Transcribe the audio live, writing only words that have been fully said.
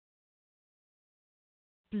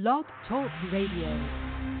Blog Talk Radio.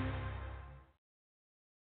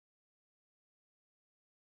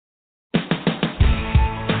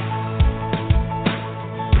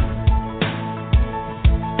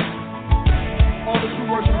 All the true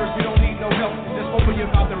worshipers, we don't need no help. Just open your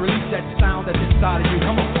mouth and release that sound that's inside of you.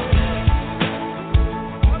 Come on.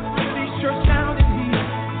 Release your sound in here.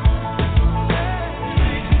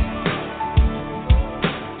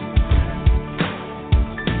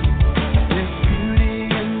 There's beauty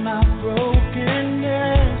in my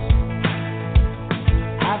brokenness.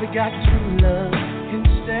 I've got true love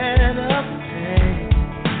instead of pain.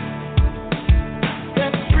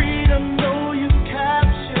 There's freedom, though you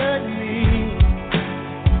captured me.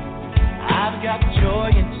 I've got joy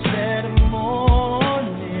instead of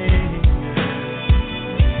mourning.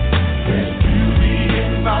 There's beauty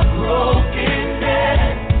in my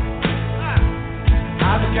brokenness.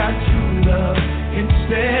 I've got true love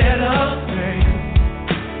instead of pain.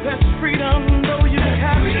 There's freedom, though you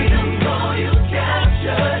captured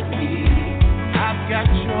me. I've got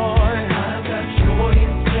joy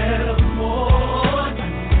instead of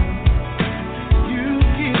mourning. You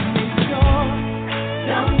give me joy.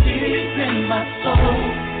 Down deep in my soul,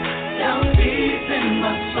 down deep in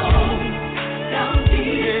my soul, down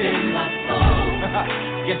deep in my soul.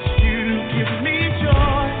 Yes, you give me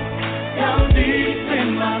joy. Down deep in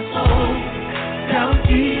my soul, down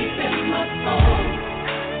deep in my soul,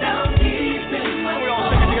 down deep in my soul. We all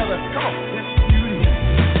sing it together. Come on.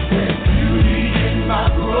 There's beauty in my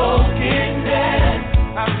brokenness.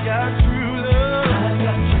 I've got true love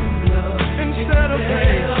instead of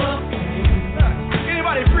pain.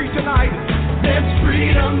 Anybody free tonight? There's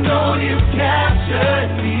freedom, though you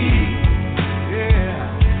captured me.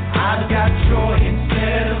 Yeah, I've got joy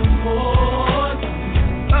instead of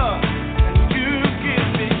mourning. And you give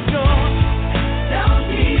me joy. Down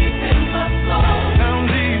deep in my soul. Down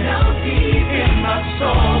deep in my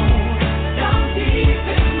soul. Down deep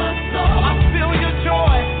in my soul. I feel your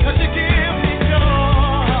joy, 'cause you give me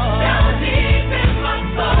joy. Down deep in my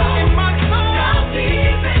soul. In my soul. Down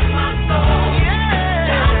deep in my soul. Yeah.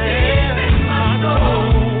 Down deep in my soul.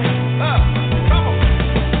 Come on.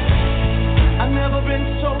 I've never been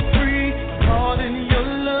so free, caught in your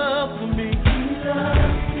love for me.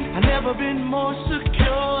 I've never been more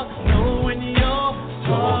secure, knowing you're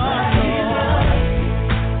for me.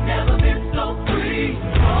 Never been so free,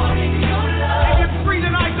 caught in your love. If you're free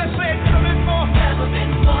tonight, let's say it. Come in for. Never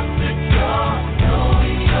been more secure,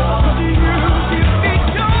 knowing you're for me. You give me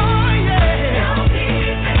joy, yeah. Down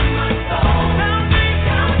deep in my soul. Down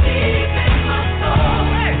deep in my soul.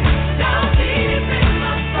 Hey. Down deep in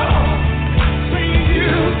my soul. Say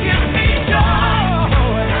you give me joy.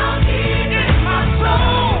 Down deep in my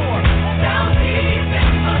soul. Down deep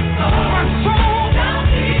in my soul. My soul. Down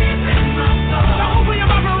deep in my soul. Now open your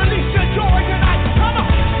mouth and release your joy tonight. Come on.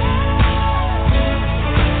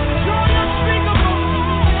 Joy unspeakable.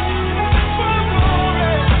 For the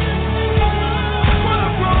glory. For the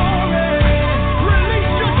glory.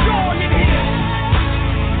 Release your joy in here.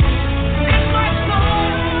 In my soul.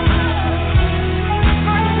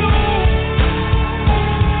 My soul.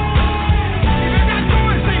 If you're not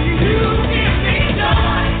going, say you give me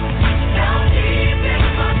joy. Down deep in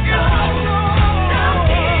my soul. Down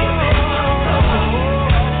deep in my soul.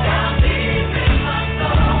 Down deep in my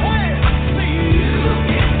soul. Say you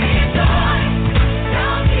give me joy.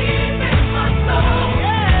 Down deep in my soul.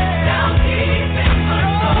 Down deep in my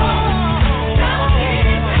soul. Down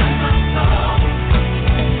deep in my soul.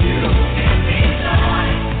 You give me joy.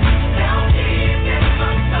 Down deep in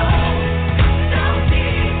my soul. Down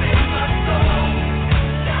deep in my soul.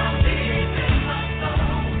 Down deep in my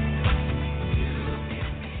soul. You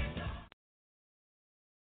give me joy.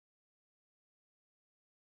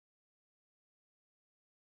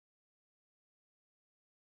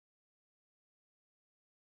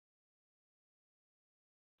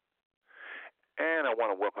 And I want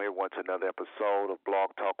to welcome everyone to another episode of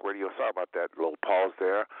Blog Talk Radio. Sorry about that little pause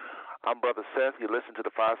there. I'm Brother Seth. You listen to the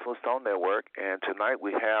Five Smooth Stone Network, and tonight we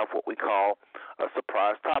have what we call a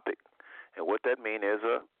surprise topic. And what that means is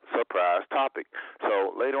a surprise topic.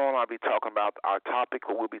 So later on I'll be talking about our topic,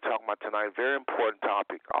 what we'll be talking about tonight. Very important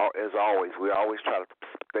topic, as always. We always try to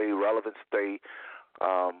stay relevant, stay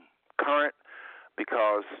current,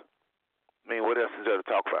 because, I mean, what else is there to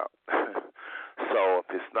talk about? So if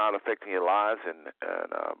it's not affecting your lives and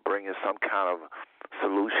bringing some kind of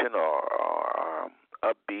solution or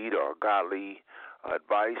upbeat or godly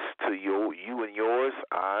advice to you and yours,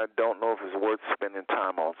 I don't know if it's worth spending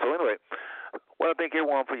time on. So anyway, well, thank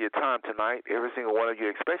everyone for your time tonight. Every single one of you,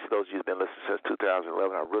 especially those of you who've been listening since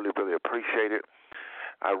 2011, I really, really appreciate it.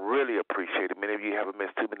 I really appreciate it. Many of you haven't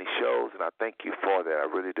missed too many shows, and I thank you for that. I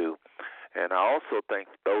really do. And I also thank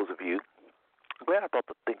those of you. I'm glad I thought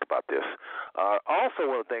to think about this. I also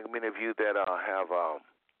want to thank many of you that have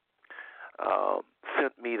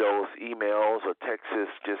sent me those emails or texts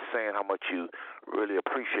just saying how much you really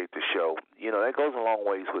appreciate the show. You know, that goes a long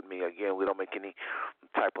ways with me. Again, we don't make any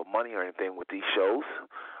type of money or anything with these shows.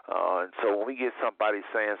 And so when we get somebody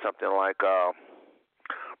saying something like,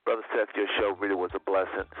 Brother Seth, your show really was a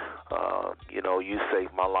blessing. You know, you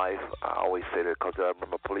saved my life. I always say that because I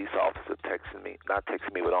remember a police officer texting me, not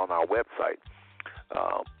texting me, but on our website,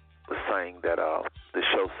 was saying that the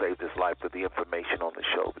show saved his life with the information on the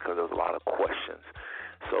show because there was a lot of questions.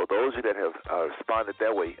 So those of you that have responded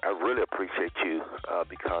that way, I really appreciate you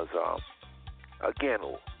because, again,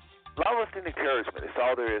 a lot of us need encouragement. It's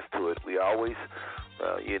all there is to it. We always,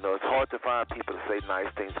 you know, it's hard to find people to say nice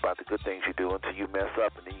things about the good things you do until you mess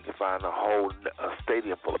up, and then you can find a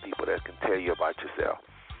stadium full of people that can tell you about yourself.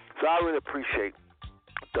 So I really appreciate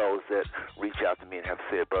those that reach out to me and have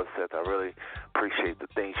said, Brother Seth, I really appreciate the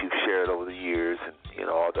things you've shared over the years, and you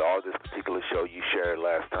know, all this particular show you shared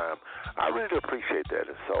last time. I really do appreciate that,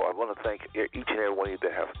 and so I want to thank each and every one of you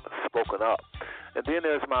that have spoken up. And then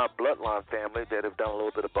there's my bloodline family that have done a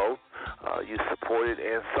little bit of both. You supported,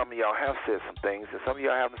 and some of y'all have said some things, and some of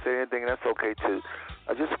y'all haven't said anything, and that's okay too.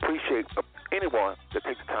 I just appreciate anyone that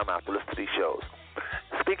takes the time out to listen to these shows.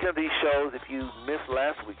 Speaking of these shows, if you missed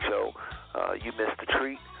last week's show, you missed a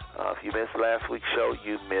treat. If you missed last week's show,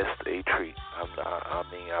 you missed a treat.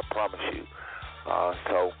 I promise you.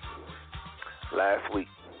 So last week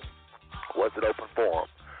was an open forum,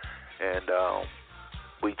 and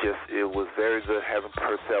it was very good having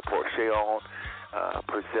Purcell Porcher on.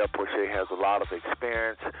 Purcell Porcher has a lot of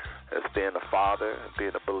experience as being a father,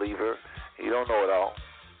 being a believer. You don't know it all.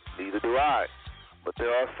 Neither do I. But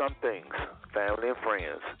there are some things, family and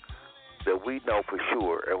friends, that we know for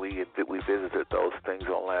sure, and we visited those things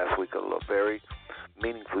on last week. A very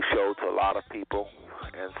meaningful show to a lot of people.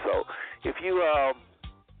 And so if you,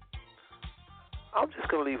 I'm just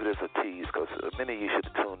going to leave it as a tease because many of you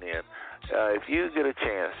should tune in. If you get a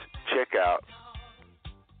chance, check out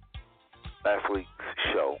last week's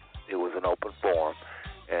show. It was an open forum.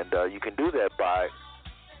 And you can do that by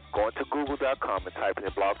going to google.com and typing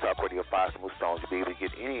in Blog Talk Radio 5 Smooth Stones. You'll be able to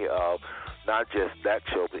get any of, not just that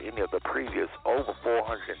show, but any of the previous over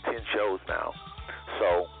 410 shows now.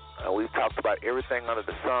 So we've talked about everything under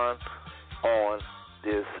the sun on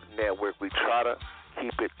this network. We try to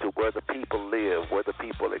keep it to where the people live, where the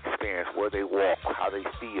people experience, where they walk, how they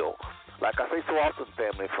feel. Like I say so often,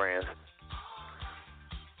 family and friends,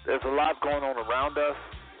 there's a lot going on around us.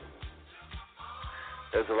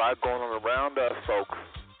 There's a lot going on around us, folks.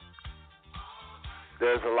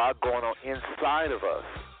 There's a lot going on inside of us.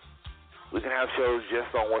 We can have shows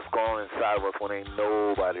just on what's going on inside of us when ain't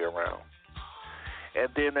nobody around. And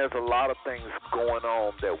then there's a lot of things going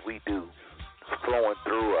on that we do, flowing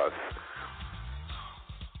through us.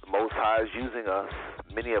 The Most High is using us,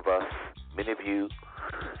 many of us, many of you.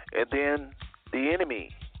 And then the enemy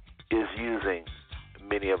is using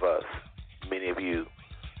many of us, many of you.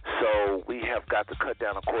 So we have got to cut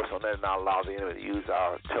down, of course, on that and not allow the enemy to use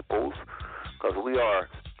our temples, because we are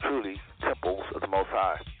truly temples of the Most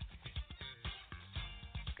High.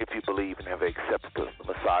 If you believe and have accepted the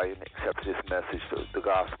Messiah and accepted this message, the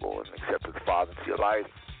gospel, and accepted the Father into your life,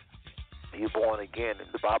 you're born again. And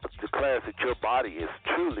the Bible declares that your body is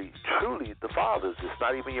truly, truly the Father's. It's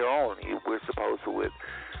not even your own. We're supposed to, with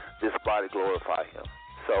this body, glorify Him.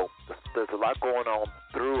 So there's a lot going on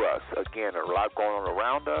through us. Again, a lot going on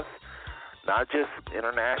around us, not just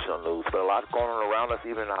international news, but a lot going on around us,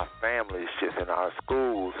 even in our families, just in our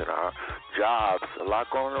schools, in our jobs, a lot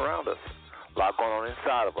going on around us, a lot going on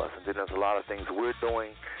inside of us. And then there's a lot of things we're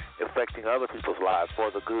doing affecting other people's lives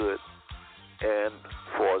for the good and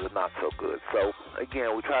for the not so good. So,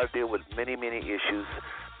 again, we try to deal with many, many issues.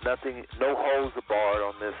 Nothing, no holds are barred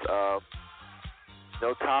on this,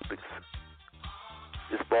 no topics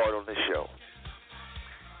is barred on this show.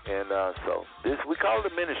 And so this, we call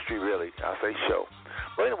it a ministry, really. I say show.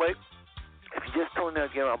 But anyway, if you just tuned in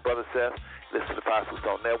again, I'm Brother Seth. Listen to the Five Smooth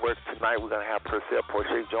Stone Network. Tonight we're going to have Purcell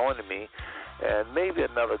Porcher joining me, and maybe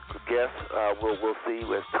another guest. We'll see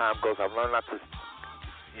as time goes. I've learned not to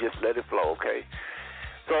just let it flow, okay?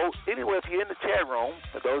 So anyway, if you're in the chat room,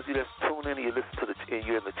 for those of you that tune in and you listen to and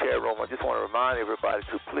you're in the chat room, I just want to remind everybody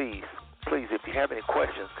to please, if you have any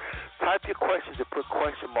questions, type your questions and put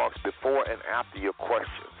question marks before and after your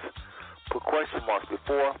questions. Put question marks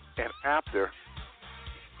before and after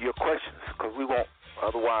your questions, because we won't,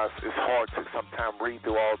 otherwise it's hard to sometimes read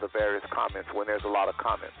through all the various comments when there's a lot of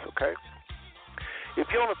comments, okay? If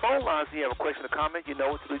you're on the phone lines and you have a question or comment, you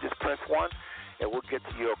know what to do. Just press 1, and we'll get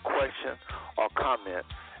to your question or comment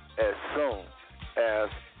as soon as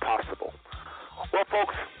possible. Well,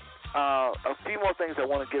 folks, a few more things I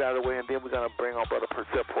want to get out of the way, and then we're going to bring on Brother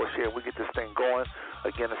Purcell Porcher, and we get this thing going.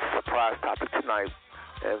 Again, it's a surprise topic tonight.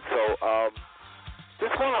 And so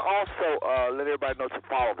just want to also let everybody know to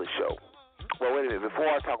follow the show. Well, wait a minute. Before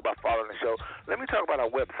I talk about following the show, let me talk about our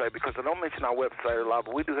website, because I don't mention our website a lot,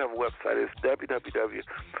 but we do have a website. It's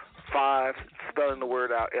www.5, spelling the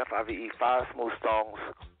word out, F-I-V-E,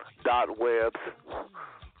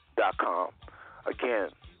 5smoothstones.webs.com. Again,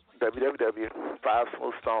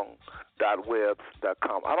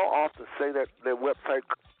 www.5smoothstones.webs.com. I don't often say that website.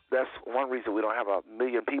 That's one reason we don't have 1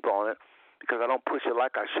 million people on it, because I don't push it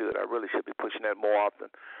like I should. I really should be pushing that more often.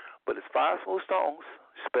 But it's 5 Smooth Stones,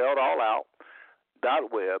 spelled all out,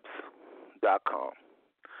 .webs.com.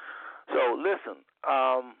 So listen,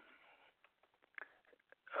 and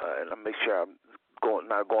I'll make sure I'm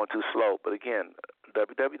not going too slow. But again,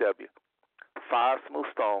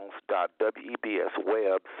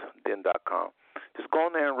 www.5smoothstones.webs.com. Just go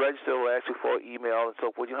in there and register. We'll ask you for an email and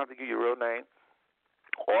so forth. You don't have to give your real name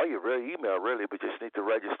or your real email, really, but just need to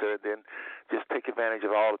register. Then just take advantage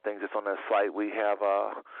of all the things that's on that site. We have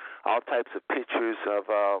all types of pictures of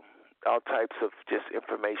all types of just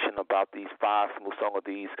information about these 5 smooth songs, or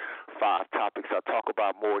these 5 topics I talk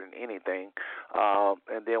about more than anything.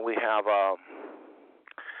 And then we have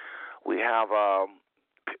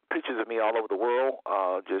pictures of me all over the world,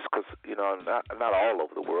 just because, not all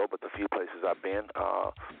over the world, but the few places I've been.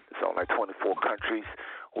 It's on like 24 countries.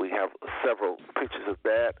 We have several pictures of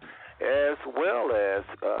that, as well as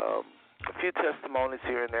a few testimonies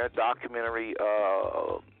here and there, documentary.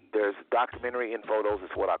 There's documentary in photos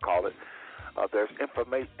is what I call it. There's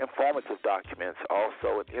informative documents,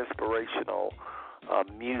 also an inspirational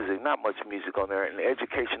music, not much music on there, and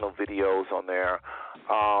educational videos on there.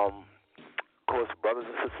 Of course, brothers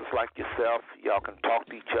and sisters like yourself, y'all can talk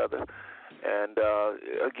to each other. And,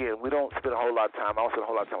 again, we don't spend a whole lot of time. I don't spend a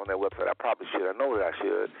whole lot of time on that website. I probably should. I know that I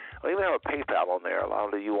should. I even have a PayPal on there. A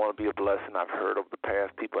lot of you want to be a blessing. I've heard over the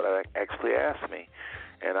past people that actually asked me.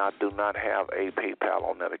 And I do not have a PayPal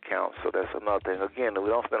on that account, so that's another thing. Again, we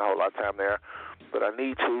don't spend a whole lot of time there, but I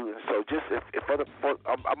need to. And so just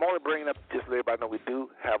I'm only bringing up just to let everybody know we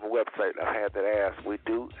do have a website. I've had that asked. We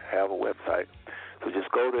do have a website. So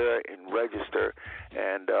just go there and register,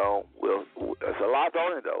 and there's a lot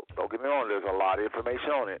on it, though. Don't get me wrong, there's a lot of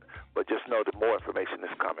information on it, but just know that more information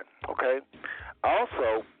is coming, okay?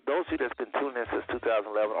 Also, those of you that's been tuning in since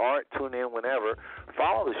 2011 or tune in whenever,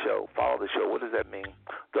 follow the show. Follow the show. What does that mean?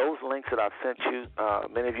 Those links that I've sent you,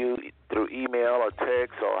 many of you through email or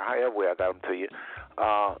text or however way I got them to you,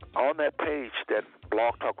 on that page, that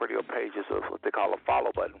Blog Talk Radio page is what they call a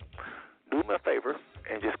follow button. Do me a favor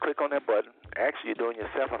and just click on that button. Actually, you're doing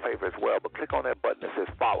yourself a favor as well, but click on that button that says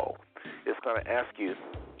follow. It's going to ask you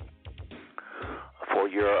for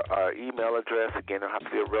your email address. Again, it don't have to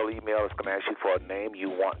be a real email. It's going to ask you for a name you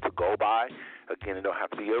want to go by. Again, it don't have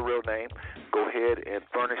to be your real name. Go ahead and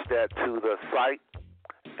furnish that to the site,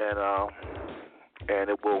 and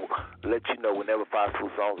it will let you know whenever 5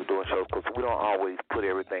 Smooth Songs are doing shows, because we don't always put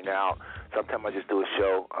everything out. Sometimes I just do a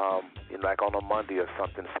show, like on a Monday or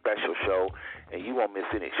something, special show, and you won't miss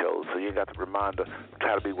any shows. So you ain't got the reminder.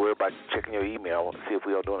 Try to be worried about checking your email and see if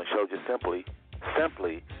we are doing a show. Just simply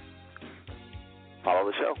follow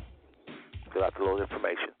the show. Fill out the little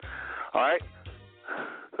information. All right?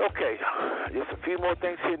 Okay. Just a few more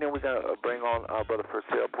things here, and then we're going to bring on Brother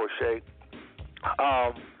Purcell Porcher.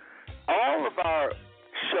 All of our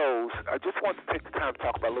shows, I just want to take the time to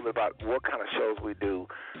talk about a little bit about what kind of shows we do,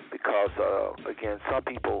 because, again, some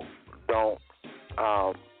people don't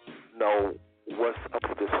know what's up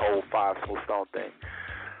with this whole 5 Smooth Stone thing.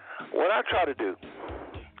 What I try to do,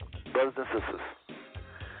 brothers and sisters,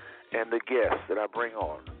 and the guests that I bring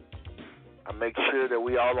on, I make sure that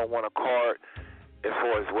we all on one accord as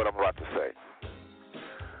far as what I'm about to say.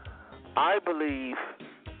 I believe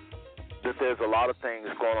that there's a lot of things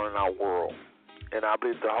going on in our world, and I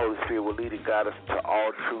believe the Holy Spirit will lead and guide us into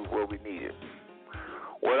all truth where we need it.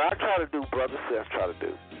 What I try to do, Brother Seth try to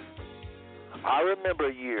do, I remember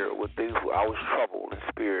a year when I was troubled in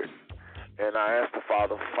spirit, and I asked the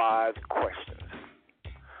Father 5 questions.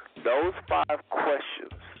 Those 5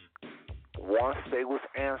 questions, once they was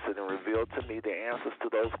answered and revealed to me the answers to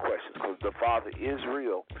those questions, because the Father is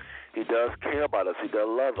real. He does care about us. He does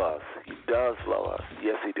love us. He does love us.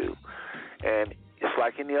 Yes, he do. And it's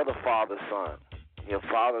like any other father, son. Your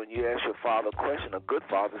father, when you ask your father a question, a good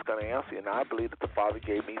father is going to answer you. And I believe that the Father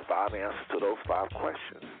gave me 5 answers to those 5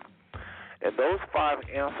 questions. And those 5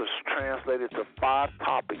 answers translated to 5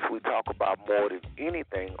 topics we talk about more than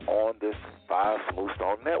anything on this 5 Smooth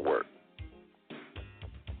Stone Network.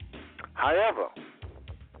 However,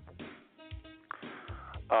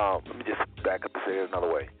 let me just back up and say it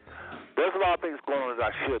another way. There's a lot of things going on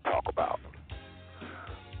that I should talk about,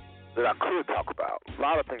 that I could talk about. A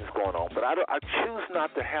lot of things going on, but I choose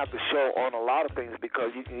not to have the show on a lot of things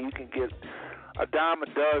because you can get a dime a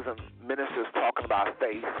dozen ministers talking about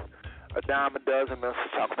faith, a dime a dozen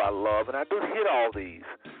ministers talk about love, and I do hit all these.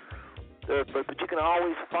 But you can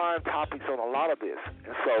always find topics on a lot of this,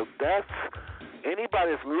 and so that's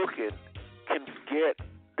anybody that's looking can get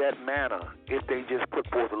that manna if they just put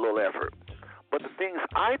forth a little effort. But the things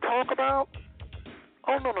I talk about,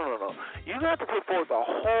 oh, no. You have to put forth a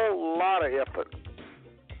whole lot of effort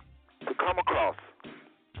to come across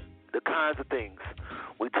the kinds of things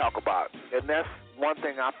we talk about. And that's one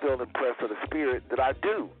thing I feel impressed with the Spirit that I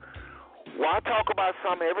do. Why talk about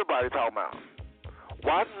something everybody talking about?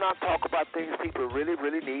 Why not talk about things people really,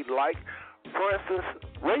 really need, like, for instance,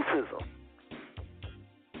 racism?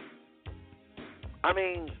 I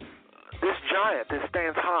mean, this giant that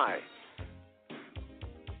stands high,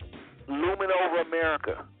 looming over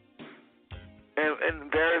America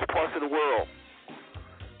and various parts of the world.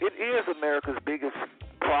 It is America's biggest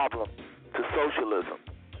problem to socialism,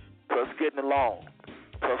 to us getting along,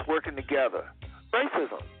 to us working together.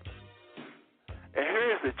 Racism. And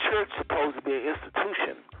here is the church supposed to be an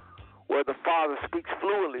institution where the Father speaks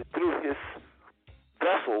fluently through his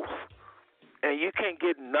vessels, and you can't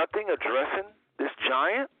get nothing addressing this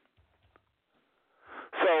giant?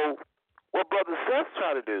 So what Brother Seth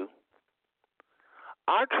try to do,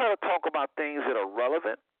 I try to talk about things that are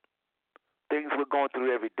relevant, things we're going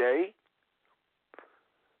through every day,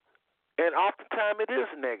 and oftentimes it is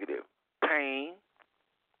negative. Pain,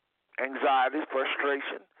 anxiety,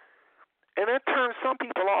 frustration. And that turns some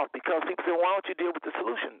people off because people say, why don't you deal with the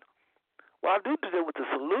solution? Well, I do deal with the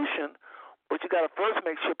solution, but you got to first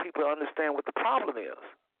make sure people understand what the problem is.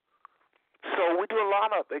 So we do a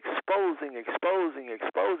lot of exposing, and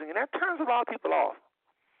that turns a lot of people off.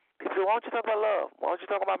 People say, why don't you talk about love? Why don't you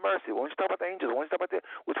talk about mercy? Why don't you talk about the angels? Why don't you talk about that?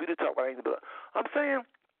 Which we do talk about angels. But I'm saying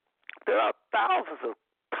there are thousands of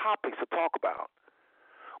topics to talk about.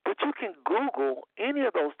 But you can Google any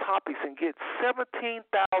of those topics and get 17,000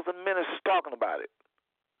 ministers talking about it.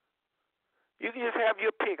 You can just have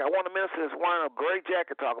your pick. I want a minister that's wearing a gray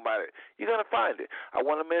jacket talking about it. You're going to find it. I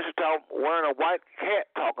want a minister wearing a white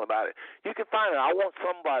hat talking about it. You can find it. I want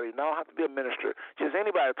somebody, no, I don't have to be a minister, just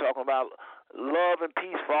anybody talking about love and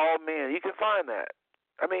peace for all men. You can find that.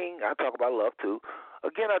 I mean, I talk about love too.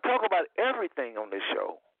 Again, I talk about everything on this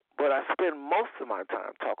show, but I spend most of my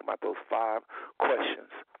time talking about those 5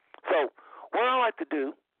 questions. So what I like to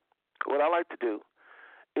do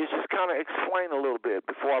is just kind of explain a little bit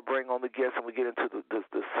before I bring on the guests and we get into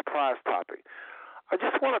the surprise topic. I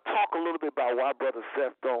just want to talk a little bit about why Brother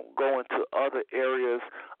Seth don't go into other areas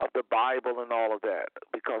of the Bible and all of that,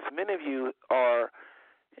 because many of you are,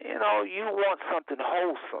 you want something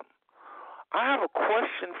wholesome. I have a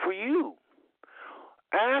question for you.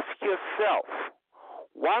 Ask yourself,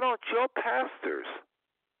 why don't your pastors,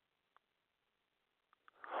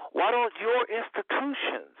 why don't your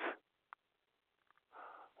institutions,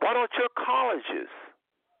 why don't your colleges,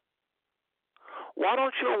 why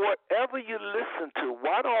don't whatever you listen to,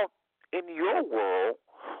 in your world,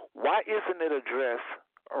 why isn't it address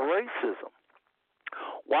racism?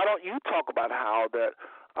 Why don't you talk about how that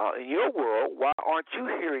in your world, why aren't you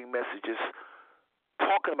hearing messages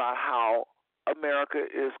talking about how America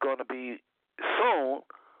is going to be soon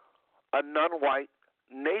a non-white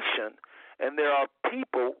nation, and there are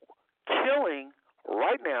people killing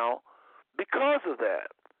right now because of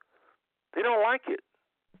that? They don't like it.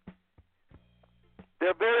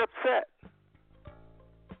 They're very upset.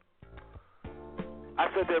 I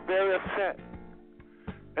said they're very upset.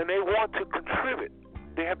 And they want to contribute.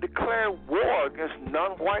 They have declared war against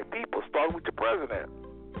non-white people, starting with the president.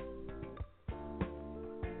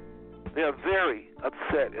 They are very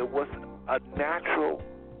upset. It was a natural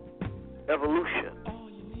evolution.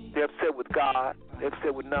 They're upset with God. They're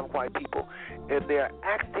upset with non-white people. And they're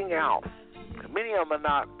acting out. Many of them are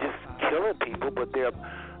not just killing people, but they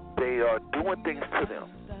are doing things to them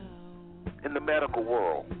in the medical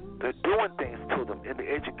world. They're doing things to them in the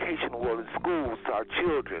education world, in schools, to our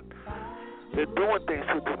children. They're doing things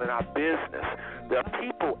to them in our business. There are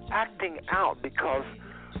people acting out because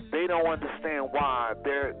they don't understand why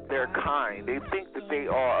they're kind. They think that they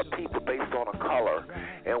are a people based on a color,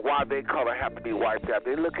 and why why their color have to be wiped out.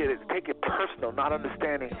 They look at it, take it personal, not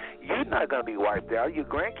understanding you're not going to be wiped out. Your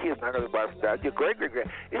grandkids not going to be wiped out. Your great-great-grand.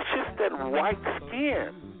 It's just that white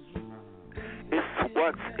skin is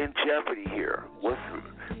what's in jeopardy here.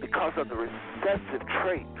 Because of the recessive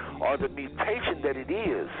trait or the mutation that it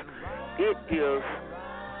is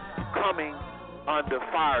coming under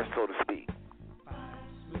fire, so to speak.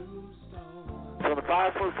 So the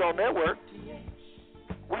Five Smooth Stone Network,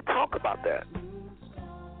 we talk about that.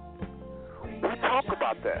 We talk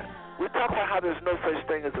about how there's no such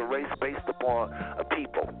thing as a race based upon a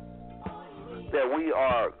people. That we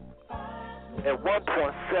are at one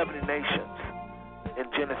point 70 nations in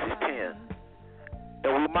Genesis 10.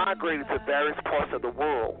 And we migrated to various parts of the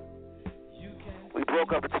world. We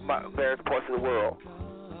broke up into various parts of the world.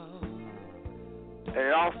 And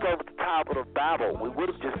it all started with the Tower of Babel. We would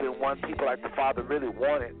have just been one people like the Father really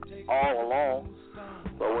wanted all along.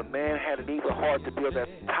 But when man had an evil heart to build that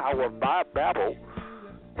Tower of Babel,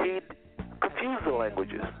 he confused the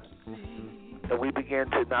languages. And we began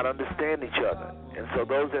to not understand each other. And so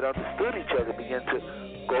those that understood each other began to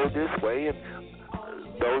go this way, and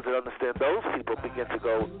those that understand those people begin to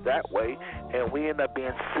go that way, and we end up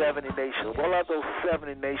being 70 nations. What are those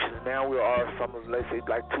 70 nations? Now we are some of, let's say,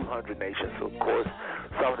 like 200 nations. So of course,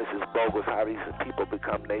 some of this is bogus, how these people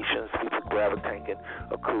become nations. People gravitating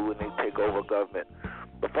a coup and they take over government.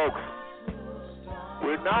 But folks,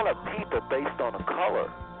 we're not a people based on a color.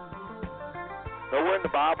 Nowhere in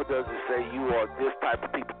the Bible does it say you are this type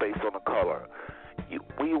of people based on a color.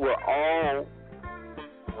 We were all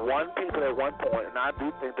one people at one point, and I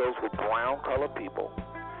do think those were brown-colored people.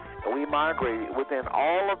 And we migrated within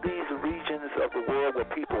all of these regions of the world where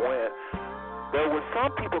people went. There were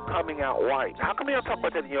some people coming out white. How come they don't talk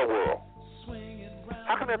about that in your world?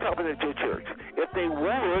 How come they don't talk about that at your church? If they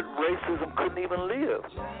would, racism couldn't even live.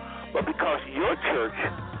 But because your church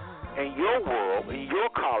and your world and your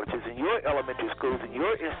colleges and your elementary schools and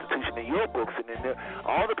your institution and your books and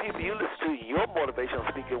all the people you listen to, your motivational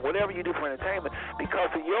speaking, whatever you do for entertainment, because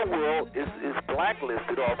of your world is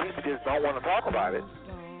blacklisted or people just don't want to talk about it.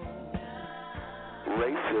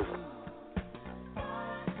 Racism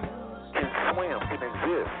can swim, can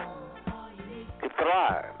exist, can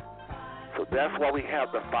thrive. So that's why we have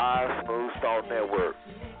the Five Smooth Stone Network.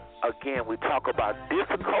 Again, we talk about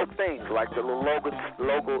difficult things like the little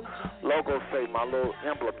logo say, my little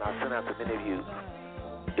emblem I sent out to many of you.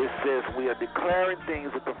 It says we are declaring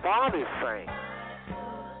things that the Father is saying.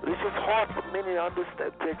 But it's just hard for many to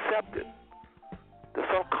understand, to accept it.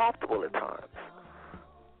 It's uncomfortable at times.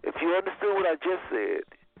 If you understood what I just said,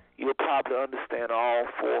 you'll probably understand all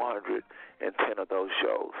 410 of those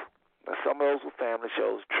shows. Now, some of those were family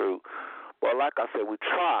shows, true. But like I said, we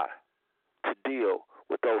try to deal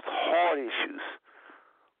with those hard issues.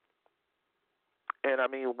 And I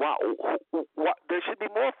mean, there should be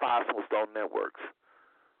more Five Smooth Stone networks.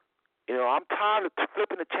 You know, I'm tired of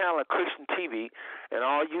flipping the channel at Christian TV, and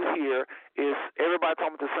all you hear is everybody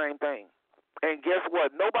talking about the same thing. And guess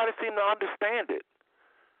what? Nobody seems to understand it.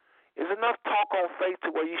 There's enough talk on faith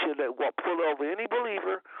to where you should pull over any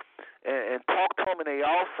believer and talk to them, and they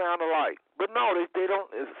all sound alike. But no, they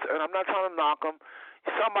don't. And I'm not trying to knock them.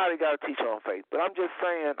 Somebody got to teach on faith. But I'm just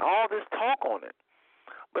saying, all this talk on it.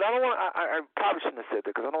 But I don't want. I probably shouldn't have said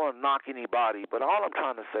that because I don't want to knock anybody. But all I'm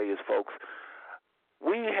trying to say is, folks,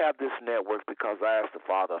 we have this network because I asked the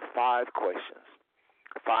Father 5 questions.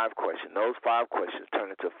 5 questions. Those 5 questions turn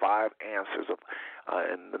into 5 answers,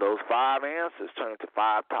 and those 5 answers turn into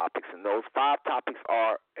 5 topics. And those 5 topics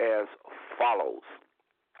are as follows.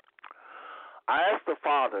 I asked the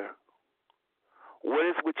Father, what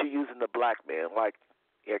is what you're using the black man? Like,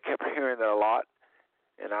 I kept hearing that a lot,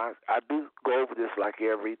 and I do go over this like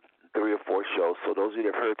every 3 or 4 shows. So those of you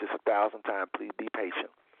that have heard this 1,000 times, please be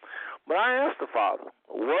patient. But I asked the Father,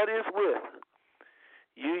 what is with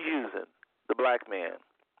you using the black man?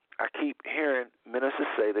 I keep hearing ministers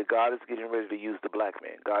say that God is getting ready to use the black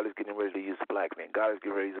man. God is getting ready to use the black man. God is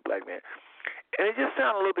getting ready to use the black man. And it just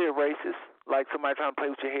sounds a little bit racist, like somebody trying to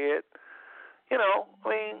play with your head. You know, I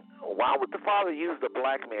mean, why would the Father use the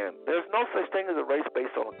black man? There's no such thing as a race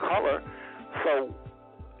based on a color. So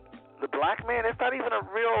the black man, it's not even a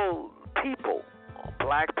real people.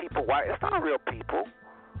 Black people, white, it's not a real people.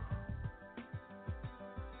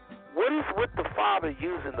 What is with the Father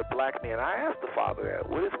using the black man? I asked the Father that.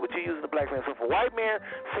 What is with you using the black man? So if a white man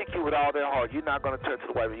seek you with all their heart, you're not going to turn to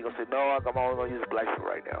the white man. You're going to say, no, I'm only going to use the black man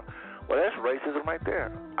right now. Well, that's racism right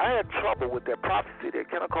there. I had trouble with that prophecy that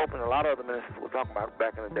Kenneth Copeland and a lot of other ministers were talking about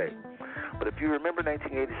back in the day. But if you remember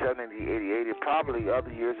 1987, 1988, and probably other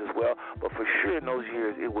years as well, but for sure in those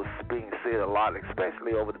years it was being said a lot,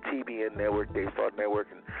 especially over the TBN network, Daystar Network,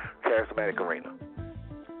 and Charismatic Arena.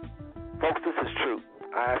 Folks, this is true.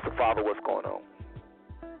 I asked the Father what's going on.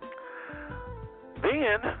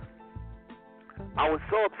 Then I was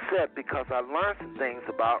so upset because I learned some things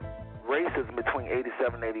about racism between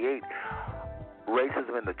 87 and 88,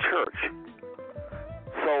 racism in the church.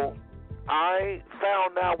 So I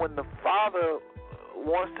found out when the Father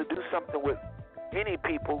wants to do something with any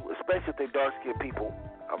people, especially if they're dark-skinned people.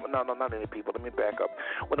 No, not any people. Let me back up.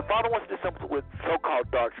 When the Father wants to do something with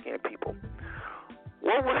so-called dark-skinned people,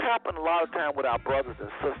 what would happen a lot of time with our brothers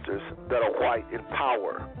and sisters that are white in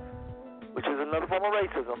power, which is another form of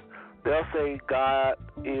racism, they'll say God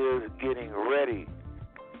is getting ready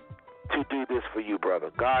to do this for you,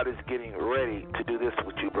 brother. God is getting ready to do this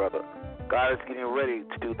with you, brother. God is getting ready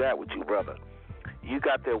to do that with you, brother. You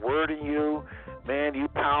got that word in you. Man, you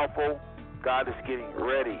powerful. God is getting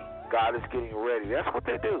ready. God is getting ready. That's what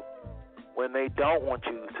they do when they don't want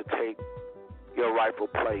you to take your rightful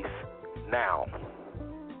place now.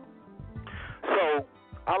 So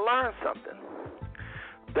I learned something.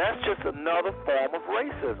 That's just another form of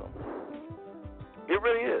racism. It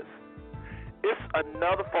really is. It's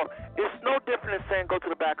another form. It's no different than saying go to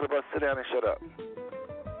the back of the bus, sit down, and shut up.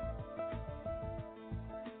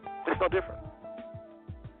 It's no different.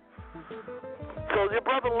 So your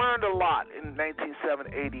brother learned a lot in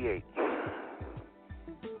 1988.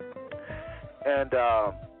 And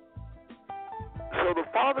so the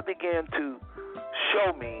Father began to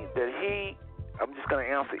show me that I'm just going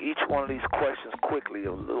to answer each one of these questions quickly,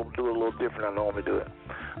 do a little different than I normally do it.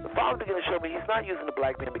 The Father began to show me he's not using the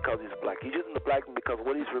black man because he's black. He's using the black man because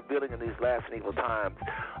what he's revealing in these last and evil times,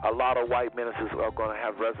 a lot of white ministers are going to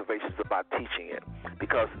have reservations about teaching it,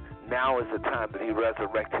 because now is the time that he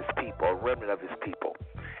resurrects his people, a remnant of his people.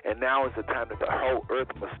 And now is the time that the whole earth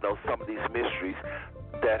must know some of these mysteries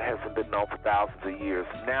that hasn't been known for thousands of years.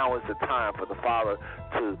 Now is the time for the Father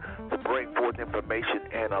to bring forth information,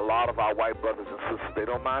 and a lot of our white brothers and sisters, they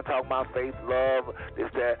don't mind talking about faith, love, this,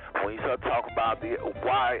 that. When you start talking about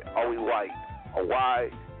why are we white, or why,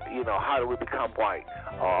 how do we become white,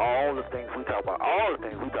 or all the things we talk about,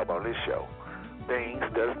 on this show, things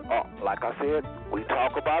that are, like I said, we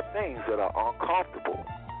talk about things that are uncomfortable,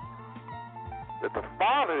 that the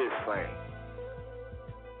Father is saying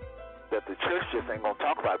that the church just ain't going to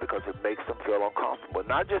talk about it because it makes them feel uncomfortable.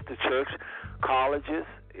 Not just the church, colleges,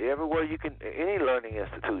 everywhere you can, any learning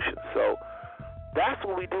institution. So that's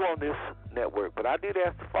what we do on this network. But I did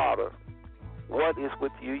ask the Father, what is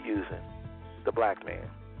with you using the black man?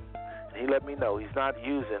 And he let me know he's not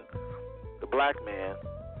using the black man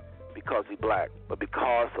because he's black, but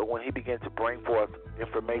because of when he began to bring forth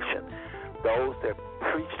information, those that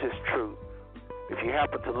preach this truth, if you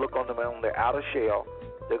happen to look on them on their outer shell,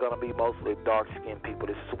 they're going to be mostly dark-skinned people.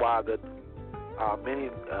 This is why many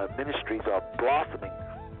ministries are blossoming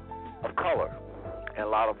of color. And a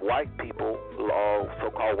lot of white people,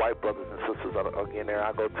 so-called white brothers and sisters, again, there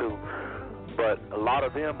I go too, but a lot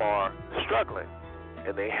of them are struggling,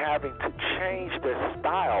 and they're having to change their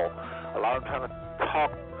style. A lot of them trying to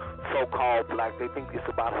talk so-called black. They think it's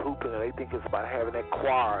about hooping, and they think it's about having that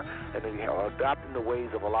choir, and they are adopting the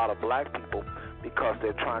ways of a lot of black people because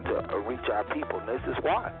they're trying to reach our people, and this is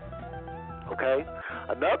why. Okay?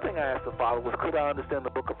 Another thing I asked the Father was, could I understand the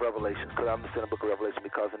book of Revelation? Could I understand the book of Revelation?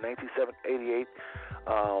 Because in 1988,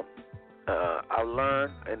 I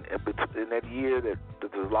learned in that year that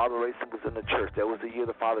a lot of racism was in the church. That was the year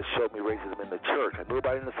the Father showed me racism in the church. I knew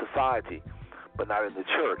about it in the society, but not in the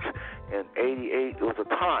church. In 88, it was a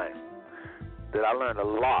time that I learned a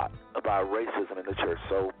lot about racism in the church.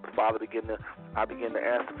 So I began to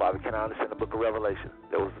ask the Father, can I understand the book of Revelation?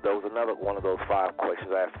 There was another one of those 5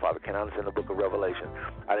 questions I asked the Father, can I understand the book of Revelation?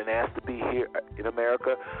 I didn't ask to be here in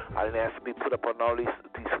America. I didn't ask to be put up on all these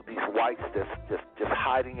whites that's just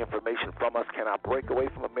hiding information from us. Can I break away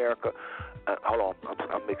from America? Hold on,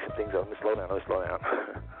 I'm mixing things up. Let me slow down.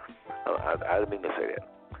 I didn't mean to say that.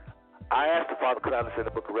 I asked the Father, could I understand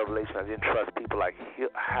the book of Revelation? I didn't trust people like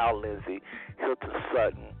Hal Lindsey, Hilton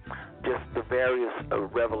Sutton, just the various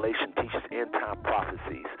Revelation teachers, end-time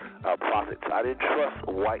prophecies, prophets. I didn't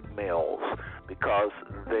trust white males because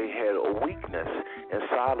they had a weakness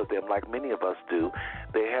inside of them, like many of us do.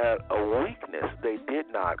 They had a weakness. They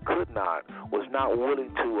did not, could not, was not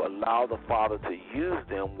willing to allow the Father to use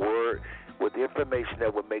them with information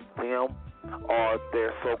that would make them or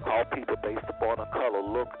their so-called people based upon a color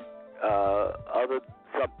look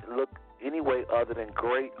any way other than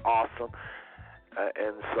great, awesome,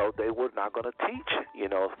 And so they were not going to teach,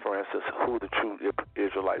 for instance, who the true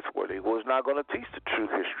Israelites were. They was not going to teach the true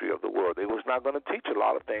history of the world. They was not going to teach a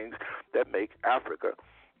lot of things that make Africa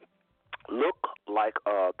look like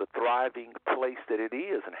the thriving place that it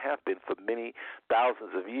is and have been for many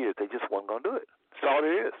thousands of years. They just weren't going to do it. That's all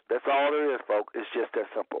there is. That's all there is, folks. It's just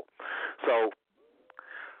that simple. So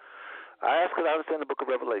I ask because I understand the book of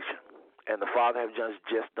Revelation, and the Father have just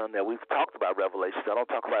done that. We've talked about Revelation. I don't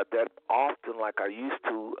talk about that often like I used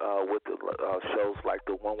to with the shows like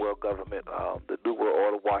the One World Government, the New World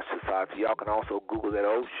Order Watch Society. Y'all can also Google that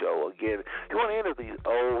old show. Again, if you want any of these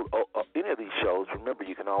any of these shows, remember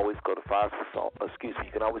you can always go to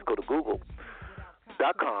you can always go to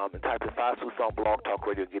Google.com and type in Five Smooth Song Blog Talk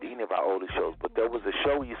Radio and get any of our older shows. But there was a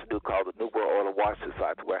show we used to do called the New World Order Watch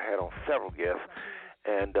Society where I had on several guests,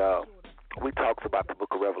 and we talked about the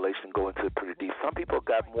book of Revelation, go into it pretty deep. Some people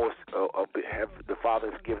got more, have the Father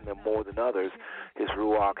has given them more than others. His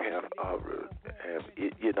Ruach have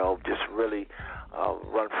just really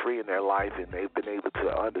run free in their life, and they've been able to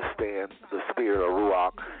understand the spirit of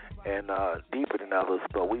Ruach and deeper than others.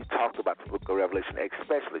 But we talked about the book of Revelation,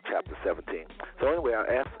 especially chapter 17. So anyway,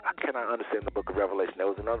 I asked, can I understand the book of Revelation? That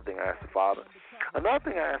was another thing I asked the Father. Another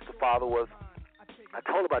thing I asked the Father was, I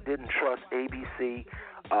told him I didn't trust ABC,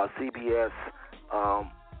 CBS,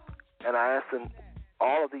 and I asked him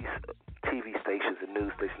all of these TV stations and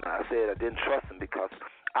news stations. I said I didn't trust them because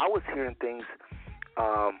I was hearing things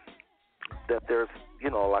that there's,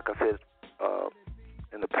 like I said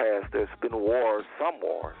in the past, there's been some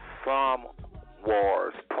wars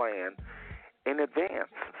planned in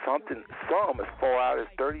advance. Some as far out as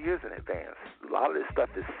 30 years in advance. A lot of this stuff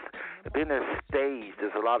is been staged.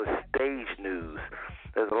 There's a lot of stage news.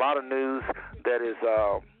 There's a lot of news that is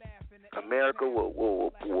American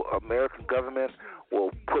government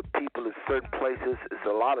will put people in certain places. It's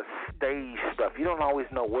a lot of stage stuff. You don't always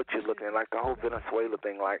know what you're looking at, like the whole Venezuela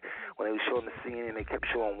thing. Like when they were showing the CNN, they kept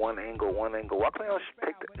showing one angle. Why can't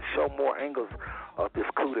they show more angles of this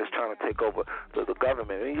coup that's trying to take over the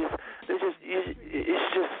government? It's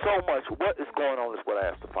just so much. What is going on is what I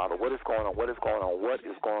asked the Father. What is going on? What is going on? What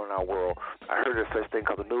is going on in our world? I heard there's such thing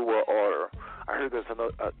called the New World Order. I heard there's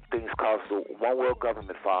things called the One World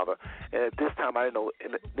Government, Father. And at this time, I didn't know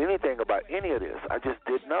anything about any of this. I just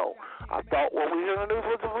didn't know. I thought what we hear in the news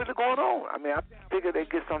was really going on. I mean, I figured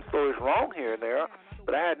they'd get some stories wrong here and there,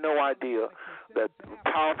 but I had no idea that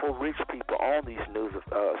powerful, rich people own these news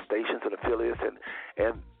stations and affiliates,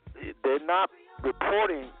 and they're not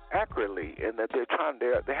reporting accurately, and that they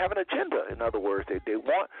have an agenda. In other words, they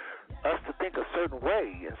want us to think a certain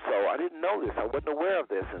way, and so I didn't know this. I wasn't aware of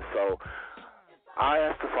this, and so I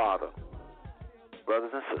asked the Father,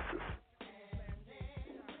 brothers and sisters,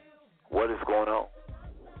 what is going on?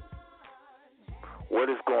 What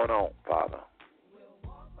is going on, Father?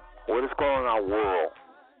 What is going on in our world?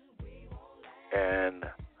 And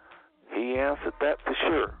he answered that for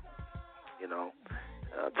sure.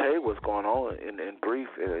 I'll tell you what's going on in brief,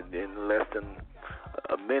 in less than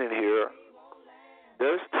a minute here.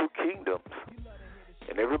 There's two kingdoms.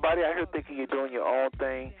 And everybody out here thinking you're doing your own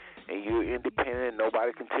thing and you're independent and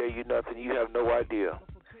nobody can tell you nothing. You have no idea.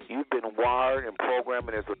 You've been wired and programmed,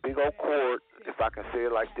 and there's a big old cord, if I can say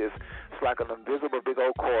it like this. It's like an invisible big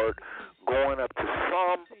old cord going up to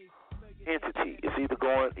some entity. It's either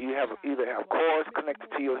either have cords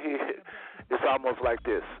connected to your head. It's almost like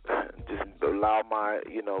this. Just allow my,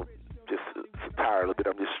 just satire a little bit.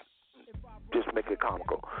 I'm just making it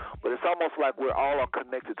comical. But it's almost like we're all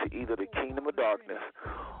connected to either the kingdom of darkness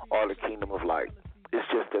or the kingdom of light. It's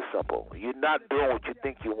just that simple. You're not doing what you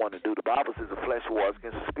think you want to do. The Bible says the flesh wars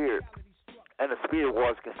against the spirit, and the spirit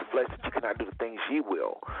wars against the flesh, that you cannot do the things ye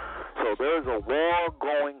will. So there is a war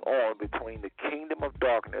going on between the kingdom of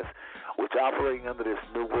darkness, which operating under this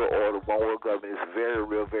new world order, one world government, is very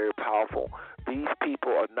real, very powerful. These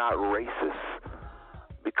people are not racist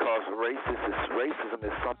because racism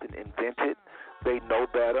is something invented. They know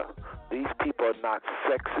better. These people are not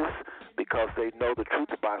sexist because they know the truth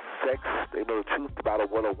about sex. They know the truth about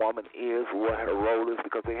what a woman is, what her role is,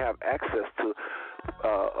 because they have access to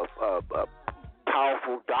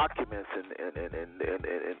powerful documents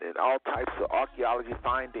and all types of archaeology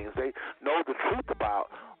findings. They know the truth about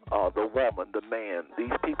the woman, the man.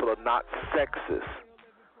 These people are not sexist.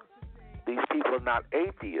 These people are not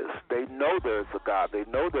atheists. They know there's a God. They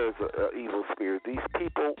know there's an evil spirit. These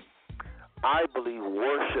people, I believe,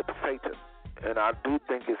 worship Satan. And I do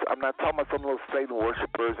think I'm not talking about some little Satan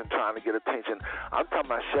worshipers and trying to get attention. I'm talking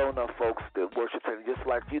about showing up folks that worship Satan, just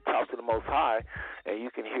like you talk to the Most High and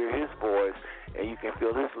you can hear his voice and you can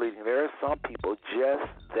feel his leading. There are some people just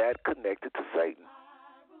that connected to Satan.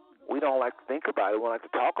 we don't like to think about it. We don't like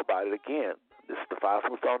to talk about it. Again, this is the Five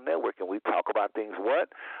Smooth Stone Network, and we talk about things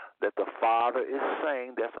that the Father is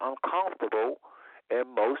saying that's uncomfortable in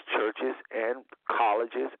most churches and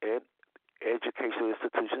colleges and educational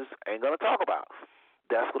institutions ain't going to talk about.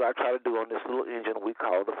 That's what I try to do on this little engine we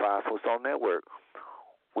call the Five Smooth Stone Network.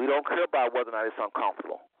 We don't care about whether or not it's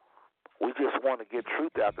uncomfortable. We just want to get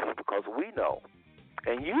truth out there because we know,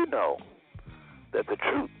 and you know, that the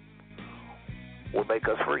truth will make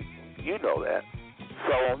us free. You know that.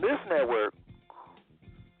 So on this network,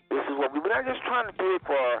 this is what we're not just trying to do it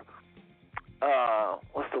for,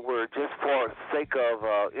 just for sake of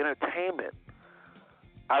entertainment.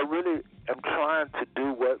 I really am trying to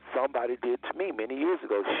do what somebody did to me many years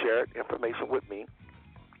ago, shared information with me.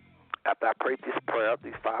 After I prayed this prayer,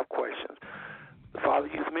 these 5 questions, the Father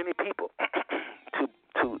used many people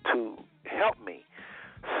to help me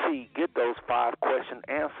get those 5 questions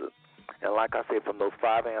answered. And like I said, from those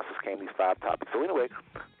 5 answers came these 5 topics. So anyway,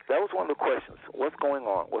 that was one of the questions. What's going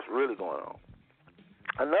on? What's really going on?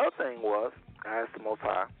 Another thing was, I asked the Most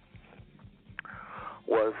High,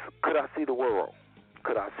 was could I see the world?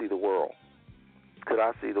 Could I see the world? Could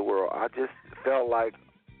I see the world? I just felt like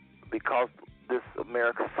because this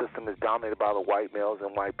American system is dominated by the white males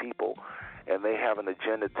and white people, and they have an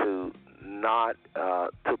agenda to not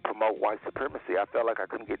to promote white supremacy, I felt like I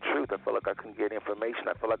couldn't get truth. I felt like I couldn't get information.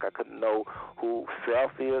 I felt like I couldn't know who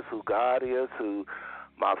self is, who God is, who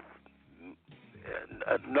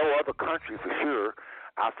no other country for sure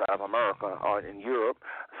outside of America or in Europe.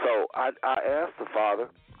 So I asked the Father,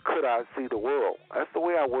 could I see the world? That's the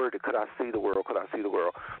way I worded it. Could I see the world? Could I see the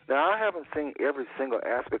world? Now, I haven't seen every single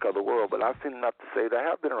aspect of the world, but I've seen enough to say that I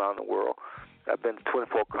have been around the world. I've been to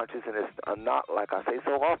 24 countries, and it's not, like I say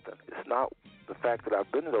so often, it's not the fact that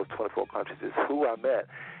I've been to those 24 countries. It's who I met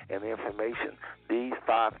and the information. These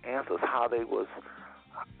 5 answers,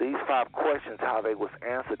 these 5 questions, how they was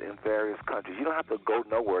answered in various countries. You don't have to go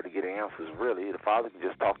nowhere to get answers, really. The Father can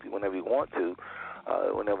just talk to you whenever you want to,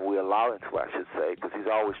 whenever we allow him to, I should say, because he's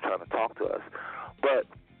always trying to talk to us. But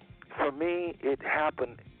for me, it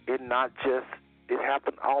happened. It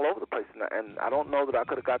happened all over the place, and I don't know that I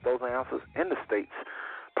could have got those answers in the States.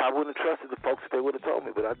 Probably wouldn't have trusted the folks if they would have told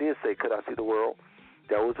me, but I did say, could I see the world?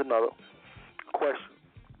 That was another question.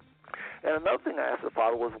 And another thing I asked the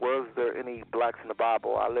Father was there any blacks in the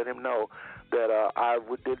Bible? I let him know that I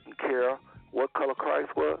didn't care what color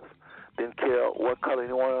Christ was, didn't care what color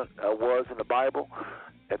anyone was in the Bible.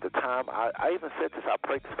 At the time, I even said this, I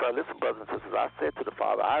prayed this prayer. Listen, brothers and sisters, I said to the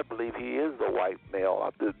Father, I believe he is the white male.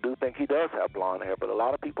 I do think he does have blonde hair, but a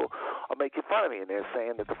lot of people are making fun of me, and they're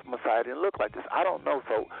saying that the Messiah didn't look like this. I don't know,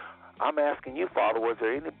 so I'm asking you, Father, was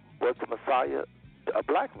the Messiah a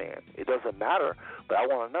black man? It doesn't matter, but I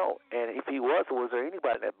want to know. And if he was there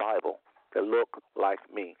anybody in that Bible that looked like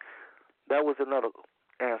me? That was another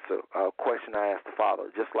question I asked the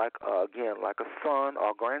Father. Just like, again, like a son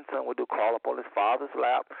or a grandson would do, crawl up on his father's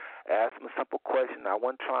lap, ask him a simple question. I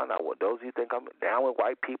wasn't trying to, those of you think I'm down with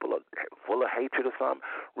white people or full of hatred or something,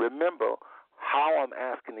 remember how I'm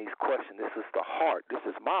asking these questions. This is the heart. This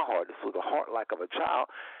is my heart. This is the heart like of a child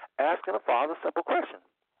asking a father a simple question.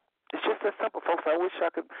 It's just that simple, folks. I wish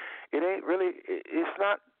I could. It ain't really. It's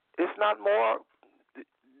not more.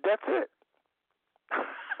 That's it.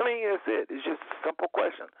 I mean, that's it. It's just a simple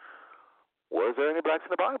question. Was there any blacks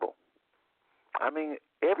in the Bible? I mean,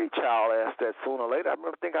 every child asks that sooner or later. I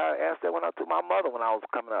asked that when to my mother when I was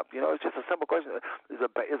coming up. It's just a simple question. Is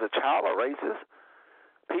a child a racist?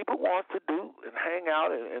 People want to do and hang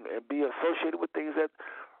out and be associated with things that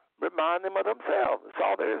remind them of themselves. That's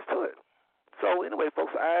all there is to it. So anyway,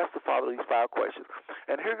 folks, I asked the Father these 5 questions.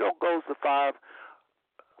 And here goes the 5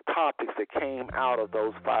 topics that came out of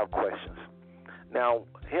those 5 questions. Now,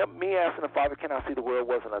 me asking the Father, can I see the world,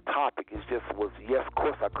 wasn't a topic. It just was, yes, of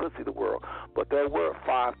course I could see the world. But there were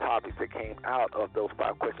 5 topics that came out of those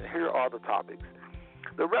 5 questions. Here are the topics.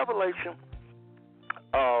 The revelation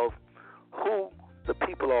of who the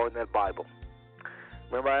people are in that Bible.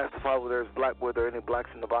 Remember I asked the Father, were there any blacks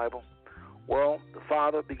in the Bible? Well, the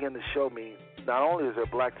Father began to show me not only is there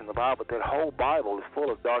blacks in the Bible, but that whole Bible is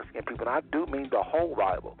full of dark-skinned people. And I do mean the whole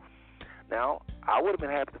Bible. Now, I would have been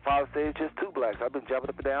happy if the Father said it's just 2 blacks. I've been jumping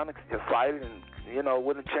up and down, excited, and, it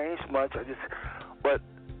wouldn't have changed much. But,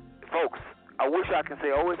 folks, I wish I can say,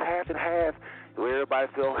 it's half and half, where everybody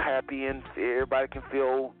feel happy and everybody can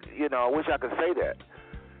feel, I wish I could say that.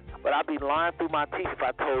 But I'd be lying through my teeth if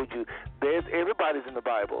I told you everybody's in the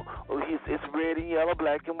Bible. It's red and yellow,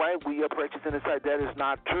 black and white. We are precious in His sight. That is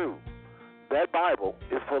not true. That Bible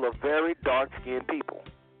is full of very dark-skinned people.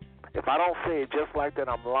 If I don't say it just like that,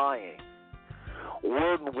 I'm lying.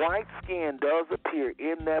 word white skin does appear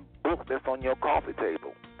in that book that's on your coffee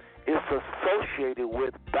table. It's associated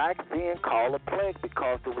with back then called a plague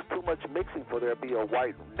because there was too much mixing for there to be a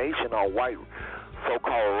white nation or white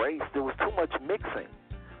so-called race. There was too much mixing.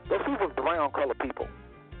 Those people were brown-colored people.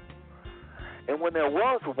 And when there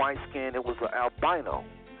was a white skin, it was an albino.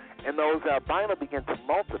 And those albino began to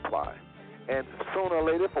multiply. And sooner or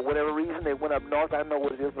later, for whatever reason, they went up north. I know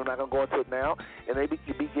what it is. We're not going to go into it now. And they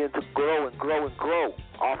began to grow and grow and grow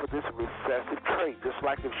off of this recessive trait. Just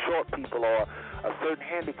like if short people or a certain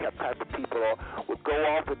handicap type of people would go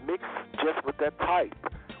off and mix just with that type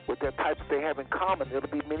that they have in common, it'll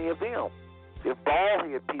be many of them. If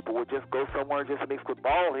bald-headed people would just go somewhere and just mix with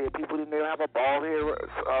bald-headed people, then they'll have a bald-headed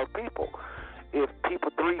people. If people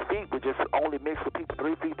 3 feet would just only mix with people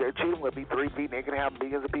 3 feet, their children would be 3 feet, and they can have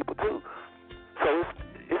millions of people too. So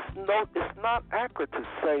it's not accurate to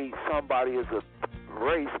say somebody is a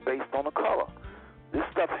race based on a color. This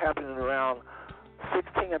stuff's happening around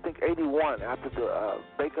 81 after the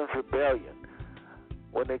Bacon's Rebellion,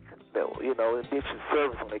 when they indentured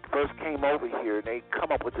service, when they first came over here, and they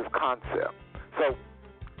come up with this concept. So,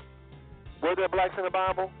 were there blacks in the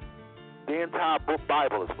Bible? The entire book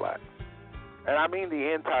Bible is black. And I mean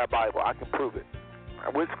the entire Bible. I can prove it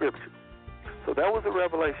with Scripture. So that was a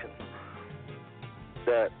revelation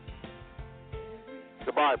that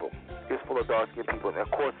the Bible is full of dark-skinned people. And,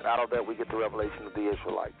 of course, out of that we get the revelation of the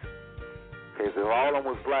Israelites. Okay, so if all of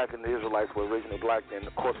them was black and the Israelites were originally black, then,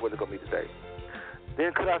 of course, where they're going to be today.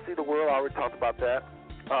 Then could I see the world? I already talked about that.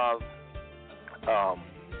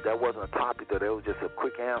 That wasn't a topic, though. That was just a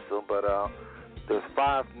quick answer. But there's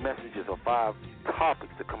 5 messages or 5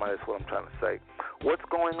 topics to come out. That's what I'm trying to say. What's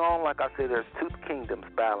going on? Like I said, there's 2 kingdoms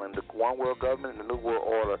battling, the one world government and the new world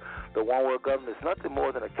order. The one world government is nothing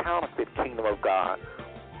more than a counterfeit kingdom of God.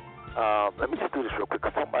 Let me just do this real quick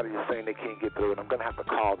because somebody is saying they can't get through, and I'm going to have to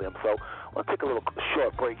call them. So I'm going to take a little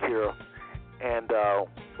short break here, and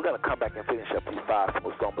we're going to come back and finish up these 5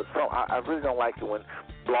 simple songs. But I really don't like it when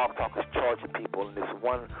Blog Talk is charging people, and this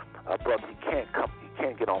one brother, he can't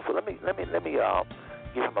get on. So let me give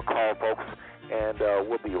him a call, folks, and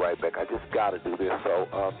we'll be right back. I just got to do this. So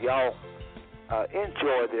y'all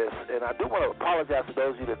enjoy this, and I do want to apologize to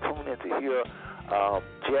those of you that tune in to hear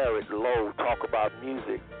Jared Lowe talk about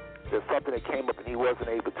music. There's something that came up and he wasn't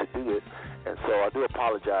able to do it, and so I do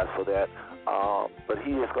apologize for that. But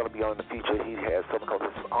he is going to be on in the future. He has something called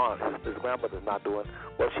his grandmother's not doing,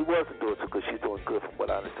 well, she wasn't doing so good. She's doing good from what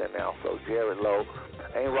I understand now. So Jared Lowe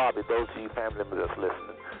and Robbie, those of you family members that's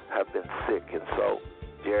listening, have been sick, and so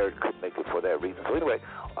Jared couldn't make it for that reason. So anyway,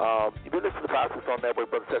 you've been listening to the Five Smooth Stone Network.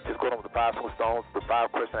 Brother Seth just going over the 5 Smooth Stones, the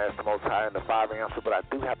 5 questions I asked the Most High, and the 5 answers. But I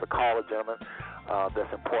do have to call a gentleman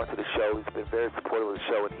that's important to the show. He's been very supportive of the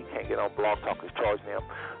show, and he can't get on Blog Talk. Is charging him.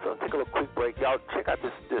 So I'm gonna take a little quick break. Y'all check out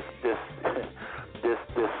this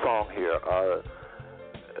song here.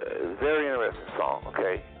 Very interesting song.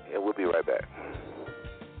 Okay, and we'll be right back.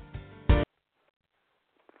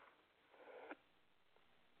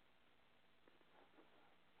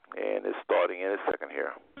 And it's starting in a second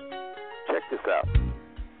here. Check this out.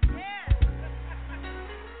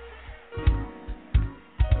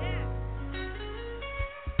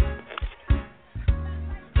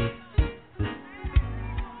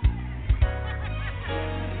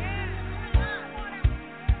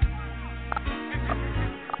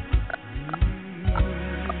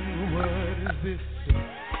 What is this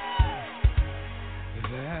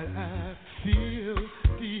that I feel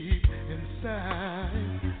deep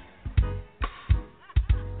inside?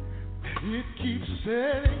 It keeps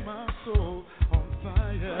setting my soul on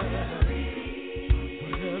fire.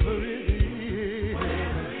 Whatever it is,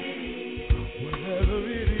 whatever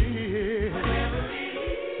it is,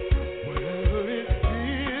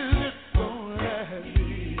 it's gonna have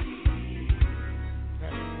me.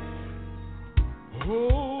 Oh,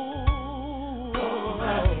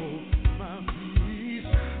 my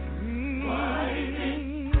peace.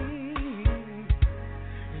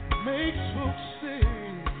 It makes folks say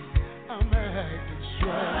I'm acting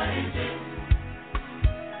strange.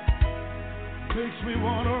 Makes me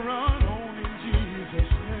want to run on in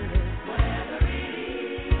Jesus' name.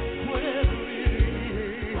 Whatever it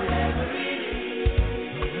is, whatever it is,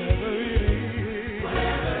 whatever it is,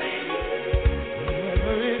 whatever it is,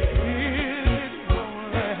 whatever it is, it's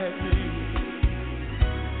gonna have me.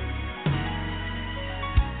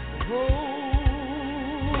 Oh,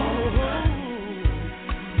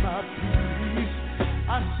 my peace.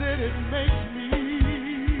 I said it makes me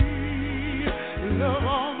love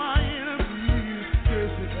all my enemies.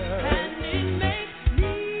 Yes, it does. And it makes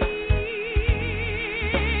me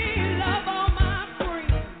love all my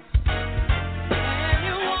friends.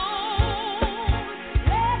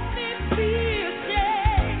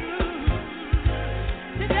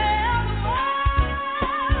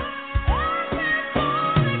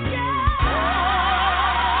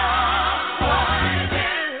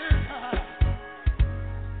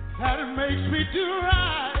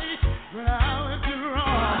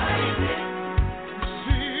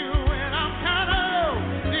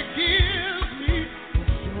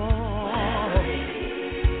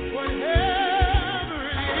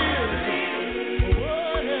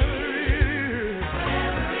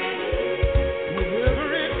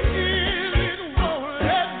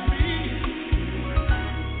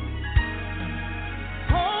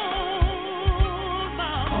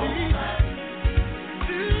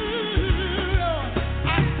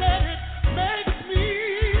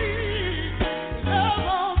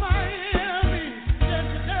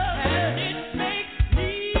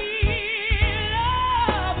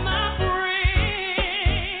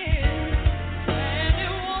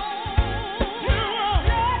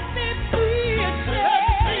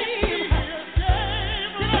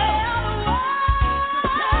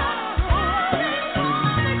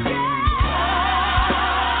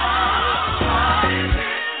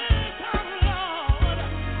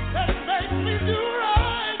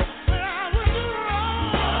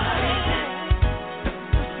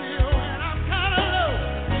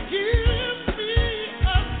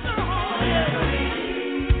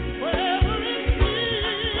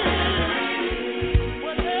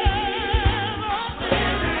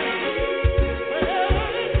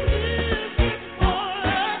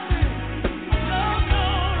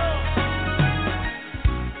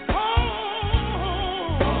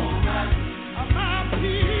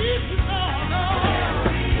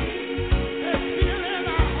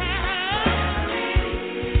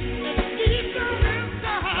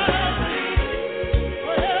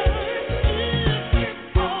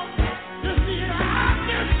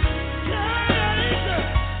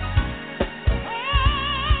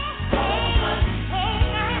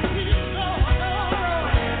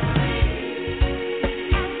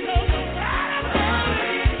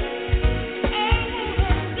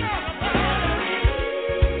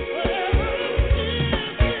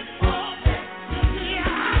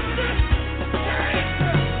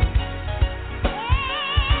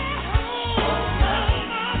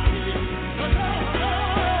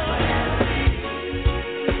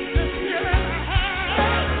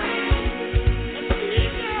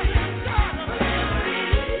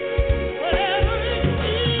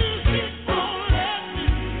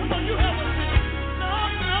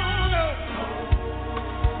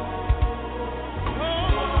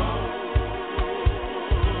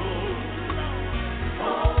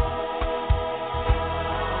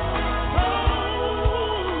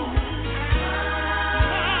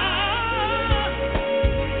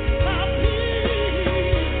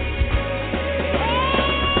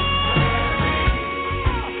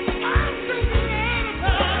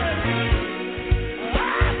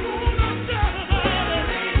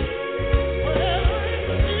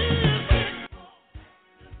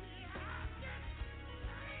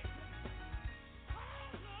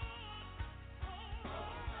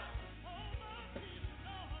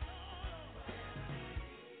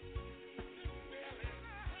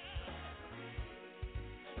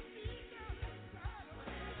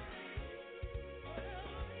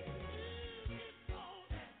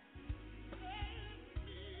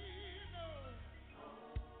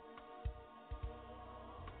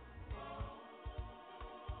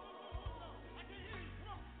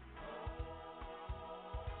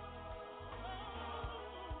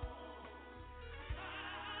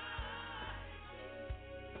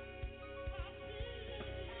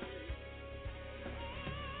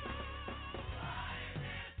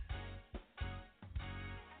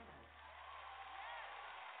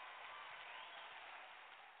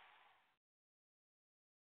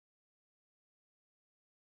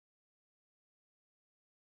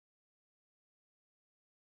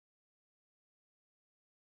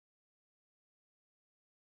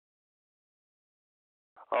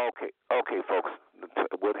 Okay, folks.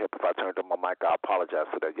 It would help if I turned on my mic. I apologize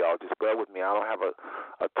for that, y'all. Just bear with me. I don't have a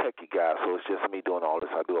techie guy, so it's just me doing all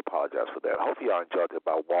this. I do apologize for that. Hopefully y'all enjoyed it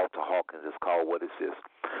about Walter Hawkins. It's called What Is This?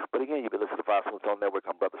 But again, you've been listening to Five Smooth Stone Network.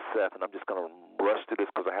 I'm Brother Seth, and I'm just going to rush through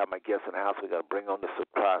this because I have my guests in the house. We're going to bring on the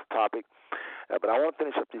surprise topic. But I want to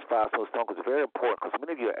finish up these Five Smooth Stone because it's very important because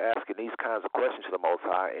many of you are asking these kinds of questions to the Most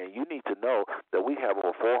High, and you need to know that we have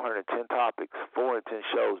over 410 topics, 410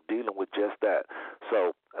 shows dealing with just that.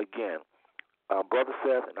 So, again, Brother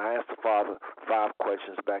Seth and I asked the Father 5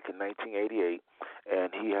 questions back in 1988,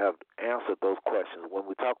 and he have answered those questions. When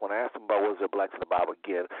I asked him about what is there blacks in the Bible,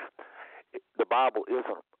 again, the Bible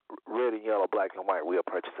isn't red and yellow, black and white. We are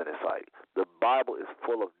purchasing this site. The Bible is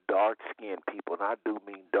full of dark-skinned people, and I do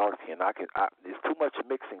mean dark-skinned. It's too much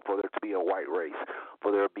mixing for there to be a white race,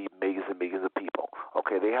 for there to be millions and millions of people.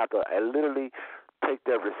 Okay, they have to literally take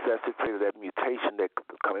that recessive trait, that mutation that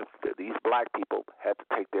coming. These black people had to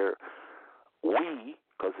take their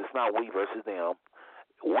because it's not we versus them.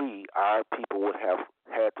 Our people would have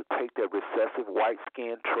had to take that recessive white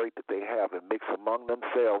skin trait that they have and mix among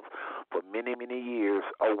themselves for many, many years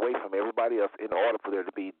away from everybody else in order for there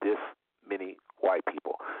to be this many white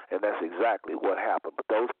people. And that's exactly what happened. But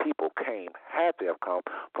those people had to have come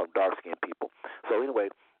from dark-skinned people. So anyway,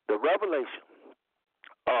 the revelation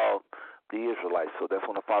of the Israelites. So that's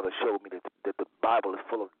when the Father showed me that the Bible is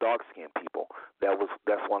full of dark-skinned people.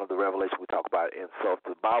 That's one of the revelations we talk about. And so if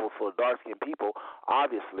the Bible is full of dark-skinned people,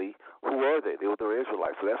 obviously, who are they? They were the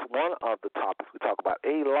Israelites. So that's one of the topics we talk about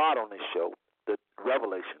a lot on this show, the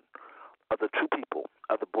revelation of the true people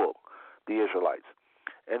of the book, the Israelites.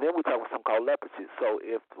 And then we talk about something called leprosy. So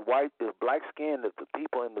if black skin, if the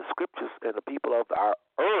people in the scriptures and the people of our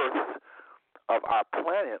earth, of our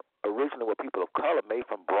planet, originally were people of color made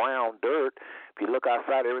from brown dirt. If you look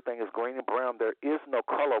outside, everything is green and brown. There is no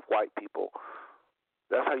color of white people.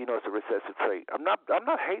 That's how you know it's a recessive trait. I'm not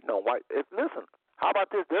hating on white. Listen, how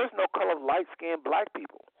about this? There's no color of light-skinned black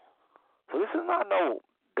people. So this is not no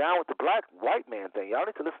down with the white man thing. Y'all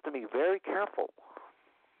need to listen to me very careful.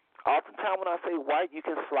 Oftentimes when I say white, you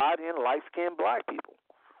can slide in light-skinned black people.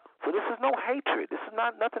 So this is no hatred. This is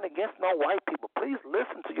not nothing against no white people. Please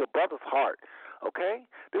listen to your brother's heart, okay?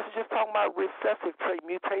 This is just talking about recessive trait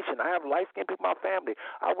mutation. I have light-skinned people in my family.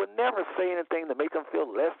 I would never say anything to make them feel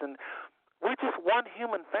less than. We're just one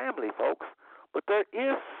human family, folks. But there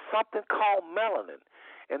is something called melanin,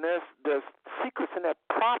 and there's secrets in that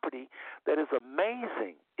property that is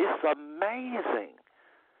amazing. It's amazing.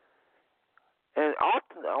 And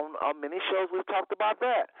often on many shows we've talked about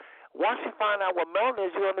that. Once you find out what melanin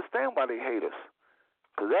is, you understand why they hate us.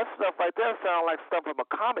 Because that stuff right there sounds like stuff from a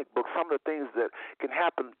comic book, some of the things that can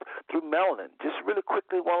happen through melanin. Just really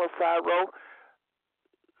quickly, one on the side row,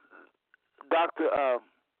 Dr.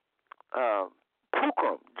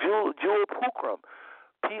 Pookrum, Jewel Pookrum,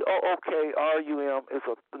 Pookrum, is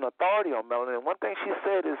an authority on melanin. And one thing she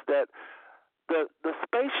said is that the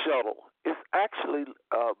space shuttle is actually,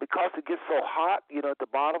 because it gets so hot, at the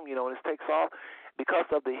bottom, when it takes off, because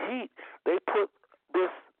of the heat, they put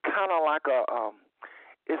this kind of like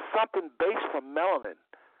it's something based from melanin.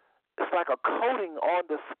 It's like a coating on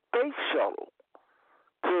the space shuttle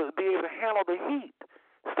to be able to handle the heat.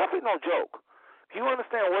 Stuff ain't no joke. If you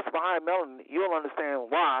understand what's behind melanin, you'll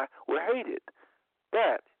understand why we're hated.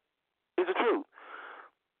 That is the truth.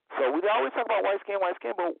 So we always talk about white skin,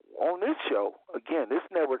 but on this show, again, this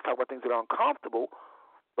network talk about things that are uncomfortable,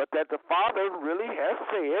 but that the Father really has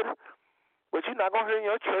said, but you're not going to hear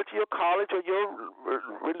in your church, your college, or your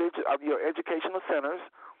religion, of your educational centers.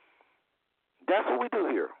 That's what we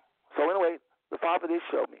do here. So anyway, the Father did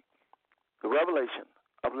show me the revelation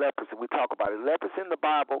of leprosy. We talk about it. Leprosy in the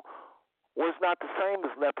Bible was not the same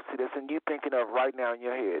as leprosy that's in you thinking of right now in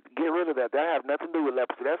your head. Get rid of that. That have nothing to do with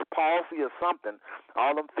leprosy. That's palsy or something.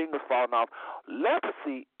 All them fingers falling off.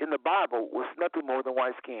 Leprosy in the Bible was nothing more than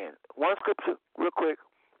white skin. One scripture, real quick.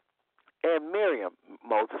 And Miriam,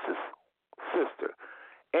 Moses' sister,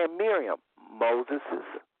 and Miriam, Moses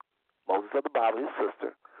of the Bible, his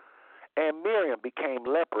sister, and Miriam became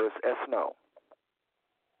leprous as snow.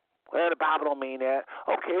 Well, the Bible don't mean that.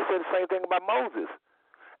 Okay, it said the same thing about Moses.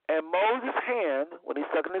 And Moses' hand, when he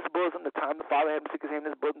stuck in his bosom, the time the Father had him stick his hand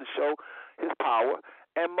in his bosom to show his power,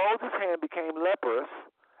 and Moses' hand became leprous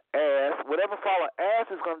as, whatever follow as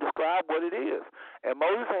is going to describe what it is. And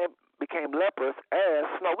Moses' hand became leprous as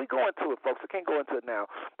snow. We go into it, folks. I can't go into it now.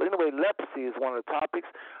 But anyway, leprosy is one of the topics.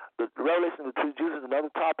 The revelation of the true Jews is another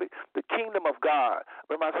topic. The kingdom of God.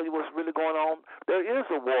 Remember I told you what's really going on? There is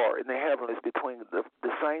a war in the heavens between the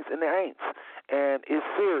saints and the ain'ts. And it's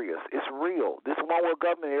serious. It's real. This one world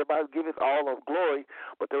government, everybody giveth all of glory.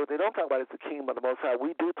 But what they don't talk about is the kingdom of the Most High.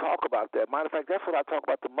 We do talk about that. Matter of fact, that's what I talk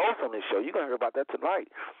about the most on this show. You're going to hear about that tonight.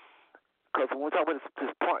 Because when we talk about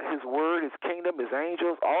his word, his kingdom, his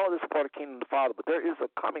angels, all of this is part of the kingdom of the Father. But there is a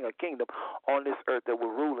kingdom on this earth that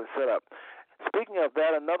will rule and set up. Speaking of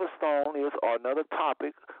that, another stone is, or another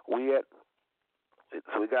topic, so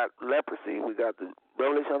we got leprosy, we got the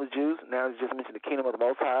revelation of the Jews, now it's just mentioned the kingdom of the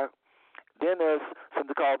Most High. Then there's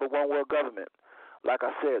something called the one world government. Like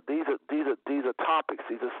I said, these are topics,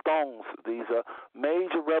 these are stones, these are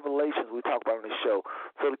major revelations we talk about on this show.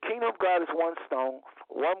 So the kingdom of God is one stone,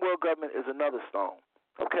 one world government is another stone.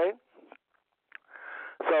 Okay?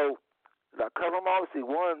 So I cover them all. Let's see,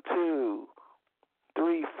 1, 2,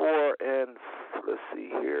 3, 4, and let's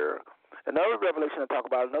see here. Another revelation I talk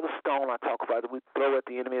about, another stone I talk about that we throw at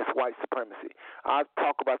the enemy is white supremacy. I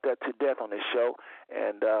talk about that to death on this show,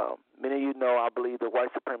 and many of you know I believe that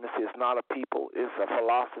white supremacy is not a people. It's a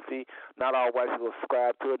philosophy. Not all white people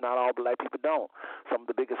subscribe to it. Not all black people don't. Some of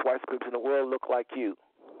the biggest white supremacists in the world look like you,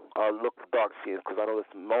 or look dark skinned, because I know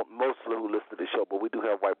it's most of who listen to this show, but we do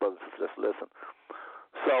have white brothers and sisters that listen.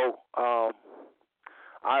 So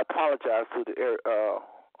I apologize to the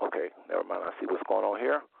okay, never mind. I see what's going on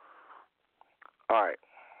here. All right.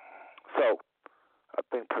 So I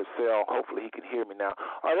think Purcell, hopefully he can hear me now.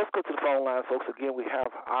 All right, let's go to the phone line, folks. Again, we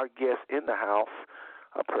have our guest in the house,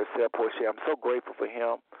 Purcell Porcher. I'm so grateful for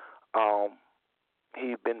him.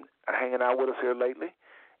 He's been hanging out with us here lately,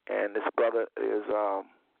 and this brother is,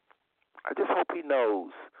 I just hope he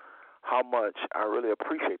knows how much I really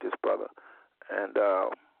appreciate this brother. And, I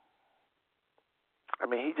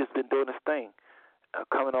mean, he's just been doing his thing.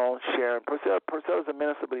 Coming on, sharing. Purcell is a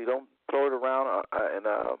minister, but he don't throw it around, and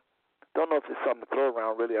don't know if it's something to throw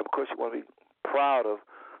around, really. Of course, you want to be proud of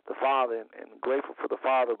the Father and grateful for the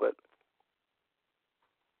Father, but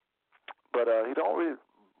he don't really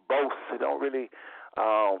boast. He don't really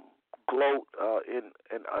gloat in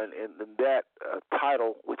that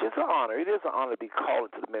title, which is an honor. It is an honor to be called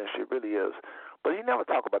into the ministry. It really is. But he never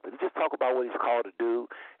talk about that. He just talk about what he's called to do,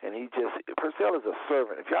 and Purcell is a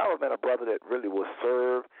servant. If y'all ever met a brother that really was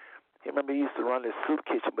served, he used to run this soup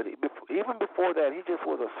kitchen, but even before that, he just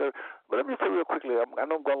was a servant. But let me just tell you real quickly, I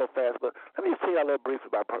know I'm going a little fast, but let me just tell you a little briefly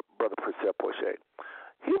about Brother Purcell Porcher.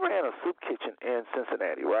 He ran a soup kitchen in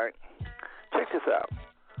Cincinnati, right? Check this out.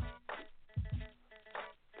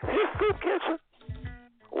 His soup kitchen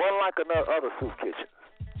wasn't like other soup kitchens.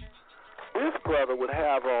 This brother would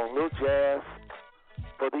have on little jazz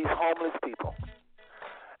for these homeless people.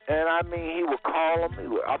 And I mean, he would call them. He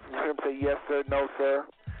would often hear him say, yes, sir, no, sir.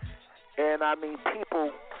 And I mean,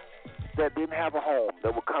 people that didn't have a home,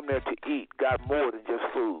 that would come there to eat, got more than just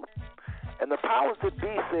food. And the powers that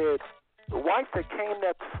be said, the whites that came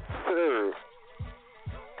there to serve,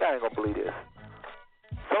 I ain't going to believe this.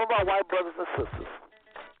 Some of our white brothers and sisters,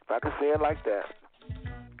 if I can say it like that,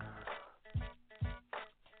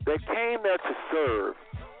 that came there to serve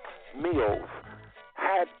meals,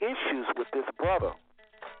 had issues with this brother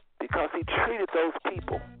because he treated those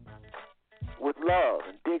people with love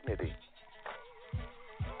and dignity.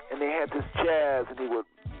 And they had this jazz, and he would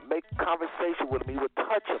make conversation with him. He would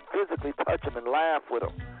touch him, physically touch him, and laugh with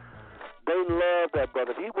him. They loved that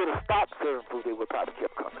brother. If he would have stopped serving food, they would probably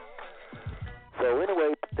kept coming. So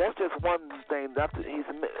anyway, that's just one thing. He's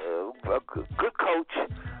a good coach.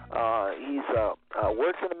 He's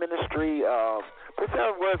works in the ministry.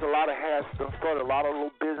 Purcell wears a lot of hats. Started a lot of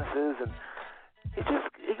little businesses, and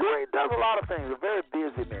he really does a lot of things. A very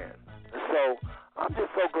busy man. And so I'm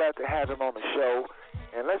just so glad to have him on the show.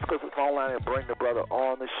 And let's go to the phone line and bring the brother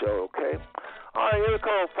on the show, okay? All right, here we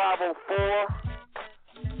go,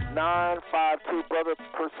 504-952. Brother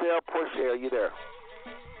Purcell Porcher, are you there?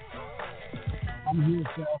 I'm here,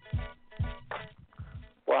 sir.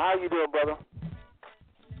 Well, how you doing, brother?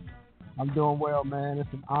 I'm doing well, man.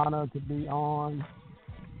 It's an honor to be on.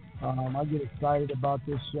 I get excited about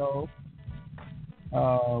this show.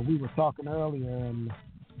 We were talking earlier, and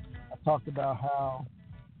I talked about how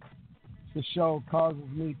the show causes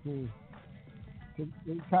me to it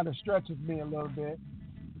kind of stretches me a little bit,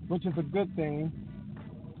 which is a good thing,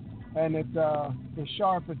 and it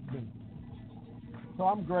sharpens me. So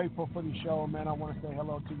I'm grateful for the show, man. I want to say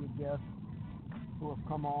hello to your guests who have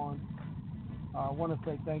come on. I want to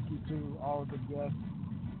say thank you to all of the guests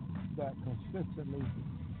that consistently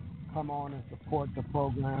come on and support the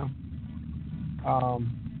program.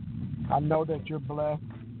 I know that you're blessed.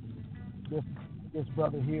 This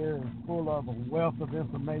brother here is full of a wealth of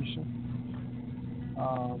information.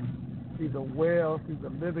 He's a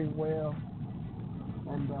living well,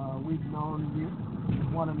 and we've known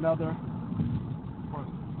one another for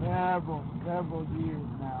several years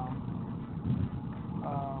now.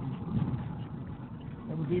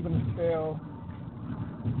 There was even a spell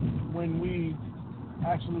when we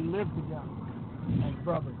actually lived together as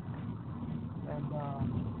brothers. And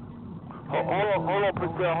hold on,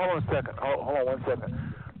 Purcell. Hold on a second. Hold on 1 second.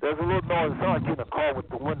 There's a little noise. It sounds like you're in a car with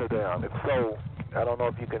the window down. If so, I don't know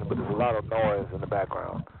if you can, but there's a lot of noise in the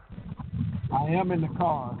background. I am in the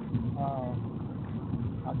car.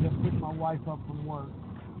 I just picked my wife up from work.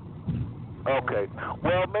 Okay.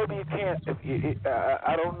 Well, maybe you can't.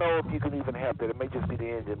 I don't know if you can even help it. It may just be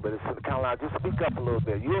the engine, but it's kind of loud. Just speak up a little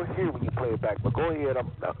bit. You'll hear when you play it back, but go ahead.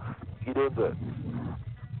 You're doing good.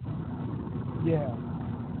 Yeah.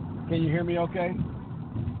 Can you hear me okay?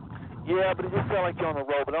 Yeah, but it just sounds like you're on the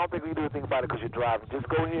road, but I don't think we can do anything about it because you're driving. Just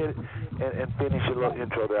go ahead and finish your little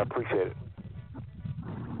intro there. I appreciate it.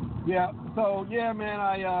 Yeah. So yeah, man.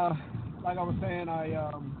 Like I was saying,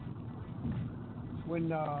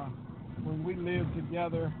 when we lived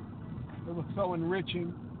together, it was so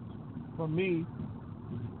enriching for me.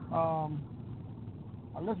 I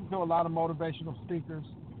listened to a lot of motivational speakers.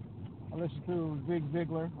 I listened to Zig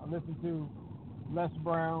Ziglar. I listened to Les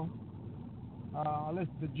Brown. I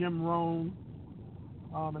listened to Jim Rohn.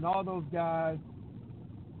 And all those guys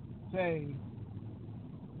say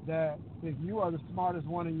that if you are the smartest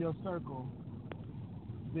one in your circle,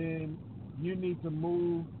 then you need to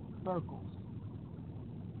move circles.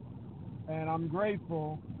 And I'm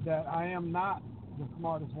grateful that I am not the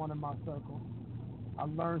smartest one in my circle. I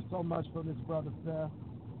learned so much from this brother Seth,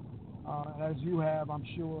 as you have, I'm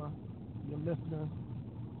sure, your listeners.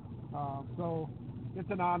 So it's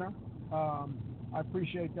an honor. I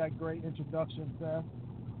appreciate that great introduction, Seth.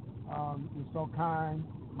 You're so kind,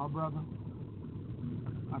 my brother.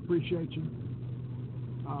 I appreciate you.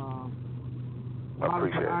 I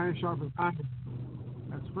appreciate it. Iron sharpens iron.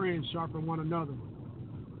 As friends sharpen one another.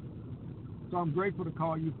 So I'm grateful to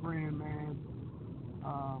call you friend, man.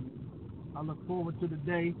 I look forward to the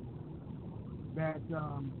day that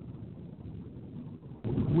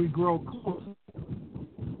we grow closer.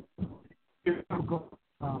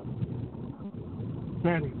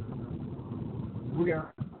 Setting. We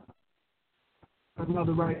are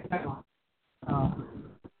another right now.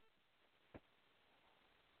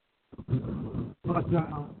 But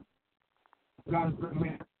God has been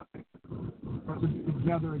me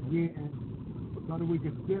together again so that we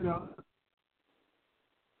can sit up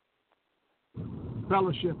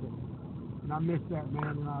fellowshipping. And I miss that,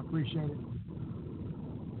 man, and I appreciate it.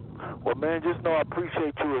 Well, man, just know I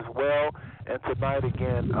appreciate you as well. And tonight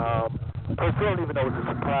again, Purcell don't even know what the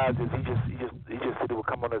surprise is. He just said he would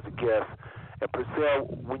come on as a guest. And Purcell,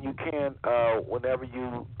 when you can, whenever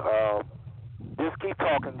you just keep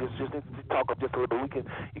talking, just talk up just a little bit.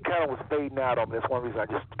 You kind of was fading out on me. That's one reason I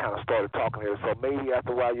just kind of started talking here. So maybe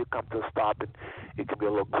after a while you come to a stop and it can be a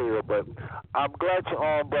little clearer. But I'm glad you're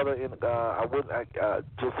on, brother. And I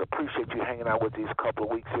just appreciate you hanging out with these couple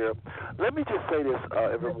of weeks here. Let me just say this,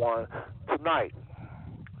 everyone. Tonight.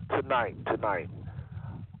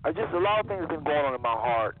 A lot of things have been going on in my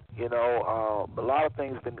heart. You know, a lot of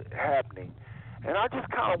things have been happening, and I just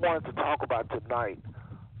kind of wanted to talk about tonight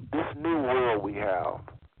this new world we have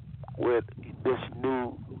with this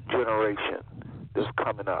new generation that's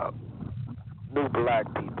coming up, new black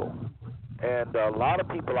people. And a lot of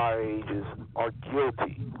people our ages are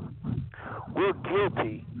guilty. We're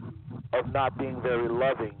guilty of not being very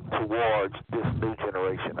loving towards this new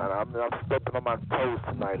generation. And I'm stepping on my toes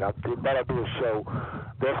tonight. I thought do a show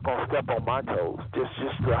that's going to step on my toes, just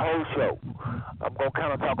the whole show. I'm going to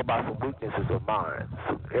kind of talk about some weaknesses of mine,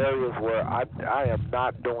 some areas where I am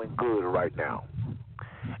not doing good right now.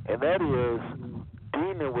 And that is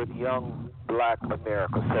dealing with young black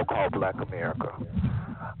America, so-called black America.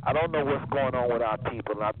 I don't know what's going on with our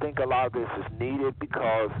people, and I think a lot of this is needed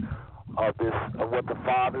because of what the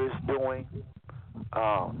Father is doing.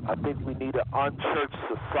 I think we need an unchurched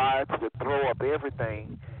society to throw up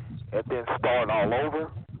everything and then start all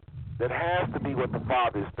over. That has to be what the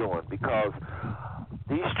Father is doing, because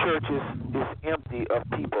these churches is empty of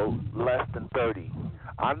people less than 30.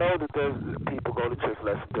 I know that there's people go to church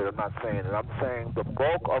less than 30. I'm not saying it. I'm saying the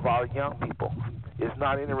bulk of our young people is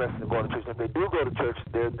not interested in going to church. If they do go to church,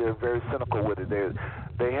 they're very cynical with it.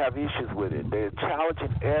 They have issues with it. They're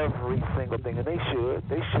challenging every single thing, and they should.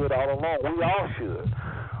 They should all along. We all should.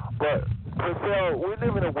 But Purcell, we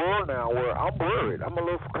live in a world now where I'm worried. I'm a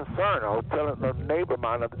little concerned. I was telling a neighbor of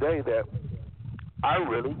mine the other day that I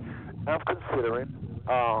really am considering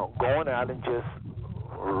going out and just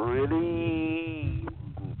really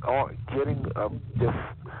getting just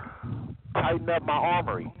tighten up my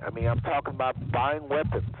armory. I mean, I'm talking about buying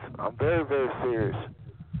weapons. I'm very, very serious.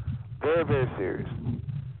 Very, very serious.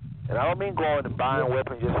 And I don't mean going and buying a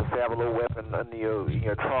weapon just to have a little weapon in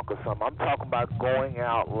your trunk or something. I'm talking about going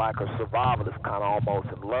out like a survivalist kind of almost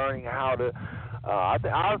and learning how to, I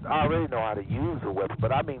already know how to use a weapon,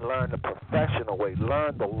 but I mean learn the professional way,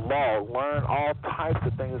 learn the law, learn all types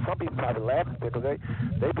of things. Some people probably laugh at it because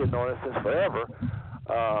they've been knowing it since forever.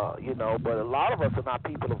 But a lot of us are not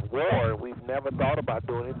people of war. We've never thought about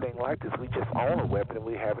doing anything like this. We just own a weapon and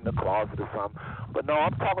we have it in the closet or something. But no,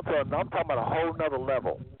 I'm talking about a whole nother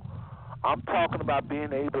level. I'm talking about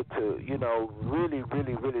being able to, really,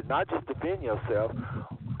 really, really not just defend yourself,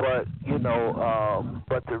 but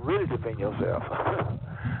but to really defend yourself.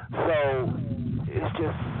 So it's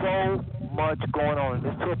just so much going on, and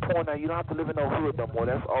it's to a point now you don't have to live in no hood no more.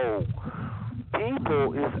 That's old.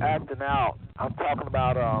 people is acting out. I'm talking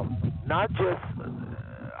about not just.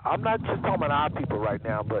 I'm not just talking about our people right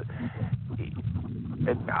now, but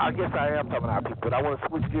and I guess I am talking about our people. But I want to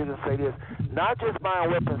switch gears and say this: not just buying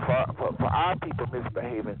weapons for our people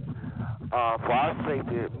misbehaving, for our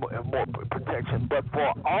safety and more protection, but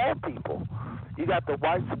for all people. You got the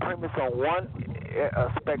white supremacists on one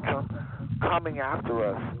spectrum coming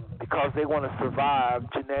after us because they want to survive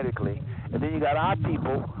genetically, and then you got our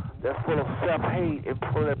people that's full of self-hate and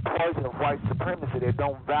full of poison of white supremacy. They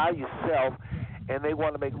don't value self, and they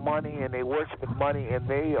want to make money, and they worship money, and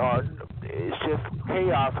it's just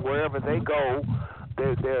chaos wherever they go.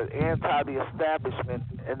 They're anti the establishment,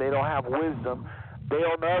 and they don't have wisdom. They're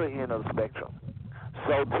on the other end of the spectrum.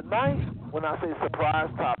 So tonight, when I say surprise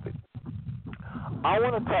topic, I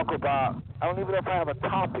want to talk about, I don't even know if I have a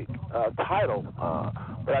topic, title,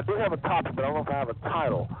 but I do have a topic, but I don't know if I have a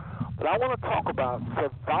title. But I want to talk about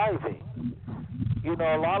surviving. You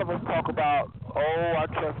know, a lot of us talk about, I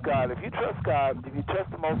trust God. If you trust God, if you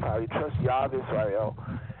trust the Most High, you trust Yahweh Israel,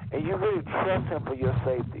 and you really trust Him for your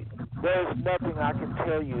safety, there's nothing I can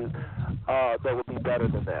tell you that would be better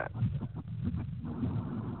than that.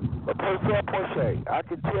 But per se, I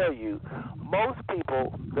can tell you, most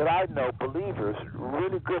people that I know, believers,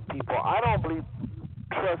 really good people, I don't believe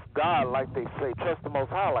trust God like they say, trust the Most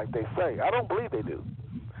High like they say. I don't believe they do,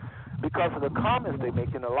 because of the comments they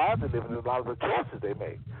make and the lives they live and a lot of the choices they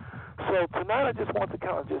make. So tonight I just want to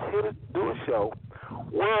kind of just do a show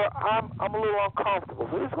where I'm a little uncomfortable.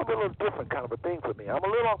 So this is going to be a little different kind of a thing for me. I'm a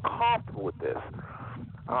little uncomfortable with this.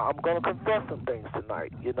 I'm going to confess some things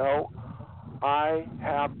tonight, you know. I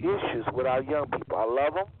have issues with our young people. I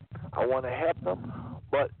love them. I want to help them.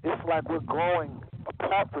 But it's like we're growing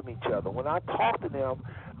apart from each other. When I talk to them,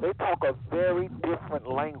 they talk a very different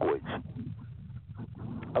language.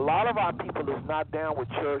 A lot of our people is not down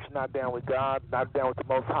with church, not down with God, not down with the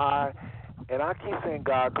Most High. And I keep saying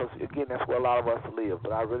God because, again, that's where a lot of us live.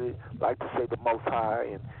 But I really like to say the Most High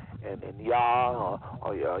and Yah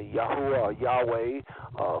or Yahuwah or Yahweh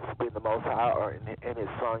for being the Most High, or and His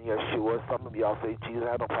Son Yeshua. Some of y'all say Jesus.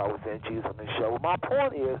 I have no problem with saying Jesus on this show. My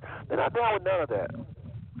point is, they're not down with none of that.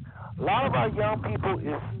 A lot of our young people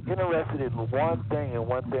is interested in one thing and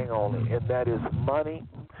one thing only, and that is money.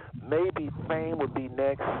 Maybe fame would be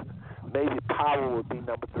next. Maybe power would be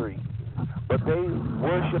number 3. But they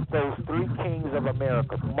worship those 3 kings of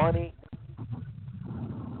America: money,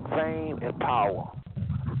 fame, and power.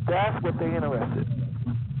 That's what they're interested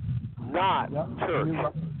in, not church.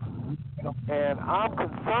 And I'm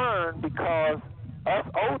concerned because us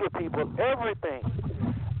older people, everything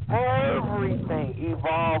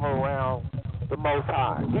evolve around the Most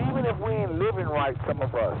High. Even if we ain't living right, some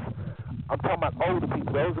of us, I'm talking about older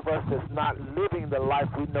people, those of us that's not living the life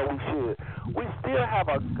we know we should, we still have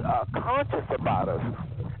a conscience about us.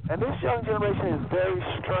 And this young generation is very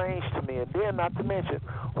strange to me. And then, not to mention,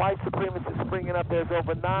 white supremacists springing up. There's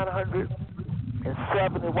over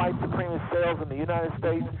 970 white supremacist cells in the United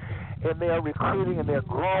States, and they are recruiting and they're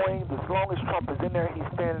growing. As long as Trump is in there, he's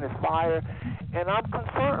standing as fire. And I'm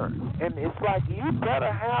concerned. And it's like, you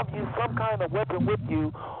better have some kind of weapon with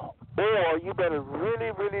you, or you better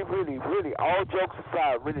really, really, really, really, all jokes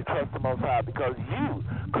aside, really trust the Most High, because you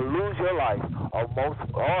could lose your life, or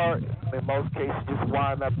in most cases just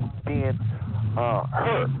wind up being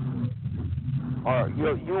hurt, or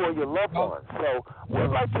you or your loved ones. So we'd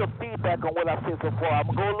like your feedback on what I said so far. I'm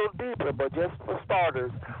going to go a little deeper, but just for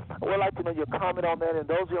starters, we'd like to know your comment on that. And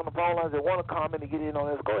those of you on the phone lines that want to comment and get in on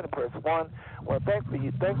this, go ahead and press 1. Well, thank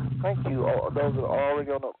you, those that are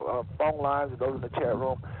already on the phone lines and those in the chat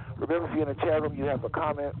room. Remember, if you're in the chat room, you have a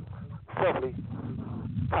comment, simply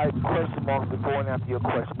type question marks before and after your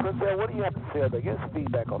question. Priscilla, what do you have to say about? Get some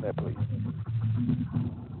feedback on that, please.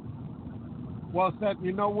 Well, Seth,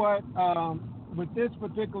 you know what? With this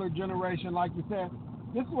particular generation, like you said,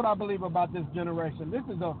 this is what I believe about this generation. This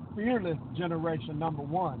is a fearless generation, number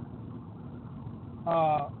one.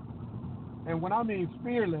 And when I mean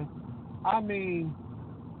fearless, I mean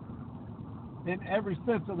in every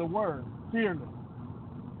sense of the word, fearless.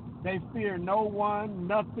 They fear no one,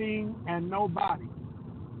 nothing, and nobody.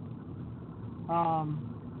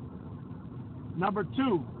 Number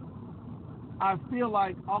 2, I feel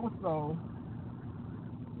like also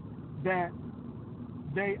that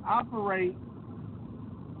they operate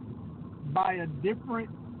by a different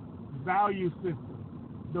value system.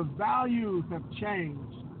 The values have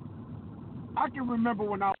changed. I can remember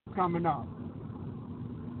when I was coming up.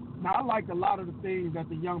 Now, I like a lot of the things that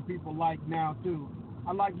the young people like now, too.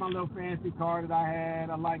 I like my little fancy car that I had.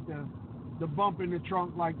 I like the bump in the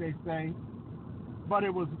trunk, like they say. But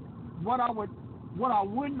it was what I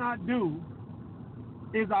would not do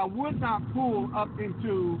is I would not pull up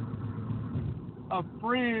into a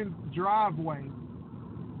friend's driveway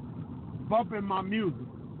bumping my music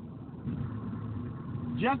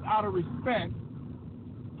just out of respect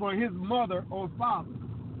for his mother or father.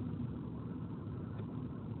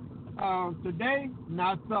 Today,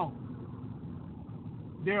 not so.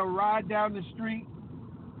 They'll ride down the street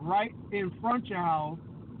right in front of your house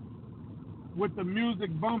with the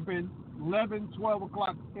music bumping 11, 12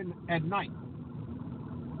 o'clock at night.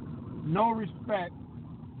 No respect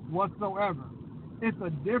whatsoever. It's a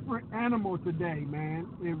different animal today, man.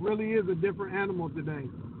 It really is a different animal today.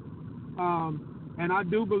 And I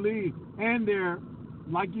do believe, and they're,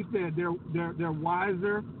 like you said, they're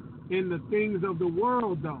wiser in the things of the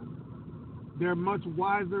world, though. They're much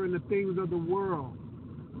wiser in the things of the world.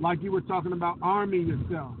 Like you were talking about arming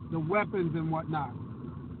yourself, the weapons and whatnot.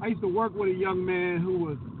 I used to work with a young man who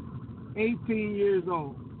was 18 years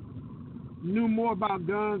old, knew more about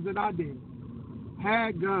guns than I did,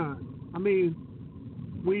 had guns. I mean,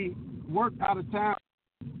 we worked out of town.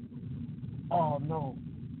 Oh, no.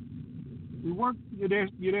 We worked, you there,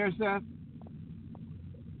 Seth?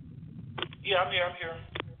 Yeah, I'm here.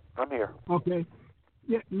 I'm here. Okay.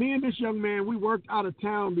 Yeah, me and this young man, we worked out of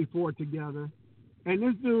town before together, and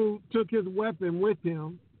this dude took his weapon with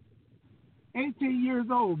him. 18 years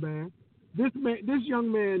old, man. This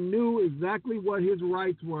young man knew exactly what his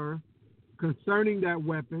rights were concerning that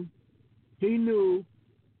weapon. He knew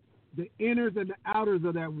the inners and the outers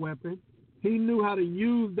of that weapon. He knew how to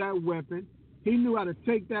use that weapon. He knew how to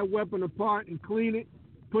take that weapon apart and clean it,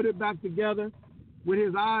 put it back together with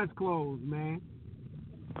his eyes closed, man.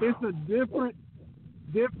 It's a different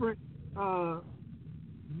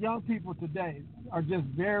young people today are just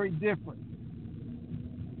very different.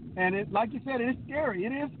 And it, like you said, it's scary.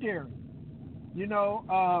 It is scary. You know,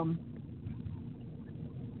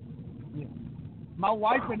 yeah. My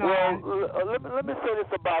wife and I. Let me say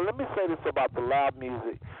this about the loud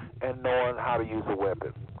music and knowing how to use a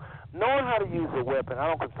weapon. Knowing how to use a weapon, I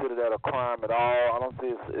don't consider that a crime at all. I don't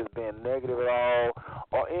see it as being negative at all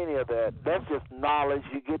or any of that. That's just knowledge.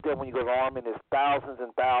 You get that when you go to the Army, and there's thousands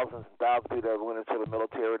and thousands and thousands of people that went into the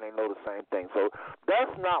military, and they know the same thing. So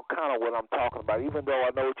that's not kind of what I'm talking about, even though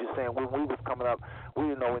I know what you're saying. When we was coming up, we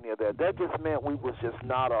didn't know any of that. That just meant we was just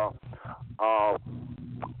not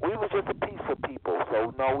we was just a piece of people.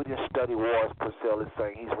 So, no, we didn't study war, as Purcell is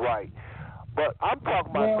saying. He's right. But I'm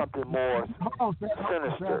talking about something more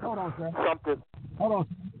sinister. Hold on, sir. Something. Hold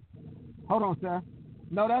on, sir.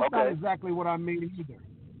 No, that's okay. not exactly what I mean either.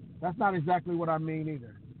 That's not exactly what I mean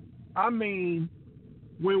either. I mean,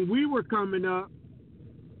 when we were coming up,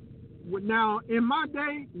 now in my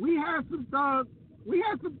day, we had some thug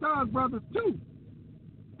brothers too.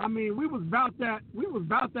 I mean, we was about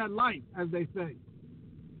that life, as they say,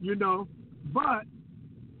 you know. But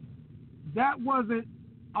that wasn't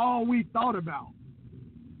all we thought about.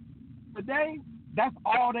 Today, that's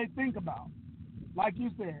all they think about. Like you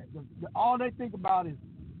said, all they think about is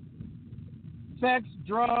sex,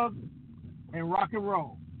 drugs, and rock and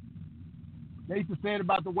roll. They used to say it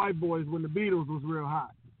about the white boys when the Beatles was real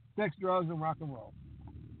hot. Sex, drugs, and rock and roll.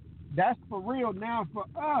 That's for real now for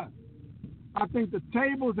us. I think the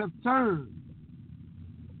tables have turned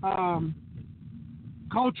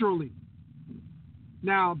culturally.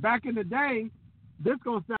 Now, back in the day, this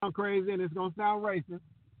going to sound crazy and it's going to sound racist,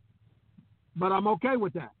 but I'm okay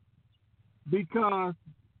with that. Because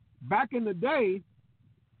back in the day,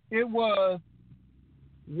 it was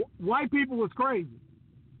white people was crazy.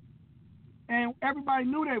 And everybody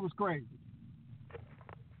knew they was crazy.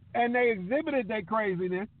 And they exhibited their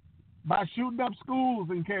craziness by shooting up schools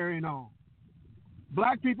and carrying on.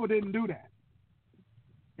 Black people didn't do that.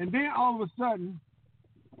 And then all of a sudden,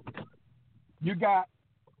 you got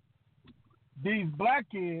these black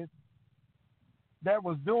kids that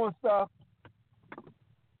was doing stuff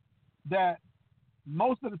that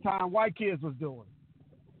most of the time white kids was doing.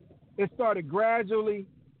 It started gradually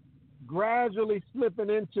slipping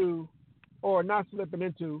into, or not slipping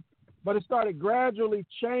into, but it started gradually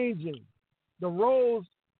changing. The roles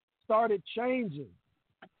started changing.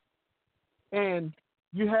 And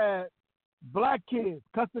you had black kids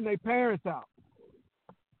cussing their parents out.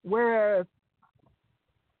 Whereas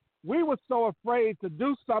we were so afraid to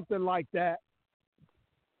do something like that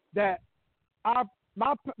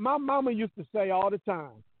my mama used to say all the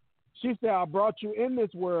time, she said, I brought you in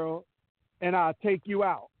this world and I'll take you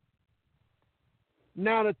out.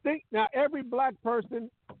 Now every black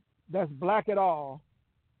person that's black at all,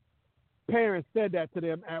 parents said that to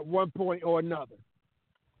them at one point or another.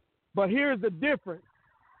 But here's the difference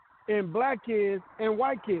in black kids and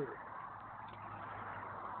white kids.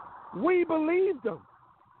 We believed them.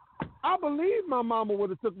 I believe my mama would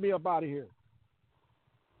have took me up out of here.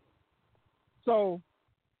 So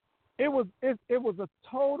it's a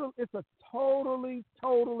totally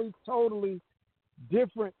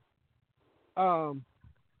different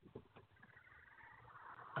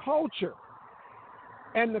culture.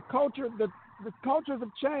 And the cultures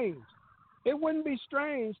have changed. It wouldn't be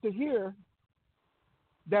strange to hear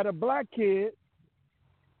that a black kid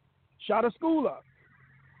shot a school up.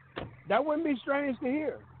 That wouldn't be strange to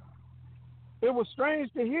hear. It was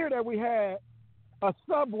strange to hear that we had a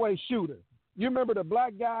subway shooter. You remember the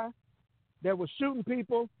black guy that was shooting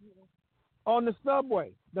people on the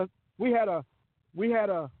subway? We had a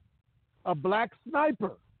black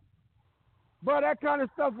sniper. But that kind of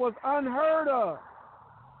stuff was unheard of.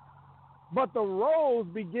 But the roles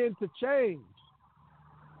begin to change.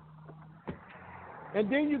 And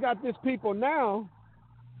then you got this people now.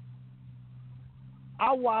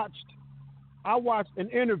 I watched an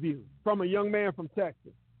interview from a young man from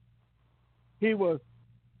Texas. He was,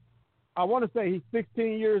 I want to say he's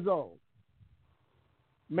 16 years old.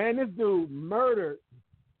 Man, this dude murdered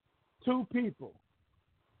 2 people.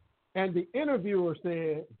 And the interviewer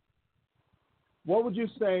said, what would you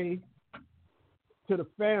say to the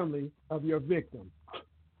family of your victim?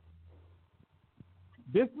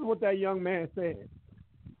 This is what that young man said.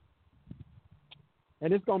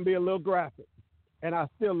 And it's going to be a little graphic. And I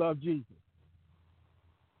still love Jesus.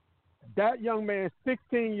 That young man,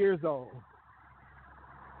 16 years old,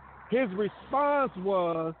 his response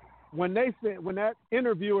was, when that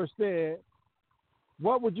interviewer said,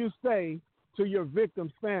 what would you say to your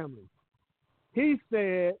victim's family? He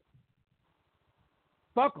said,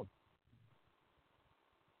 fuck them.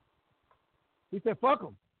 He said, fuck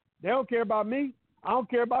them. They don't care about me. I don't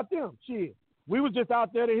care about them. Shit. We was just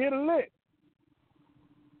out there to hit a lick.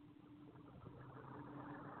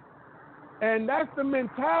 And that's the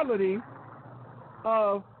mentality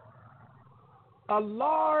of a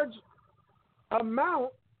large amount,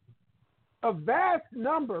 a vast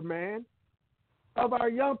number, man, of our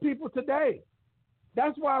young people today.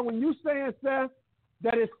 That's why when you saying, Seth,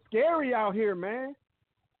 that it's scary out here, man,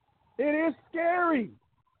 it is scary.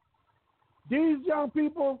 These young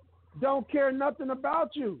people don't care nothing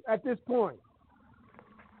about you at this point.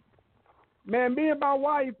 Man, me and my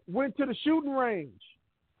wife went to the shooting range.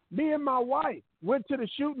 Me and my wife went to the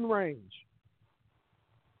shooting range.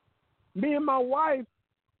 Me and my wife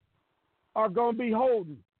are going to be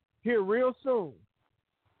holding here real soon.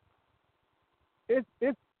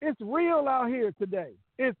 It's real out here today.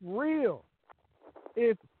 It's real.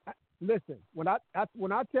 Listen, when I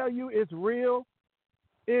tell you it's real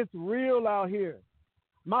out here.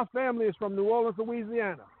 My family is from New Orleans,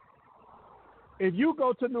 Louisiana. If you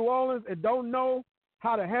go to New Orleans and don't know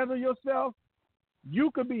how to handle yourself,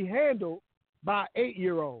 you could be handled by an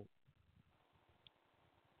 8-year-old.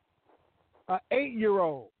 An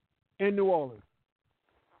 8-year-old in New Orleans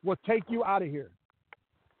will take you out of here.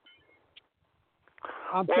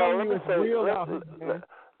 I'm telling you, it's real out here, man.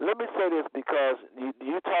 Let me say this, because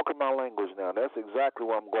you're talking my language now. That's exactly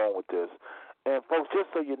where I'm going with this. And folks,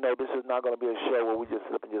 just so you know, this is not going to be a show where we just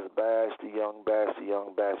sit up and just bash the young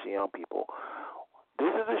people.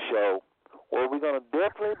 This is a show where we're going to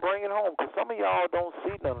definitely bring it home, because some of y'all don't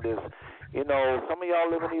see none of this. You know, some of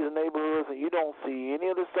y'all live in these neighborhoods and you don't see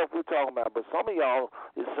any of the stuff we're talking about, but some of y'all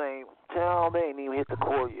is saying, "Tell, they ain't even hit the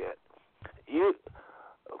core yet."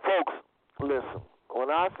 Folks, listen,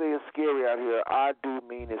 when I say it's scary out here, I do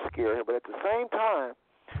mean it's scary. But at the same time,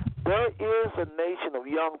 there is a nation of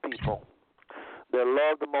young people that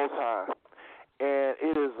love the Most High. And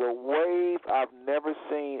it is a wave I've never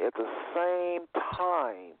seen at the same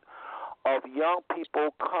time of young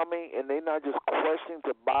people coming, and they're not just questioning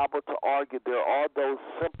the Bible to argue. There are those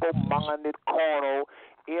simple-minded, carnal,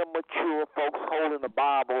 immature folks holding the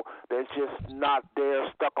Bible that's just not there,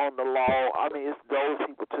 stuck on the law. I mean, it's those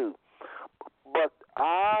people too. But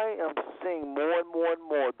I am seeing more and more and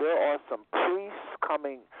more. There are some priests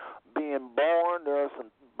being born. There are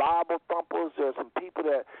some Bible thumpers. There are some people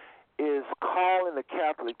that is calling the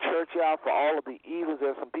Catholic Church out for all of the evils.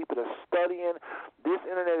 There's some people that are studying. This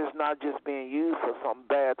internet is not just being used for something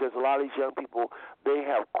bad. There's a lot of these young people, they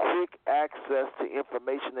have quick access to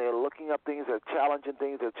information. They're looking up things, they're challenging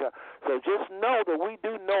things. So just know that we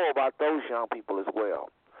do know about those young people as well.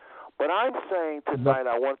 But I'm saying tonight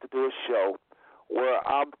I wanted to do a show where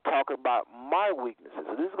I'm talking about my weaknesses.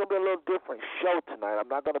 So this is going to be a little different show tonight. I'm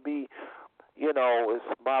not going to be, it's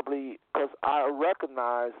probably because I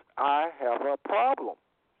recognize I have a problem.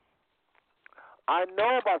 I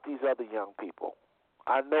know about these other young people.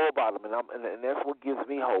 I know about them, and that's what gives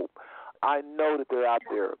me hope. I know that they're out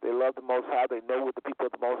there. They love the Most High. They know what the people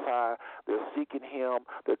of the Most High. They're seeking Him.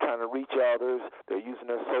 They're trying to reach others. They're using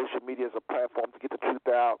their social media as a platform to get the truth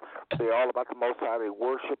out. They're all about the Most High. They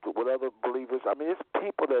worship with other believers. I mean, it's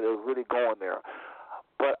people that are really going there.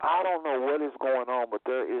 But I don't know what is going on, but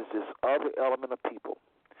there is this other element of people.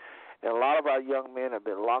 And a lot of our young men have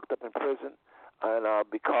been locked up in prison. And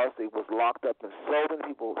because they was locked up, and so many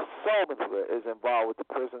people is involved with the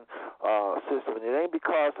prison system. And it ain't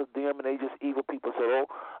because of them, and they just evil people said, oh,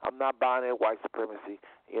 I'm not buying that white supremacy.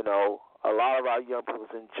 You know, a lot of our young people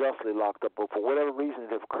is unjustly locked up, but for whatever reason,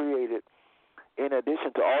 they've created, in addition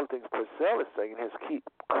to all the things Purcell is saying, has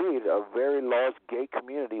created a very large gay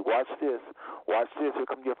community. Watch this. Watch this. Here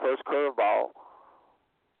comes your first curveball.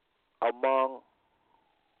 Among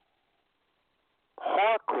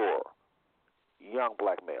hardcore young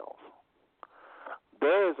black males,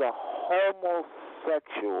 there is a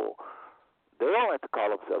homosexual, they don't like to call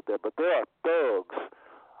themselves that, but there are thugs.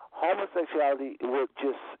 Homosexuality will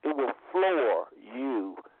floor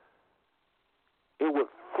you. It would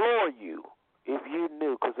floor you if you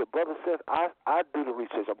knew, because the brother says, I do the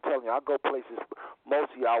research. I'm telling you, I go places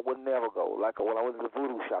most of y'all would never go. Like when I went to the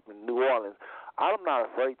voodoo shop in New Orleans, I'm not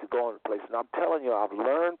afraid to go in the place. And I'm telling you, I've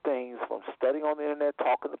learned things from studying on the internet,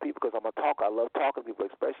 talking to people, because I'm a talker. I love talking to people,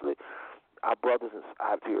 especially our brothers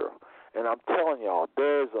out here. And I'm telling y'all,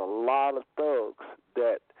 there's a lot of thugs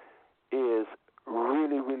that is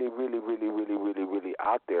really, really, really, really, really, really, really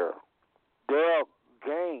out there. There are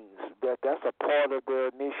gangs that's a part of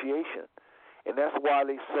their initiation. And that's why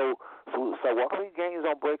they so why these gangs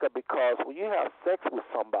don't break up, because when you have sex with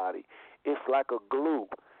somebody, it's like a glue.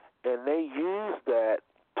 And they use that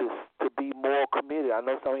to be more committed. I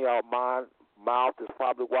know some of y'all mouth is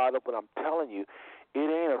probably wide open. I'm telling you, it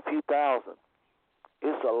ain't a few thousand.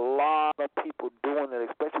 It's a lot of people doing it,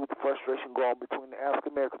 especially with the frustration going between the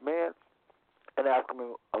African American man and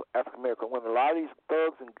African American women. A lot of these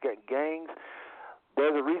thugs and gangs,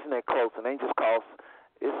 there's a reason they're close, and they just cause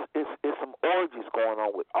it's some orgies going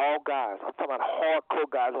on with all guys. I'm talking about hardcore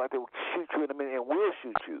guys, like they will shoot you in a minute and will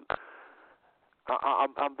shoot you.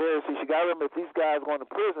 I'm very serious. You got to remember, if these guys go into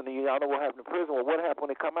prison, and y'all know what happened in prison, well, what happened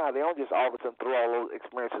when they come out? They don't just all of a sudden throw all those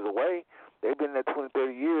experiences away. They've been there 20,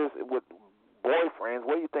 30 years with boyfriends.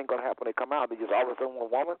 What do you think going to happen when they come out? They just all of a sudden want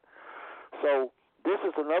a woman? So this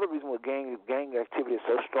is another reason why gang activity is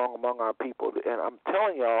so strong among our people. And I'm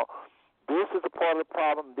telling y'all, this is a part of the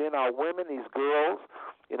problem. Then our women, these girls,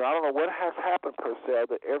 I don't know what has happened per se,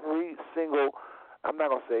 but every single, I'm not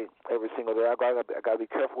going to say every single day, I got to be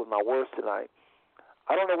careful with my words tonight.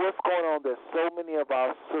 I don't know what's going on that so many of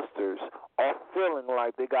our sisters are feeling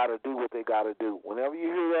like they got to do what they got to do. Whenever you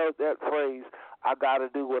hear that phrase, I got to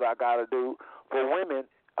do what I got to do, for women,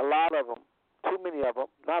 a lot of them, too many of them,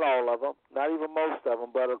 not all of them, not even most of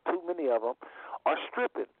them, but too many of them are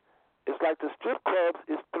stripping. It's like the strip clubs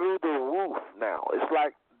is through the roof now. It's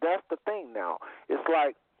like that's the thing now. It's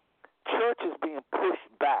like church is being pushed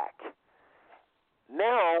back.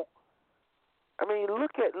 Now, I mean,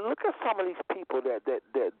 look at some of these people that when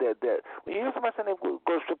you hear somebody saying they go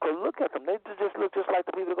to strip club, look at them. They just look just like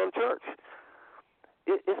the people that go to church.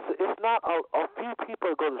 It's not a few people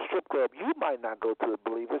that go to the strip club. You might not go to the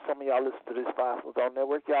Believers. Some of y'all listen to this Five Smooth on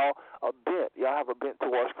Network. Y'all are bent. Y'all have a bent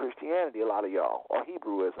towards Christianity, a lot of y'all, or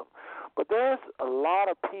Hebrewism. But there's a lot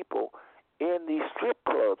of people in these strip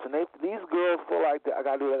clubs, and these girls feel like I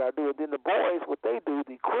got to do what I got to do. And then the boys, what they do,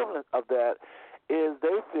 the equivalent of that, is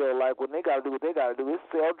they feel like when they got to do what they got to do is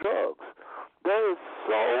sell drugs. There is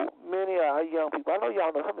so many of our young people. I know y'all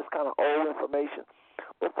know some of this kind of old information,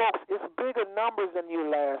 but folks, it's bigger numbers than you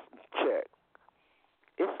last checked.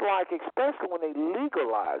 It's like, especially when they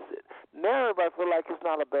legalize it, now everybody feel like it's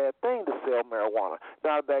not a bad thing to sell marijuana.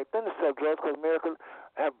 Not a bad thing to sell drugs, because America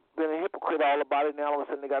have been a hypocrite all about it. Now all of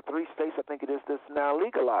a sudden they got 3 states, I think it is, that's now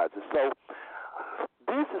legalized it. So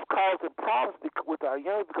this is causing problems with our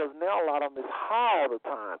young, because now a lot of them is high all the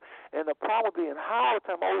time. And the problem with being high all the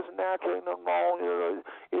time, it's natural, ain't nothing wrong,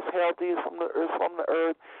 it's healthy, it's from the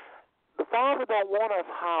earth. The Father don't want us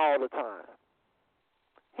high all the time.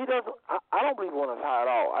 He doesn't. I don't believe he wants us high at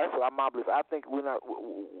all. That's my belief. I think we're not.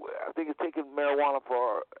 I think it's taking marijuana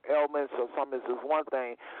for ailments or something is one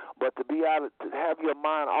thing, but to have your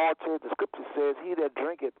mind altered, the Scripture says, "He that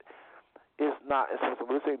drinketh is not."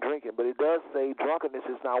 We're saying drinking, but it does say drunkenness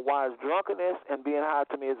is not wise. Drunkenness and being high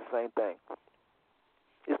to me is the same thing.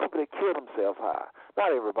 It's people that kill themselves high.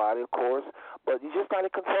 Not everybody, of course, but you just got to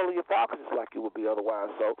control your faculties like you would be otherwise.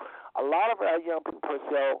 So a lot of our young people,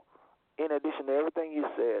 Purcell, in addition to everything you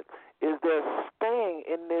said, is they're staying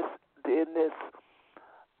in this.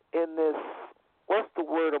 What's the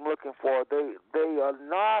word I'm looking for? They are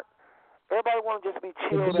not Everybody want to just be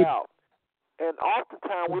chilled out. And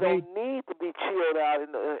oftentimes we don't need to be chilled out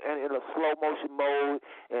in a slow motion mode.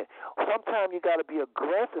 And sometimes you got to be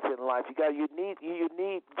aggressive in life. You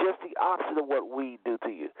need just the opposite of what weed do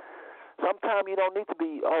to you. Sometimes you don't need to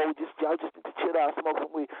be y'all just need to chill out, smoke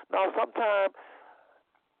some weed. No, sometimes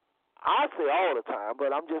I say all the time,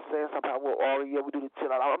 but I'm just saying sometimes we do need to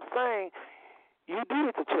chill out. I'm saying you do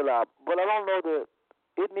need to chill out, but I don't know that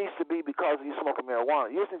it needs to be because you smoking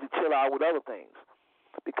marijuana. You just need to chill out with other things.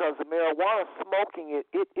 Because the marijuana smoking it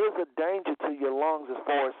is a danger to your lungs as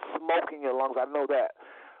far as smoking your lungs. I know that.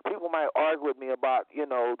 People might argue with me about, the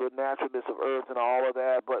naturalness of herbs and all of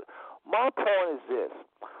that, but my point is this.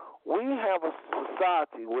 We have a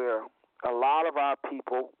society where a lot of our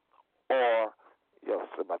people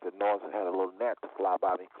about the noise and had a little gnat to fly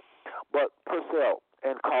by me. But Purcell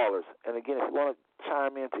and callers, and again, if you want to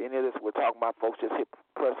chime into any of this we're talking about, folks, just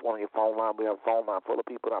press one on your phone line. We have a phone line full of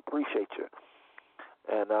people, and I appreciate you.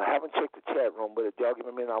 And I haven't checked the chat room, but if y'all give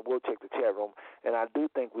me a minute, I will check the chat room. And I do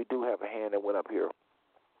think we do have a hand that went up here.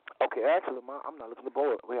 Okay, actually, I'm not looking at the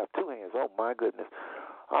board. We have two hands. Oh, my goodness.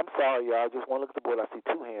 I'm sorry, y'all. I just want to look at the board. I see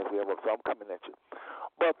two hands we have up, so I'm coming at you.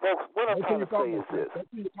 But, folks, what I'm trying to say is this.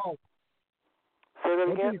 Say that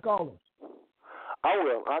again? I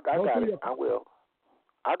will. I got it. I will.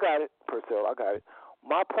 I got it, Purcell. I got it.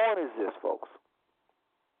 My point is this, folks.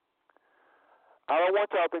 I don't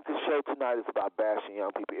want y'all to think this show tonight is about bashing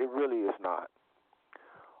young people. It really is not.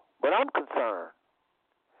 But I'm concerned.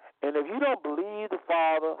 And if you don't believe the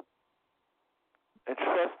Father and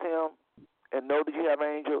trust Him and know that you have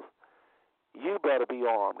angels, you better be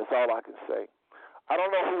armed. That's all I can say. I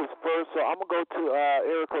don't know who was first, so I'm going to go to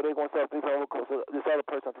area code 817. This other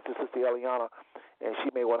person, I think this is Sister Eliana, and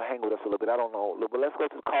she may want to hang with us a little bit. I don't know. But let's go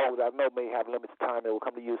to the call that I know may have limited time. It will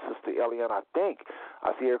come to you, Sister Eliana, I think.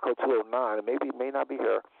 I see area code 209, and maybe it may not be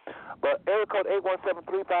her. But area code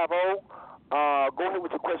 817-350, go ahead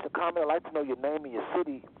with your question or comment. I'd like to know your name and your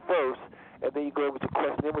city first, and then you go ahead with your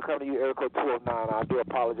question. Then we'll come to you, area code 209. I do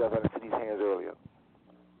apologize. I didn't see these hands earlier.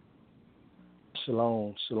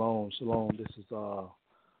 Shalom. This is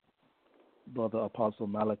Brother Apostle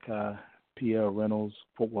Malachi Pierre Reynolds,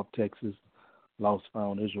 Fort Worth, Texas, Lost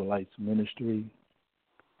Found Israelites Ministry.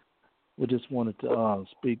 We just wanted to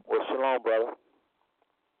speak. Well, shalom, brother.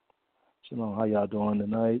 Shalom. How y'all doing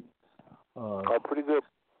tonight? Pretty good.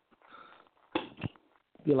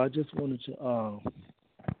 Bill, I just wanted to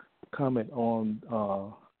comment on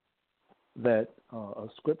that a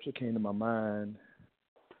scripture came to my mind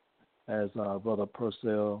as Brother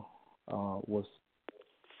Purcell was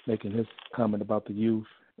making his comment about the youth,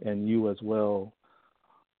 and you as well,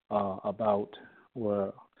 about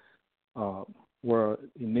where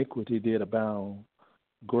iniquity did abound,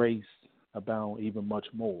 grace abound even much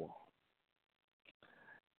more.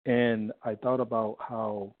 And I thought about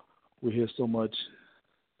how we hear so much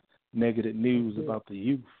negative news about the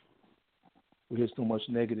youth. We hear so much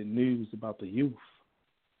negative news about the youth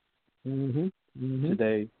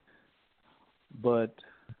today. But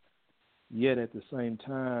yet at the same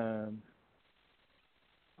time,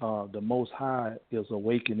 the Most High is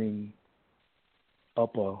awakening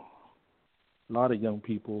up a lot of young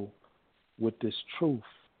people with this truth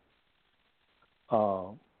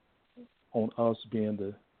on us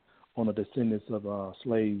being on the descendants of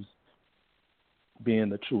slaves being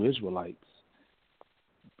the true Israelites.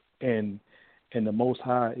 And the Most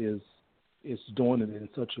High is doing it in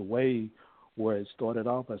such a way where it started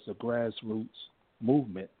off as a grassroots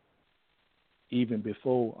movement, even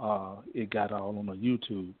before it got all on the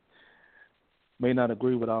YouTube. May not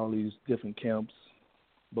agree with all these different camps,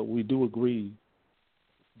 but we do agree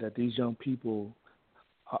that these young people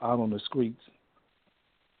are out on the streets,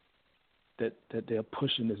 that they're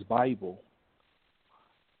pushing this Bible.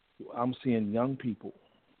 I'm seeing young people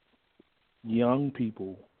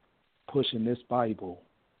pushing this Bible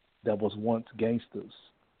that was once gangsters,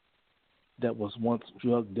 that was once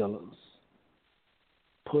drug dealers,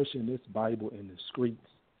 pushing this Bible in the streets.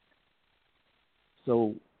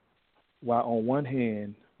 So while on one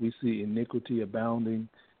hand we see iniquity abounding,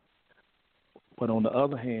 but on the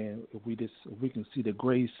other hand, if we can see the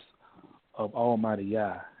grace of Almighty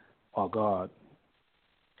Yah, our God,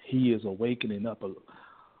 He is awakening up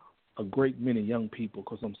a great many young people,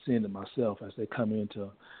 because I'm seeing it myself as they come into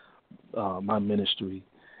my ministry,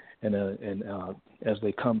 and as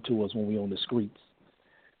they come to us when we're on the streets.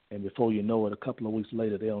 And before you know it, a couple of weeks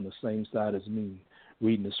later, they're on the same side as me,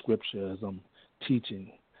 reading the scripture as I'm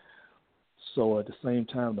teaching. So at the same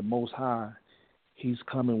time, the Most High, He's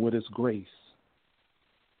coming with His grace.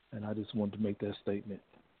 And I just wanted to make that statement.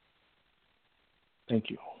 Thank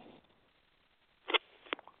you.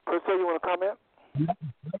 Priscilla, you want to comment?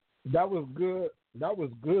 That was good. That was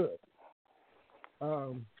good.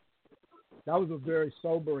 That was a very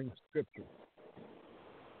sobering scripture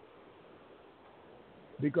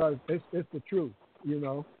because it's the truth, you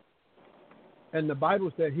know. And the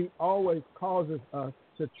Bible said He always causes us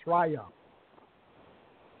to triumph.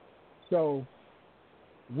 So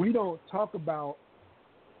we don't talk about.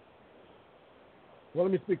 Well,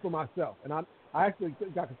 let me speak for myself, and I actually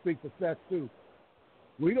think I can speak for Seth too.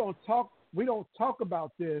 We don't talk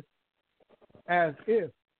about this as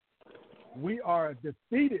if we are a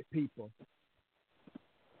defeated people.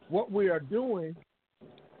 What we are doing,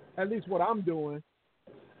 at least what I'm doing,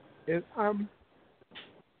 is I'm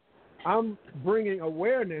bringing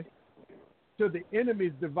awareness to the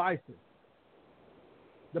enemy's devices.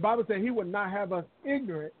 The Bible says He would not have us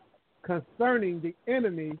ignorant concerning the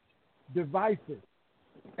enemy's devices.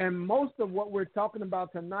 And most of what we're talking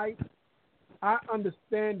about tonight, I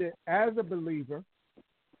understand it as a believer.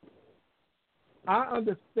 I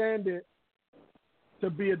understand it to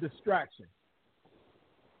be a distraction.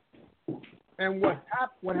 And what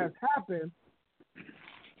has happened,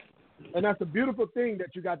 and that's a beautiful thing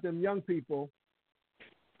that you got them young people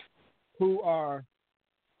who are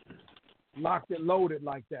locked and loaded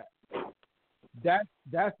like that.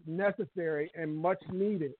 That's necessary and much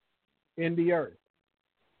needed in the earth.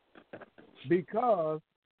 Because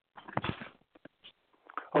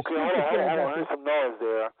okay, hold on. There's some noise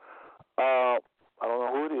there. I don't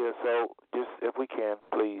know who it is, so just if we can,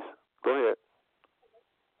 please. Go ahead.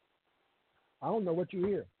 I don't know what you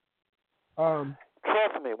hear.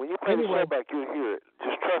 Trust me, when you play the show back, you'll hear it.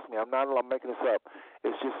 Just trust me. I'm making this up.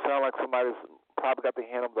 It just sounds like somebody's probably got their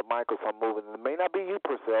hand on the mic or something moving. It may not be you,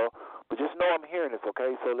 Purcell, but just know I'm hearing this,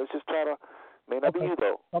 okay? So let's just try to, may not be you,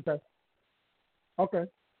 though. Okay.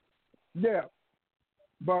 Yeah.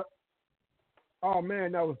 But, oh,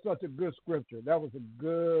 man, that was such a good scripture. That was a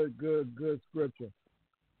good scripture.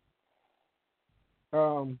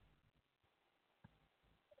 And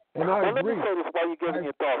I agree. Let me say this while you're giving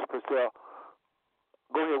your thoughts, Purcell.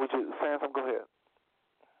 Go ahead with your saying something. Go ahead.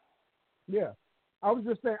 Yeah. I was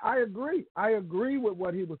just saying, I agree. I agree with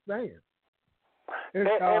what he was saying. And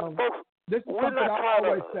folks, this is something I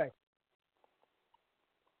always say.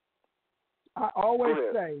 I always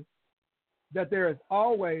say that there is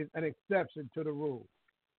always an exception to the rule.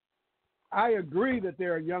 I agree that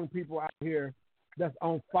there are young people out here that's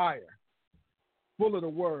on fire, full of the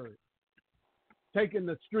word, taking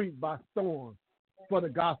the street by storm for the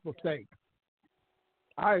gospel's sake.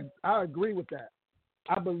 I agree with that.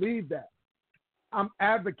 I believe that. I'm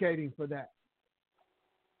advocating for that.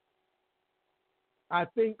 I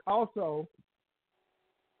think also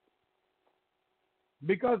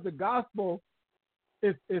because the gospel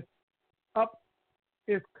is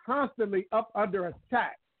constantly up under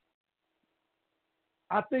attack.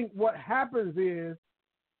 I think what happens is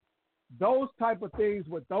those type of things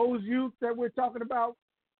with those youth that we're talking about,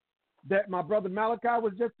 that my brother Malachi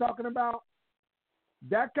was just talking about,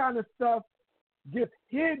 that kind of stuff gets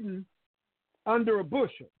hidden under a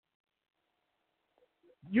bushel.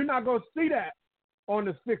 You're not going to see that on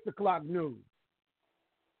the 6 o'clock news.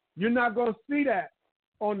 You're not going to see that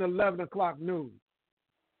on the 11 o'clock news.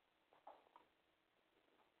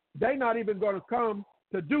 They're not even going to come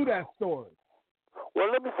to do that story.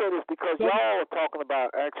 Well, let me say this because y'all are talking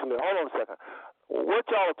about, actually, hold on a second. What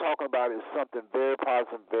y'all are talking about is something very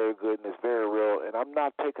positive, very good, and it's very real, and I'm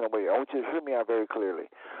not taking away. I want you to hear me out very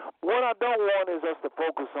clearly. What I don't want is us to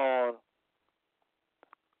focus on,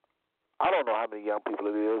 I don't know how many young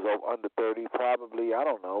people it is, under 30, probably, I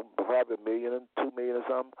don't know, probably 1 million, 2 million or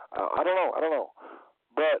something. I don't know.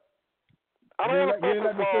 But I don't want to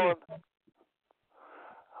focus on,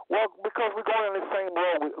 well, because we're going in the same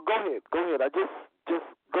road. Go ahead. I just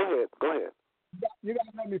go ahead. You got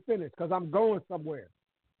to let me finish because I'm going somewhere.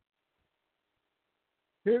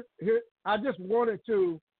 Here, I just wanted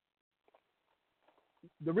to,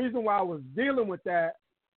 the reason why I was dealing with that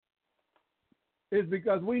is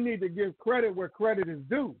because we need to give credit where credit is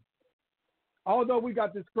due. Although we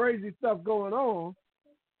got this crazy stuff going on,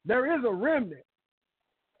 there is a remnant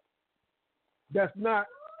that's not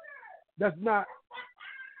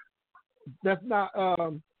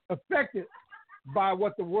affected by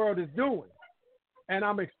what the world is doing. And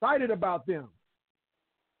I'm excited about them.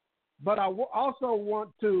 But I also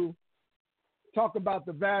want to talk about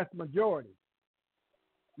the vast majority.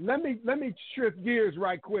 Let me shift gears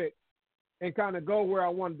right quick and kind of go where I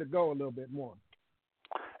wanted to go a little bit more.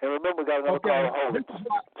 And remember, we got another call.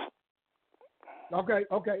 Okay.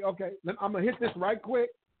 I'm going to hit this right quick,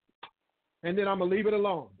 and then I'm going to leave it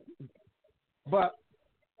alone. But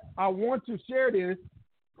I want to share this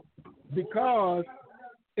because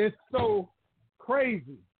it's so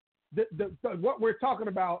crazy. What we're talking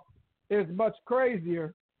about is much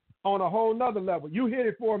crazier on a whole nother level. You hit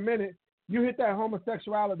it for a minute. You hit that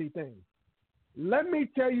homosexuality thing. Let me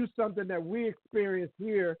tell you something that we experienced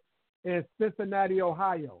here in Cincinnati,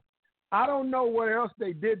 Ohio. I don't know where else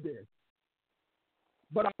they did this,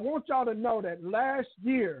 but I want y'all to know that last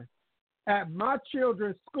year at my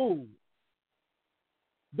children's school,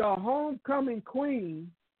 the homecoming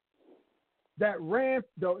queen that ran,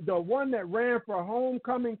 the one that ran for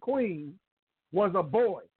homecoming queen was a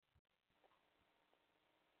boy.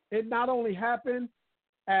 It not only happened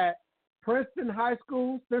at Princeton High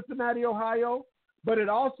School, Cincinnati, Ohio, but it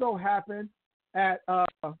also happened at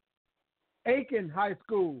Aiken High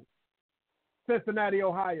School, Cincinnati,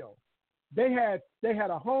 Ohio. They had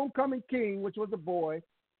a homecoming king, which was a boy,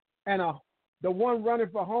 and the one running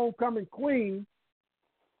for homecoming queen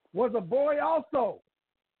was a boy also.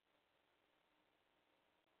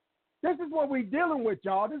 This is what we're dealing with,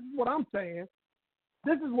 y'all. This is what I'm saying.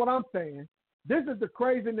 This is the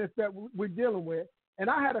craziness that we're dealing with. And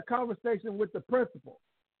I had a conversation with the principal.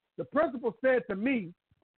 The principal said to me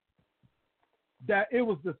that it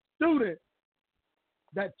was the student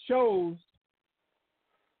that chose,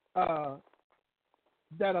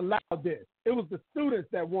 that allowed this. It was the students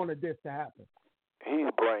that wanted this to happen. He's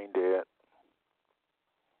brain dead.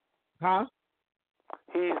 Huh?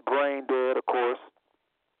 He's brain dead, of course.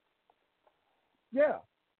 Yeah.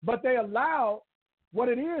 But they allowed, what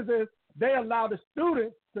it is they allow the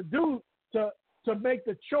students to make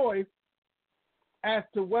the choice as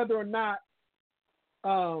to whether or not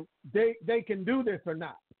they can do this or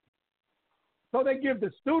not. So they give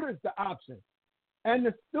the students the option. And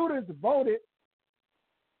the students voted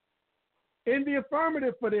in the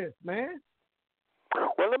affirmative for this, man.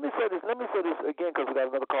 Well, let me say this again because we got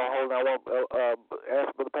another call holding. I won't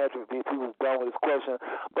ask Brother Patrick if he was done with his question.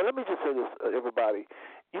 But let me just say this, everybody.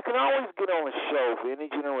 You can always get on a show for any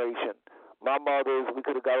generation. My mother's, we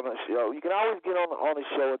could have got on a show. You can always get on the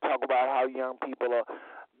show and talk about how young people are.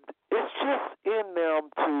 It's just in them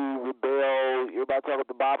to rebel. Everybody talks about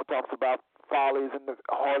the Bible talks about follies in the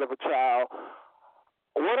heart of a child.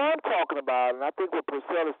 What I'm talking about, and I think what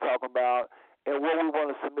Priscilla's talking about, and what we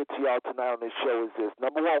want to submit to y'all tonight on this show is this.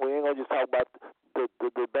 Number one, we ain't going to just talk about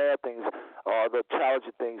the bad things or the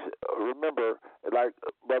challenging things. Remember, like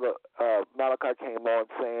Brother Malachi came on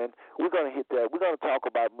saying, we're going to hit that. We're going to talk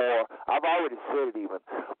about more. I've already said it even.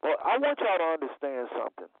 But I want y'all to understand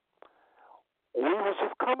something. We was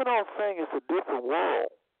just coming on saying it's a different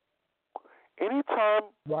world.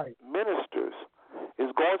 Anytime ministers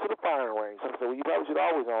is going to the firing range, I say, well, you probably should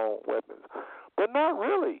always own weapons. But not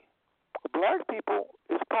really. Black people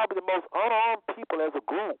is probably the most unarmed people as a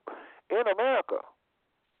group in America.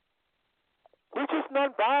 We're just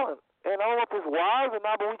not violent. And I don't know if it's wise or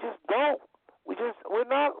not, but we just don't. We're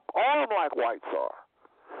not armed like whites are.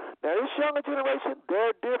 Now, this younger generation,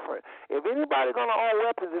 they're different. If anybody's going to own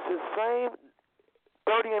weapons, it's the same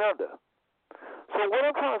 30 and under. So what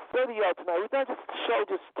I'm trying to say to y'all tonight, it's not just a show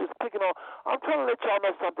just picking on. I'm trying to let y'all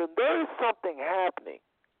know something. There is something happening.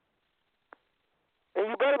 And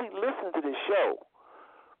you better be listening to this show.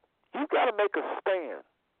 You've got to make a stand.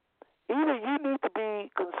 Either you need to be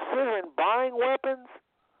considering buying weapons,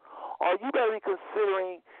 or you better be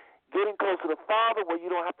considering getting close to the Father where you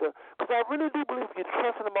don't have to. Because I really do believe if you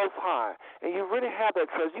trust in the Most High and you really have that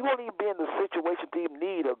trust, you won't even be in the situation to even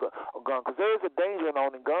need a gun. Because there is a danger in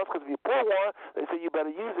owning guns. Because if you pull one, they say you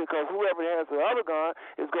better use it because whoever has the other gun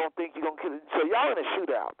is going to think you're going to kill it. So y'all in a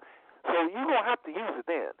shootout. So you're going to have to use it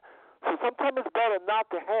then. So sometimes it's better not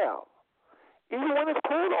to have, even when it's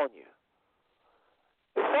pulled on you.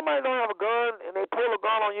 If somebody don't have a gun and they pull a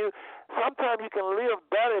gun on you, sometimes you can live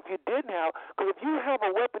better if you didn't have. Because if you have a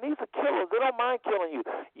weapon, these are killers. They don't mind killing you.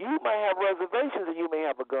 You may have reservations and you may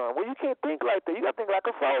have a gun. Well, you can't think like that. You got to think like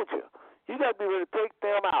a soldier. You got to be ready to take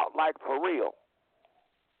them out, like for real.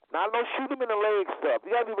 Not no shoot them in the leg stuff.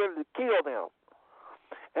 You got to be ready to kill them.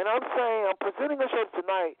 And I'm saying, I'm presenting a show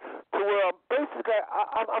tonight to where basically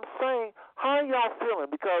I'm saying, how are y'all feeling?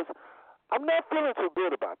 Because I'm not feeling too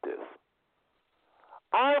good about this.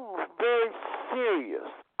 I'm very serious.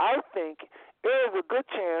 I think there is a good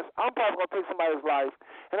chance I'm probably going to take somebody's life,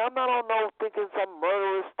 and I'm not on no thinking some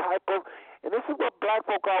murderous type of, and this is what black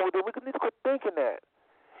folk always do. We need to quit thinking that.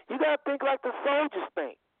 You got to think like the soldiers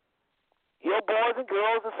think. Your boys and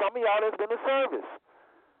girls and some of y'all that's been in service.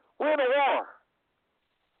 We're in a war.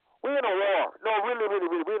 We're in a war. No, really, we're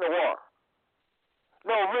in a war.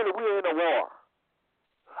 No, really, we're in a war.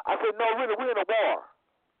 I said, no, really, we're in a war.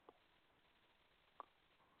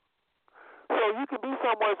 So you can be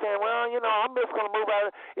somewhere saying, well, I'm just going to move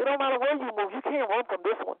out. It don't matter where you move. You can't run from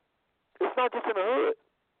this one. It's not just in the hood.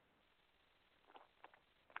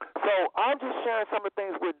 So I'm just sharing some of the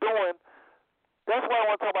things we're doing. That's why I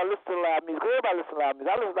want to talk about listening to live music. Everybody listen to live music.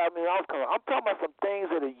 I listen to live music. I'm talking about some things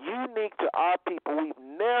that are unique to our people we've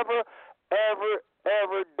never, ever,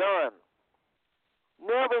 ever done.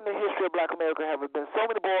 Never in the history of Black America have there been so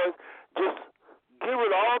many boys just get rid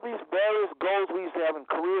of all these various goals we used to have and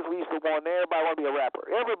careers we used to want. And everybody want to be a rapper.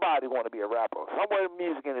 Everybody want to be a rapper somewhere in the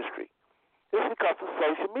music industry. It's because of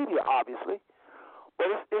social media, obviously.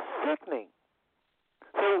 But it's sickening.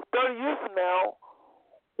 So 30 years from now,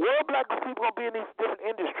 where are Black people going to be in these different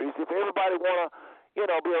industries if everybody want to,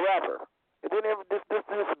 be a rapper? And then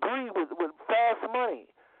disagree with fast money,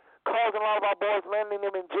 causing a lot of our boys landing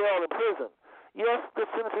them in jail and prison. Yes, the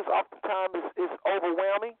sentences oftentimes is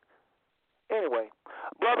overwhelming. Anyway,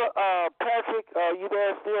 Brother Patrick, you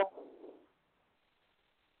there still?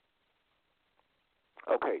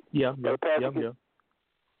 Okay. Yeah.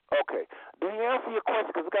 Okay. Do you answer your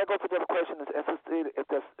question? Because we got to go to the other question. If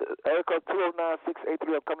that's Erica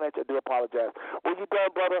 209-683, I'm coming at you. I do apologize. Were you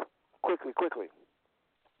done, brother? Quickly.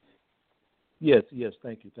 Yes.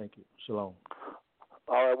 Thank you. Shalom.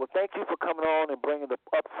 All right. Well, thank you for coming on and bringing the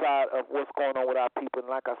upside of what's going on with our people.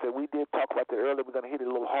 And like I said, we did talk about that earlier. We're going to hit it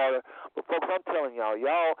a little harder. But, folks, I'm telling y'all,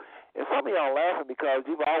 and some of y'all laughing because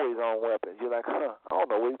you've always owned weapons. You're like, I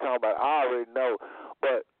don't know what you're talking about. I already know.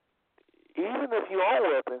 But even if you own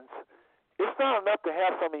weapons, it's not enough to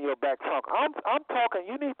have some in your back trunk. I'm talking,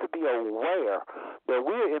 you need to be aware that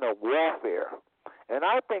we're in a warfare. And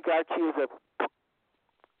I think our kids have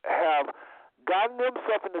gotten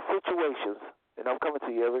themselves into situations, and I'm coming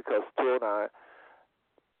to you because 209,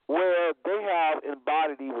 where they have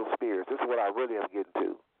embodied evil spirits. This is what I really am getting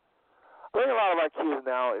to. I think a lot of our kids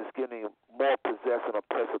now is getting more possessed and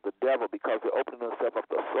oppressed of the devil because they're opening themselves up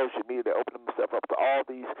to social media. They're opening themselves up to all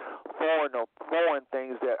these foreign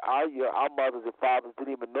things that our mothers and fathers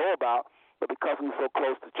didn't even know about. But because we were so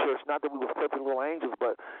close to church, not that we were perfect little angels,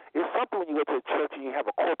 but it's something when you go to a church and you have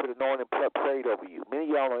a corporate anointing prayed over you. Many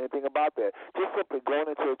of y'all know anything about that. Just simply going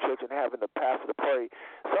into a church and having the pastor to pray.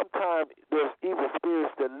 Sometimes there's evil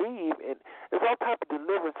spirits that leave, and there's all type of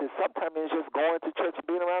deliverances. Sometimes it's just going to church and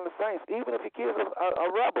being around the saints, even if your kids are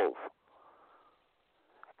rebels.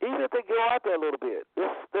 Even if they go out there a little bit,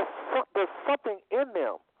 there's something in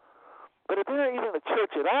them. But if they're not even in the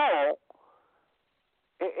church at all,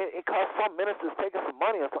 it costs some ministers taking some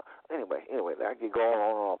money or something. Anyway, I can go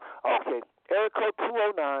on. Okay, area code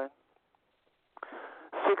 209-683,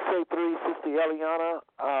 Sister Eliana.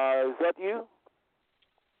 Is that you?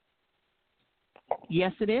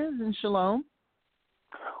 Yes, it is, and shalom.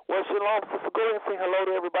 Well, shalom, sister. Go ahead and say hello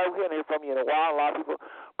to everybody. We haven't heard from you in a while. A lot of people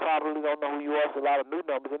probably don't know who you are. There's a lot of new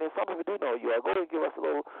numbers, and then some people do know who you are. Go ahead and give us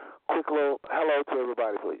a quick little hello to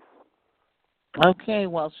everybody, please. Okay,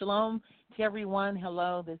 well, shalom to everyone.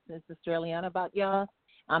 Hello, this is Sister Eliana Batya.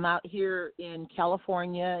 I'm out here in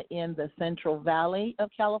California, in the Central Valley of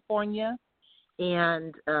California.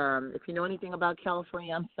 And if you know anything about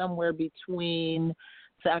California, I'm somewhere between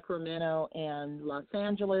Sacramento and Los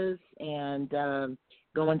Angeles, and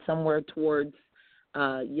going somewhere towards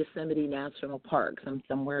Yosemite National Park. I'm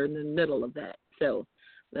somewhere in the middle of that. So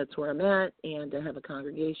that's where I'm at, and I have a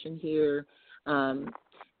congregation here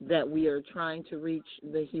that we are trying to reach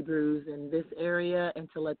the Hebrews in this area and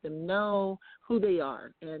to let them know who they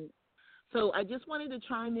are. And so I just wanted to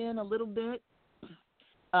chime in a little bit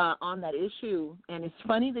on that issue. And it's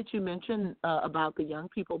funny that you mentioned about the young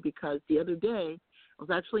people, because the other day I was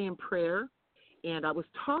actually in prayer, and I was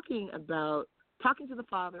talking to the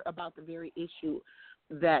Father about the very issue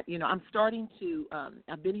that, I'm starting to,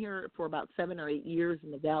 I've been here for about 7 or 8 years in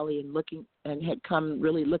the Valley and had come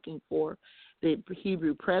really looking for the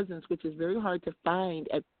Hebrew presence, which is very hard to find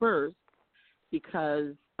at first,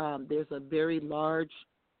 because there's a very large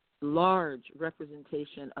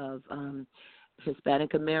representation of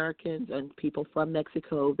Hispanic Americans and people from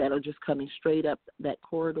Mexico that are just coming straight up that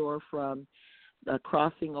corridor from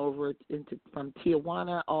crossing over from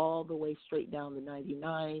Tijuana all the way straight down the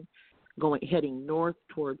 99, heading north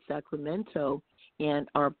towards Sacramento, and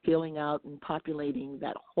are filling out and populating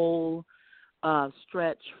that whole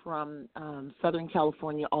stretch from Southern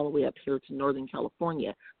California all the way up here to Northern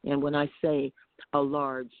California. And when I say a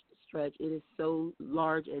large stretch, it is so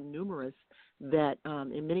large and numerous that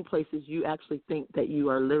in many places you actually think that you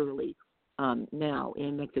are literally now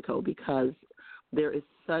in Mexico, because there is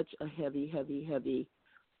such a heavy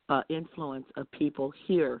influence of people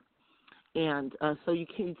here. And so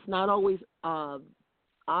it's not always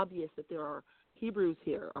obvious that there are Hebrews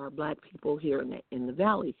here, or black people here in the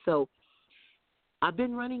Valley. So I've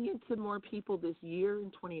been running into more people this year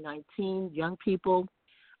in 2019, young people.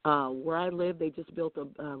 Where I live, they just built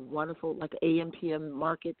a wonderful, like, AM, PM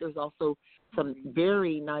market. There's also some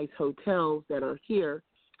very nice hotels that are here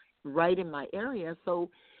right in my area. So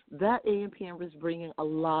that AM, PM is bringing a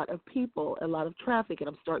lot of people, a lot of traffic, and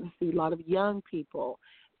I'm starting to see a lot of young people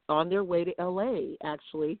on their way to L.A.,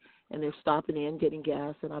 actually, and they're stopping in, getting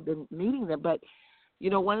gas, and I've been meeting them. But, you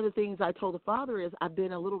know, one of the things I told the father is I've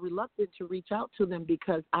been a little reluctant to reach out to them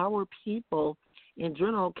because our people in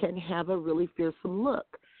general can have a really fearsome look.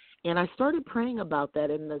 And I started praying about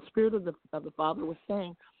that, and the Spirit of the Father was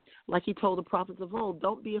saying, like he told the prophets of old,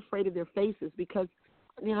 don't be afraid of their faces because,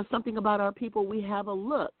 you know, something about our people, we have a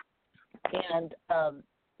look. And,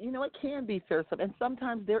 you know, it can be fearsome. And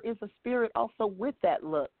sometimes there is a spirit also with that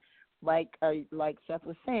look. Like Seth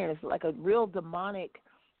was saying, it's like a real demonic,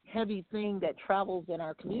 heavy thing that travels in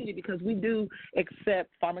our community because we do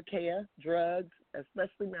accept pharmakeia, drugs,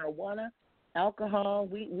 especially marijuana, alcohol.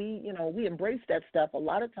 We embrace that stuff a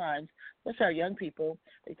lot of times, especially our young people.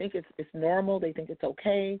 They think it's normal. They think it's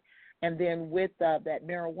okay. And then with that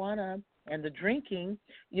marijuana and the drinking,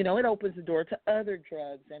 you know, it opens the door to other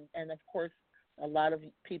drugs. And of course, a lot of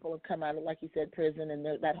people have come out of, like you said, prison, and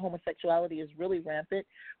that homosexuality is really rampant.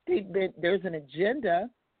 There's an agenda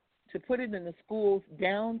to put it in the schools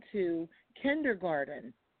down to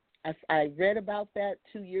kindergarten. I read about that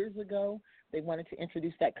 2 years ago. They wanted to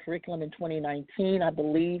introduce that curriculum in 2019. I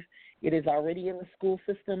believe it is already in the school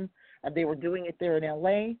system. They were doing it there in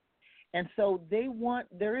L.A. And so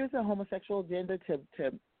there is a homosexual agenda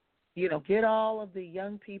to you know, get all of the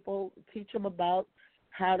young people, teach them about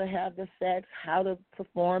how to have the sex, how to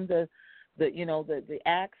perform the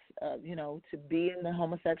acts, you know, to be in the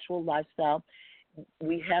homosexual lifestyle.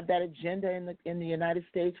 We have that agenda in the United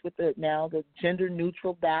States with the gender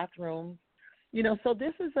neutral bathrooms. You know, so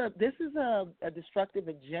this is a destructive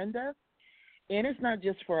agenda, and it's not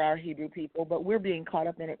just for our Hebrew people, but we're being caught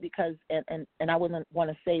up in it because and I wouldn't want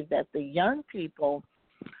to say that the young people,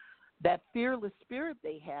 that fearless spirit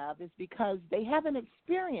they have is because they haven't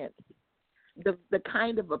experienced the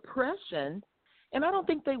kind of oppression, and I don't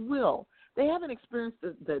think they will. They haven't experienced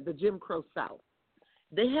the Jim Crow South.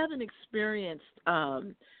 They haven't experienced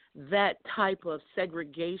that type of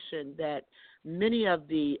segregation that many of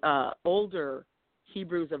the older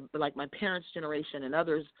Hebrews of, like my parents' generation and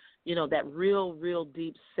others, you know, that real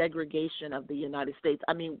deep segregation of the United States.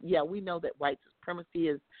 I mean, yeah, we know that white supremacy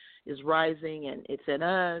is rising, and it's in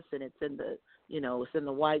us, and it's in the, you know, it's in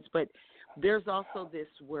the whites, but there's also this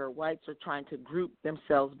where whites are trying to group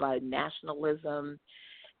themselves by nationalism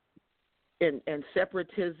and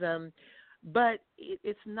separatism, but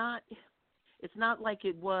it's not like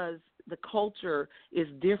it was. The culture is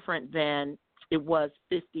different than it was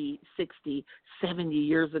 50, 60, 70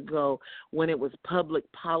 years ago when it was public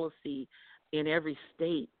policy in every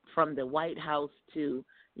state, from the White House to,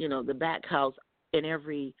 you know, the back house, in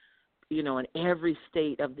every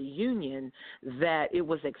state of the union, that it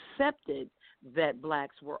was accepted that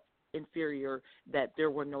blacks were inferior, that there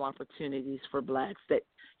were no opportunities for blacks, that,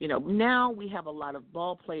 you know, now we have a lot of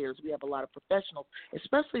ball players, we have a lot of professionals,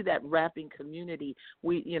 especially that rapping community.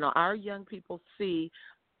 We, you know, our young people see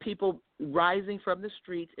people rising from the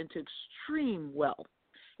streets into extreme wealth,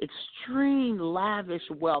 extreme lavish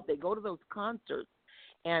wealth. They go to those concerts,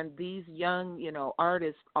 and these young, you know,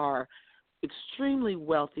 artists are extremely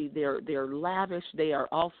wealthy. They're lavish. They are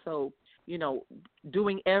also, you know,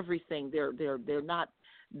 doing everything. They're not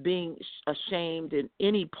being ashamed in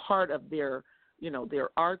any part of their, you know, their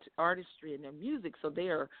artistry and their music. So they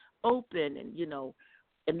are open, and, you know,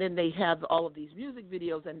 and then they have all of these music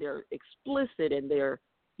videos, and they're explicit, and they're,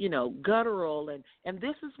 you know, guttural, and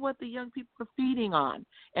this is what the young people are feeding on,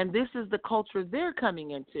 and this is the culture they're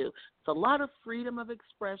coming into. It's a lot of freedom of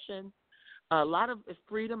expression, a lot of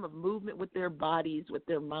freedom of movement with their bodies, with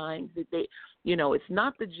their minds. That they, you know, it's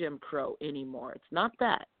not the Jim Crow anymore. It's not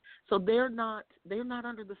that. So they're not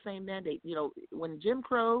under the same mandate. You know, when Jim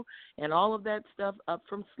Crow and all of that stuff up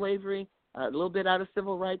from slavery, a little bit out of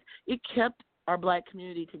civil rights, it kept our black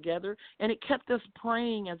community together, and it kept us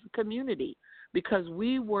praying as a community, because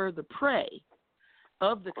we were the prey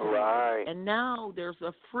of the community. Right. And now there's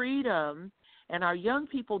a freedom, and our young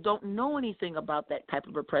people don't know anything about that type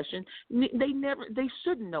of oppression. They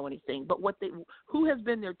shouldn't know anything. But who has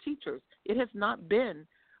been their teachers? It has not been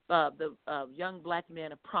the young black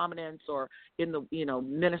men of prominence or in the, you know,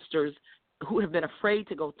 ministers who have been afraid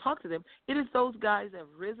to go talk to them. It is those guys that have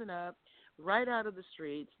risen up right out of the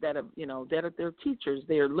streets that have, you know, that are their teachers.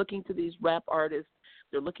 They are looking to these rap artists.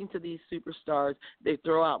 They're looking to these superstars. They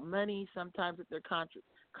throw out money sometimes at their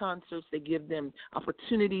concerts. They give them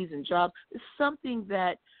opportunities and jobs. It's something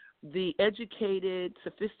that the educated,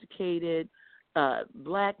 sophisticated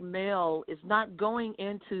black male is not going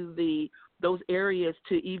into those areas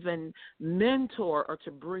to even mentor or to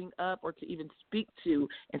bring up or to even speak to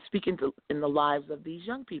and speak in the lives of these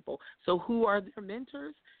young people. So who are their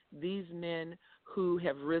mentors? These men who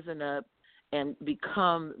have risen up and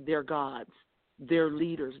become their gods, their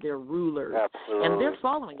leaders, their rulers. Absolutely. And they're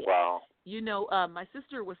following it. Wow. You know, my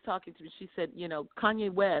sister was talking to me. She said, you know,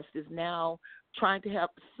 Kanye West is now trying to have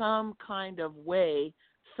some kind of way,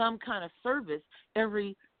 some kind of service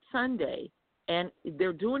every Sunday. And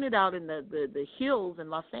they're doing it out in the hills in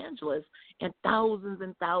Los Angeles, and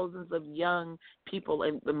thousands of young people,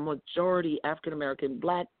 and the majority African-American,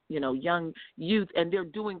 black, you know, young youth, and they're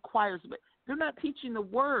doing choirs, but they're not teaching the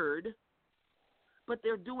word, but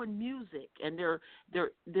they're doing music, and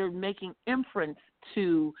they're making inference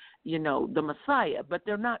to, you know, the Messiah, but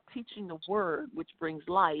they're not teaching the word, which brings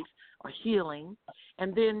life or healing.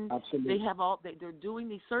 And then Absolutely. they have they're doing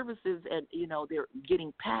these services, and you know, they're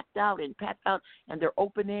getting packed out, and they're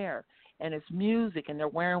open air, and it's music, and they're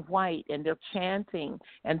wearing white, and they're chanting,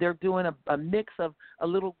 and they're doing a mix of a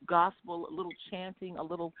little gospel, a little chanting, a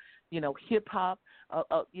little, you know, hip hop,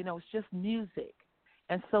 you know, it's just music.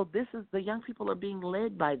 And so the young people are being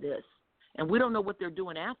led by this. And we don't know what they're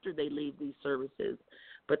doing after they leave these services,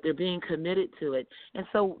 but they're being committed to it. And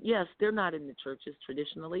so, yes, they're not in the churches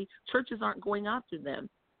traditionally. Churches aren't going after them.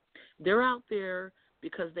 They're out there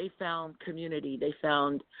because they found community. They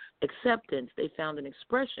found acceptance. They found an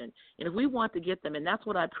expression. And if we want to get them, and that's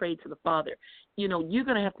what I prayed to the Father, you know, you're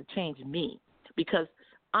going to have to change me, because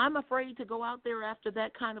I'm afraid to go out there after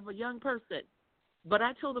that kind of a young person. But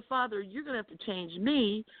I told the Father, you're going to have to change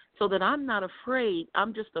me so that I'm not afraid.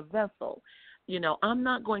 I'm just a vessel. You know, I'm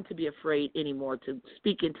not going to be afraid anymore to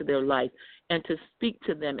speak into their life and to speak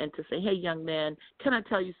to them and to say, hey, young man, can I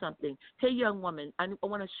tell you something? Hey, young woman, I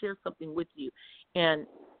want to share something with you. And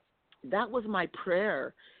that was my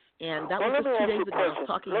prayer. And that was just 2 days ago. I was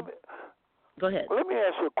talking. Go ahead. Well, let me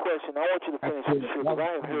ask you a question. I want you to finish this show, because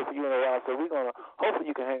I haven't heard from you in a while, so we're going to, hopefully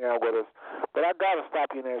you can hang out with us. But I got to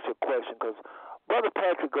stop you and ask you a question, because Brother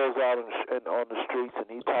Patrick goes out on the streets, and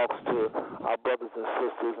he talks to our brothers and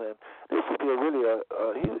sisters, and this would be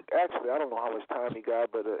I don't know how much time he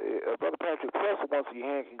got, but Brother Patrick, press once your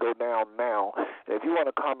hand can go down now. And if you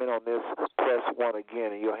want to comment on this, press 1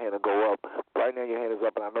 again, and your hand will go up. Right now your hand is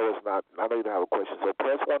up, and I know you don't have a question, so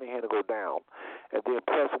press 1 and your hand will go down. And then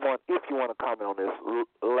press 1 if you want to comment on this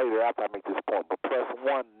later after I make this point, but press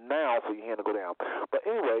 1 now so your hand will go down. But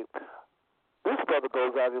anyway, this brother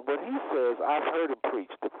goes out, and what he says, I've heard him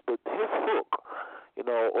preach, his hook, you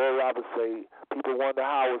know, or I would say, people wonder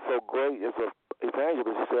how I was so great as an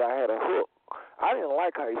evangelist. He said, I had a hook. I didn't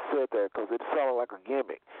like how he said that, because it sounded like a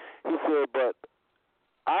gimmick. He said, but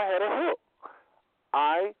I had a hook.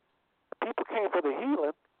 People came for the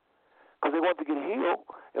healing, because they wanted to get healed,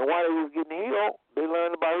 and while they was getting healed, they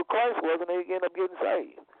learned about who Christ was, and they ended up getting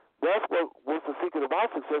saved. That's what was the secret of my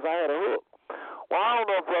success. I had a hook. Well, I don't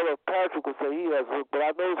know if Brother Patrick would say he has a hook, but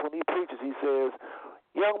I notice when he preaches, he says,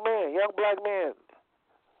 young man, young black man,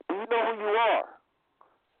 do you know who you are?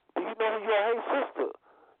 Do you know who you are? Hey, sister,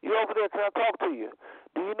 you over there, can I talk to you?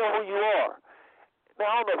 Do you know who you are? Now,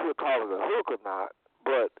 I don't know if he'll call it a hook or not,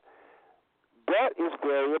 but that is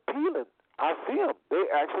very appealing. I see them. They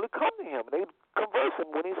actually come to him. They converse him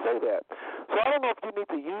when he say that. So I don't know if you need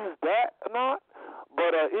to use that or not,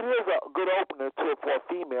 but it is a good opener for a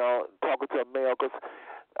female talking to a male, because,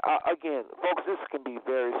 again, folks, this can be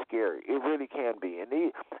very scary. It really can be. And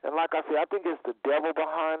like I said, I think it's the devil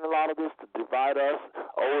behind a lot of this, to divide us,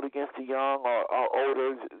 old against the young or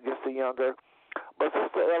older against the younger. But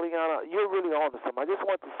Sister Eliana, you're really on to something. I just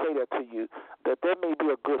want to say that to you, that there may be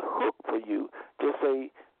a good hook for you. Just say,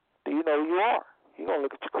 do you know who you are? He's going to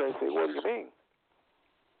look at you crazy and say, what do you mean?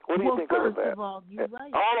 What do you think of that? First of all, you're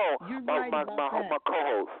right. Hold on. You're my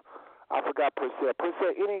co-host. I forgot Priscilla.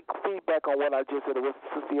 Priscilla, any feedback on what I just said, or what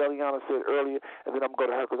Sister Eliana said earlier, and then I'm going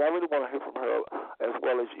to her, because I really want to hear from her as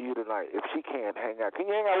well as you tonight, if she can hang out. Can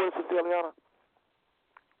you hang out with us, Sister Eliana?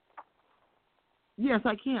 Yes,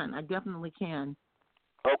 I can. I definitely can.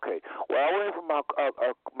 Okay. Well, I want to hear from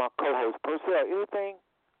my co-host. Priscilla, anything?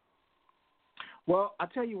 Well, I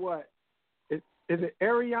tell you what. Is it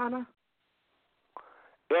Ariana?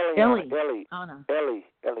 Eliana.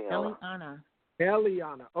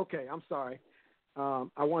 Eliana. Okay, I'm sorry.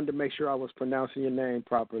 I wanted to make sure I was pronouncing your name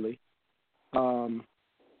properly.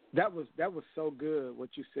 That was so good what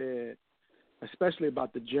you said, especially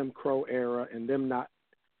about the Jim Crow era and them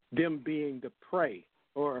being the prey,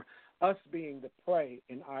 or us being the prey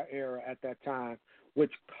in our era at that time,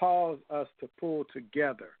 which caused us to pull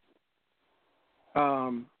together.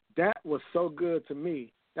 That was so good to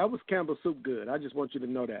me. That was Campbell Soup good. I just want you to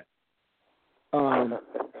know that. And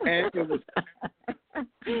it was.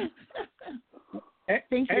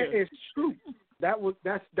 Thank you. And it's true.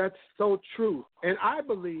 That's so true. And I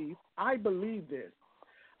believe this.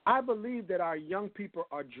 I believe that our young people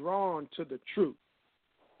are drawn to the truth.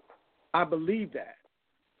 I believe that.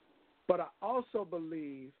 But I also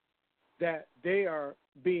believe that they are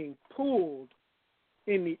being pulled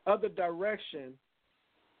in the other direction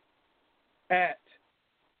at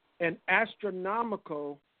an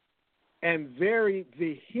astronomical and very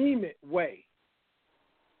vehement way.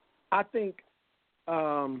 I think,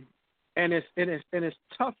 and it's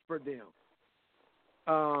tough for them.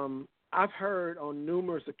 I've heard on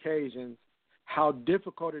numerous occasions how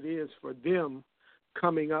difficult it is for them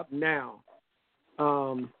coming up now.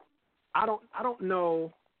 I don't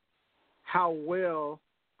know how well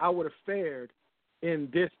I would have fared in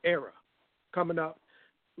this era coming up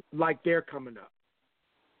like they're coming up.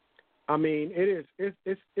 I mean,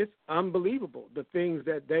 it's unbelievable the things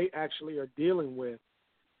that they actually are dealing with,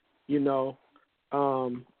 you know.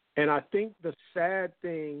 And I think the sad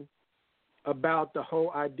thing about the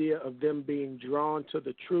whole idea of them being drawn to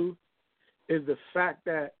the truth is the fact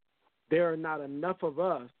that there are not enough of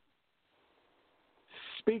us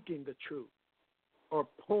speaking the truth or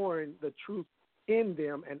pouring the truth in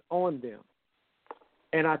them and on them.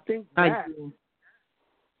 And I think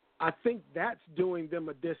that's doing them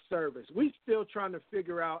a disservice. We're still trying to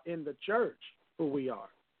figure out in the church who we are,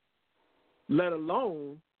 let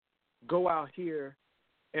alone go out here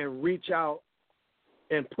and reach out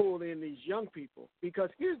and pull in these young people. Because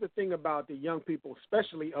here's the thing about the young people,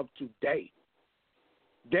 especially of today.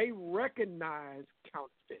 They recognize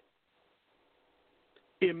counterfeit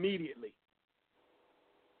immediately.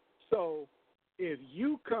 So if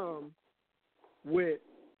you come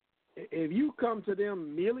to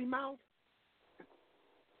them mealy-mouthed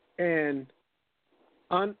and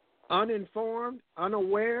uninformed,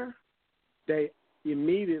 unaware, they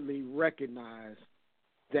immediately recognize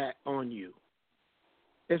that on you.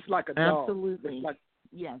 It's like a dog. Absolutely.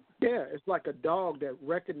 Yes. Yeah, it's like a dog that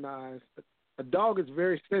recognizes. A dog is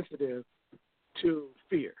very sensitive to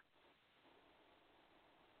fear,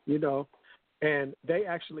 you know, and they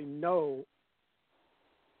actually know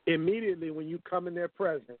immediately when you come in their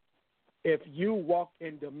presence if you walk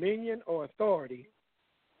in dominion or authority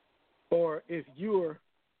or if you're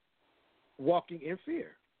walking in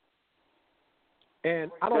fear.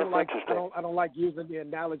 And I don't like using the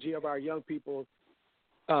analogy of our young people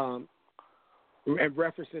and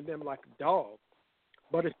referencing them like a dog,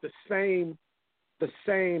 but it's the same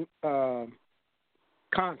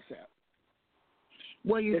concept.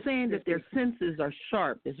 Well, you're saying that their senses are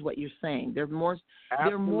sharp, is what you're saying. They're more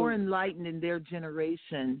enlightened in their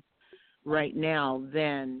generation right now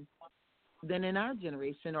than in our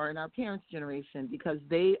generation or in our parents' generation, because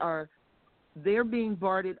they're being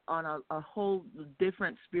bombarded on a whole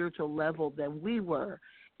different spiritual level than we were,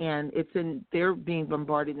 and they're being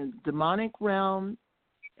bombarded in the demonic realm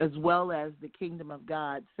as well as the kingdom of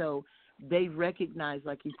God. So they recognize,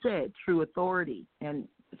 like you said, true authority, and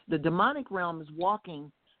the demonic realm is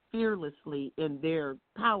walking fearlessly in their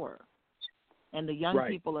power, and the young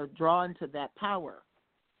people are drawn to that power.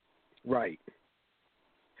 Right.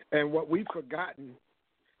 And what we've forgotten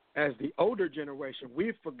as the older generation,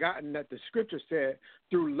 we've forgotten that the scripture said,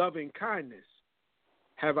 through loving kindness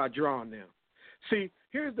have I drawn them. See,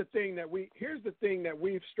 here's the thing that we've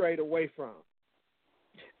strayed away from.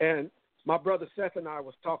 And my brother Seth and I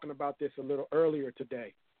was talking about this a little earlier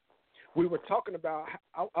today. We were talking about,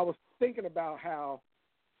 I was thinking about how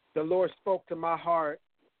the Lord spoke to my heart.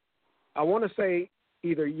 I want to say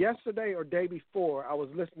either yesterday or day before, I was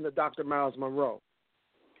listening to Dr. Miles Monroe.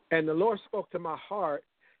 And the Lord spoke to my heart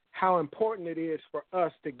how important it is for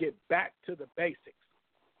us to get back to the basics.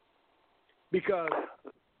 Because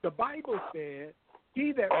the Bible said,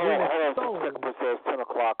 he that winneth souls. It says 10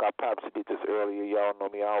 o'clock. I probably did this earlier. Y'all know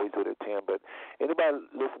me. I always do it at 10. But anybody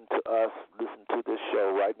listen to this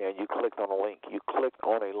show right now, you clicked on a link. You clicked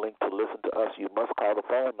on a link to listen to us. You must call the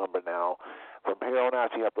phone number now. From here on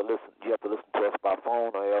out, you have to listen. You have to listen to us by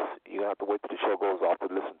phone, or else you have to wait till the show goes off to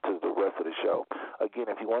listen to the rest of the show. Again,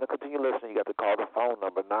 if you want to continue listening, you got to call the phone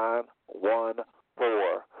number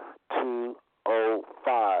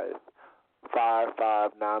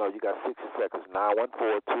 914-205-5590. You got 60 seconds.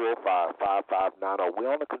 914-205-5590.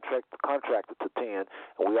 We're only contracted to 10, and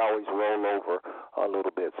we always roll over a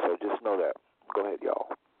little bit. So just know that. Go ahead,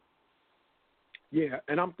 y'all. Yeah,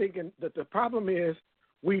 and I'm thinking that the problem is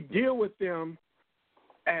we deal with them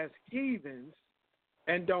as heathens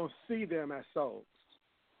and don't see them as souls.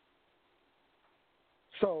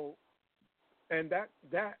 So, and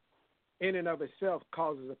that in and of itself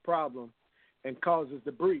causes a problem and causes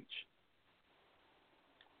the breach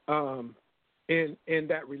in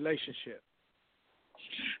that relationship.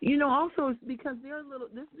 Also it's because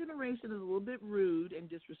this generation is a little bit rude and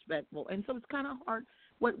disrespectful, and so it's kind of hard.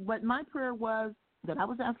 What my prayer was that I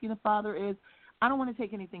was asking the Father is, I don't want to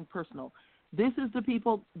take anything personal. These are the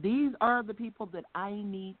people that I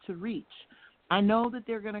need to reach. I know that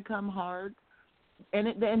they're going to come hard, and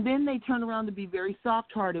then they turn around to be very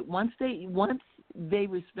soft-hearted. Once they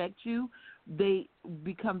respect you, they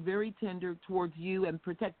become very tender towards you and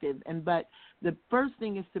protective. But the first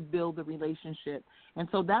thing is to build the relationship. And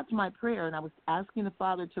so that's my prayer. And I was asking the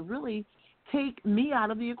Father to really take me out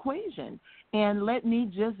of the equation and let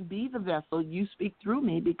me just be the vessel. You speak through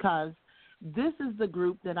me, because this is the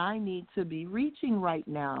group that I need to be reaching right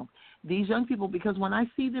now. These young people, because when I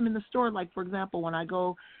see them in the store, like, for example, when I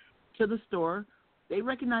go to the store, they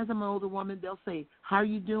recognize I'm an older woman. They'll say, "How are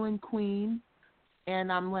you doing, Queen?"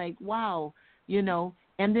 And I'm like, wow,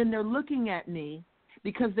 and then they're looking at me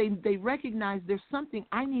because they recognize there's something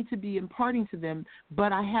I need to be imparting to them,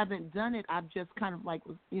 but I haven't done it. I've just kind of like,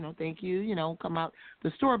 thank you, come out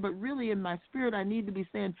the store. But really in my spirit, I need to be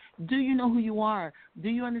saying, do you know who you are? Do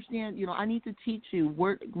you understand? I need to teach you.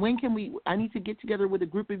 I need to get together with a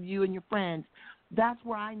group of you and your friends. That's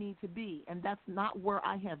where I need to be, and that's not where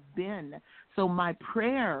I have been. So my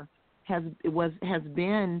prayer has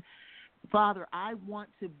been, Father, I want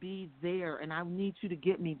to be there, and I need you to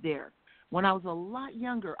get me there. When I was a lot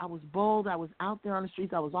younger, I was bold. I was out there on the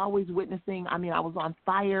streets. I was always witnessing. I was on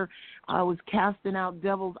fire. I was casting out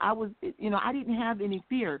devils. I didn't have any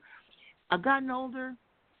fear. I've gotten older.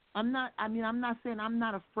 I'm not saying I'm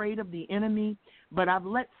not afraid of the enemy, but I've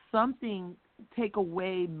let something take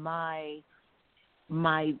away my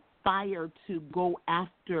fire to go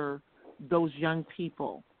after those young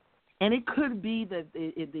people. And it could be that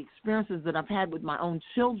the experiences that I've had with my own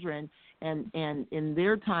children and in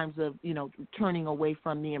their times of, turning away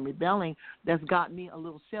from me and rebelling, that's got me a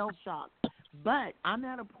little shell-shocked. But I'm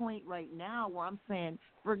at a point right now where I'm saying,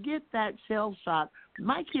 forget that shell-shock.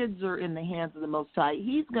 My kids are in the hands of the Most High.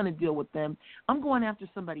 He's going to deal with them. I'm going after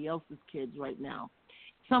somebody else's kids right now,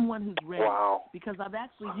 someone who's ready. Wow. Because I've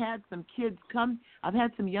actually had some kids come. I've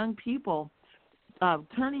had some young people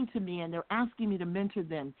turning to me, and they're asking me to mentor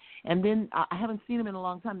them. And then I haven't seen them in a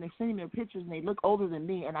long time. They're sending me pictures, and they look older than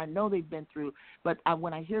me, and I know they've been through. But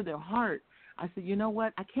when I hear their heart, I said, you know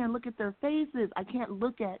what? I can't look at their faces. I can't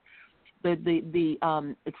look at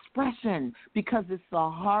the expression, because it's the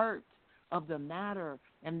heart of the matter,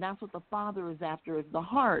 and that's what the Father is after, is the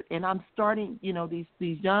heart. And I'm starting,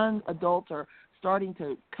 these young adults are starting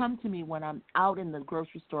to come to me when I'm out in the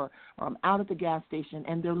grocery store or I'm out at the gas station,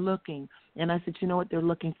 and they're looking. And I said, you know what? They're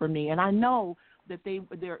looking for me. And I know that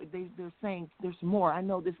they're saying there's more. I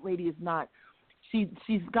know this lady is not.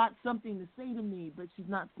 She's got something to say to me, but she's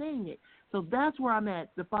not saying it. So that's where I'm at.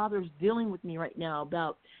 The Father's dealing with me right now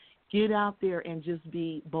about get out there and just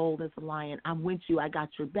be bold as a lion. I'm with you. I got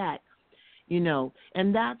your back.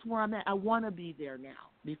 And that's where I'm at. I want to be there now.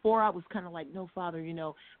 Before I was kind of like, no, Father,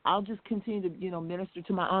 I'll just continue to, minister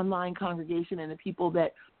to my online congregation and the people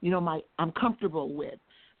that, I'm comfortable with.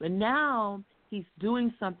 But now he's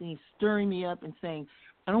doing something. He's stirring me up and saying,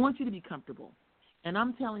 I don't want you to be comfortable. And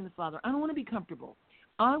I'm telling the Father, I don't want to be comfortable.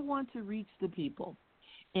 I want to reach the people.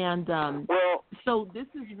 And so this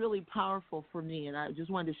is really powerful for me, and I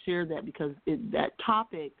just wanted to share that because that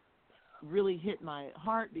topic really hit my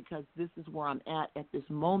heart, because this is where I'm at this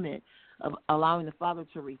moment of allowing the Father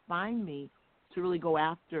to refine me to really go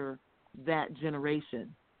after that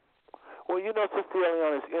generation. Well, Sister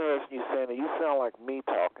Eliana, it's interesting you saying that. You sound like me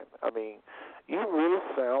talking. You really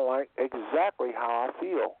sound like exactly how I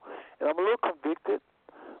feel. And I'm a little convicted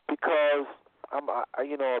because I'm,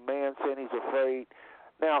 a man saying he's afraid.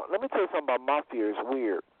 Now, let me tell you something about my fear. It's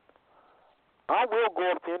weird. I will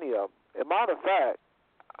go up to any of them. As a matter of fact,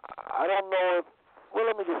 I don't know if, well,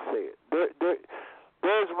 let me just say it.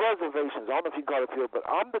 There's reservations. I don't know if you can call it fear, but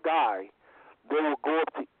I'm the guy that will go up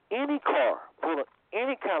to any car full of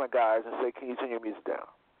any kind of guys and say, can you turn your music down?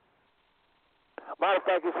 Matter of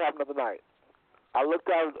fact, this happened the other night. I walked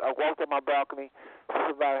out my balcony.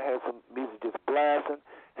 Somebody had some music just blasting,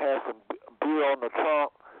 had some beer on the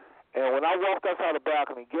trunk. And when I walked outside the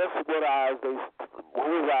balcony, guess whose eyes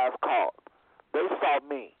caught? They saw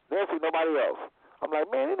me. They didn't see nobody else. I'm like,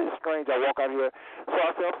 man, it is strange. I walk out here. So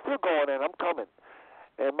I said, I'm still going in. I'm coming.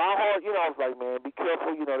 And my heart, I was like, man, be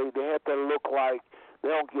careful. They had to look like they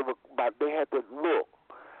don't give a, but they had to look.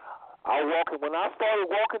 I walking. When I started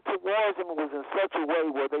walking towards them, it was in such a way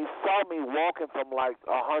where they saw me walking from like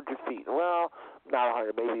 100 feet. Well, not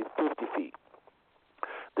 100, maybe 50 feet.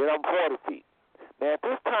 Then I'm 40 feet. Now at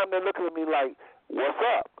this time they're looking at me like, "What's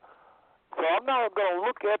up?" So I'm not gonna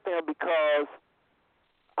look at them because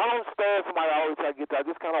I don't stare at somebody always try to get there. I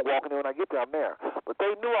just kind of walking there. When I get there, I'm there. But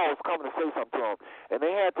they knew I was coming to say something to them, and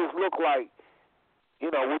they had this look like, you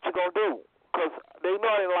know, what you gonna do? Because they know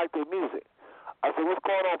I didn't like their music. I said, "What's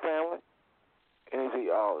going on, family?" And they say,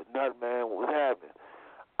 "Oh, nothing, man. What's happening?"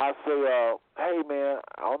 I say, "Hey, man,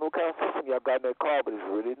 I don't know what kind of system y'all got in that car, but it's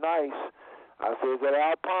really nice." I said, "Is that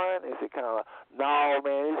Alpine?" They said, "Kind of, no,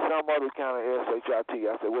 man, it's some other kind of SHIT."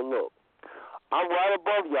 I said, "Well, look, I'm right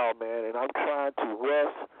above y'all, man, and I'm trying to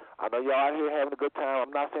rest. I know y'all out here having a good time.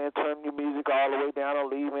 I'm not saying turn your music all the way down or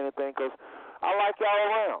leave anything because I like y'all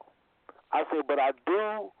around." I said, "But I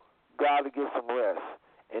do got to get some rest.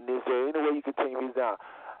 And is there any way you can take me down?"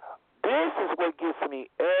 This is what gets me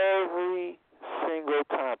every single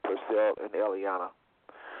time, Purcell and Eliana.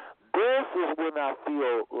 This is when I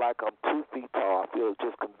feel like I'm 2 feet tall. I feel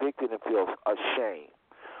just convicted and feel ashamed.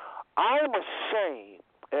 I am ashamed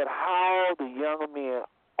at how the younger men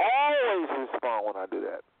always respond when I do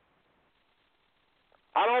that.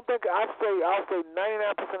 I don't think I'll say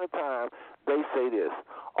 99% of the time they say this.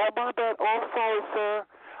 "Oh, my bad. Oh, I'm sorry, sir.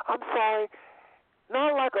 I'm sorry."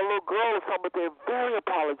 Not like a little girl or something, but they're very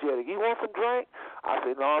apologetic. "You want some drink?" I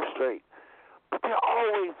say, "No, I'm straight." But they're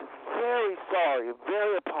always very sorry and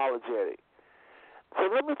very apologetic. So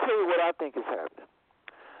let me tell you what I think is happening.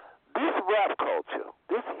 This rap culture,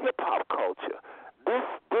 this hip-hop culture,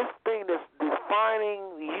 this thing that's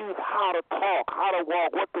defining youth how to talk, how to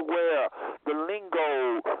walk, what to wear, the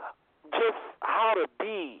lingo, just how to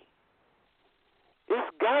be, it's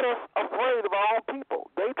got us afraid of our own people.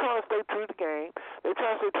 They trying to stay true to the game. They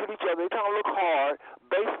trying to stay true to each other. They trying to look hard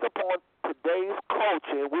based upon today's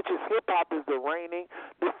culture, which is hip-hop is the reigning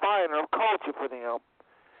definer of culture for them.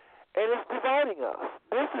 And it's dividing us.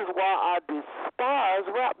 This is why I despise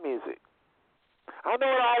rap music. I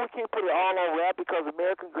know we can't put it all on rap because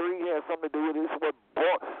American greed has something to do with it. It's what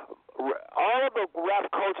all of the rap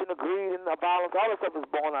culture and the greed and the violence, all that stuff is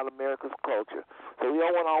born out of America's culture. So I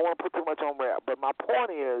don't want to put too much on rap. But my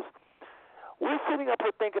point is, we're sitting up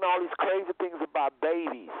here thinking all these crazy things about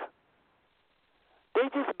babies. They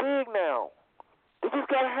just big now. They just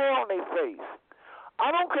got hair on their face.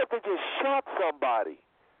 I don't care if they just shot somebody.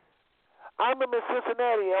 I remember in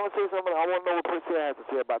Cincinnati, I'm going to say something, I want to know what Purcell has to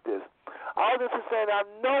say about this. I was in Cincinnati, I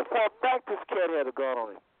know for a fact this cat had a gun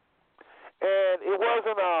on him. And it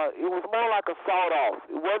wasn't it was more like a sawed off.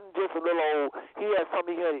 It wasn't just a little old, he had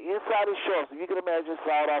something, he had it inside his shorts. If you can imagine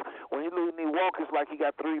sawed off, when he walks, it's like he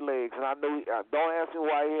got 3 legs. And I knew, don't ask me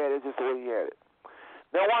why he had it, it's just the way he had it.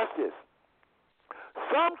 Now watch this.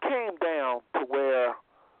 Some came down to where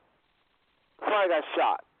somebody got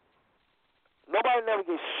shot. Nobody never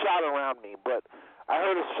gets shot around me, but I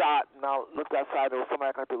heard a shot, and I looked outside. There was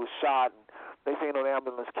somebody I think was shot, and they say no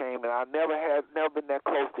ambulance came, and I never been that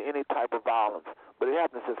close to any type of violence, but it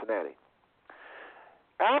happened in Cincinnati.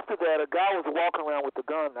 After that, a guy was walking around with a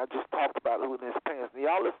gun. I just talked about it in his pants. And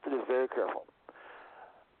y'all listen to this very careful.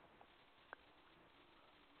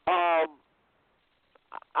 I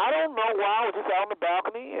don't know why. I was just out on the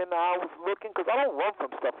balcony, and I was looking, because I don't run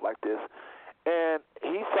from stuff like this. And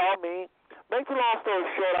he saw me. Make the long story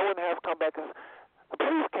short, I wouldn't have to come back. The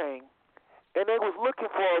police came, and they was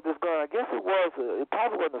looking for this gun. I guess it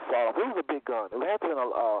probably wasn't a sawed-off. It was a big gun. It had to be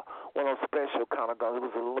one of those special kind of guns.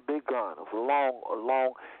 It was a little big gun. It was a long.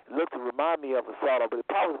 It looked to remind me of a sawed-off, but it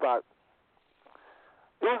probably was about.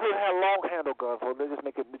 It had long handle guns. So they just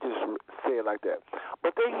say it like that.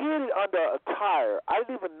 But they hid it under a tire. I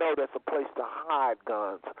didn't even know that's a place to hide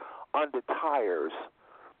guns under tires.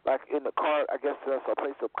 Like in the car, I guess that's a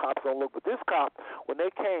place that cops don't look. But this cop, when they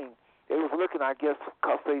came, they was looking, I guess,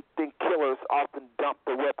 because they think killers often dump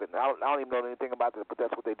the weapon. I don't even know anything about this, but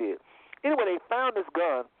that's what they did. Anyway, they found this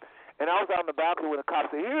gun, and I was out on the balcony when the cop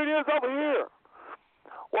said, "Here it is over here."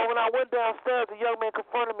 Well, when I went downstairs, the young man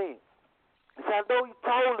confronted me. He said, "I know you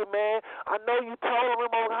told him, man. I know you told him.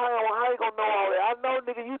 How you going to know all that? I know,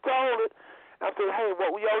 nigga, you told it." I said, "Hey,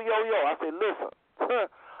 what? Yo." I said, "Listen."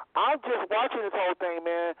 I'm just watching this whole thing,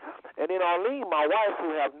 man. And then Arlene, my wife,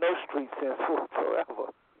 who have no street sense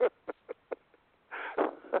forever.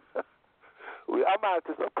 I'm out at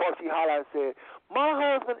this part. She hollered and said, "My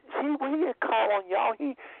husband, when he had called on y'all,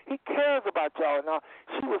 he cares about y'all." Now,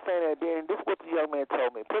 she was saying that then, and this is what the young man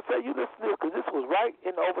told me. Purcell, you listen to this, because this was right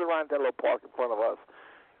over around that little park in front of us.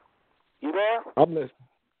 You there? I'm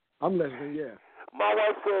listening, yeah. My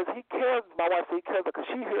wife says he cares. My wife says he cares because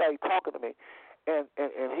she hear how he talking to me. And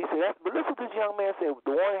he said, but listen what this young man said.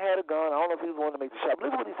 The one had a gun. I don't know if he was the one to make the shot. But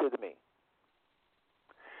listen what he said to me.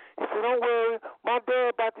 He said, don't worry, my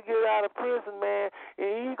dad about to get out of prison, man,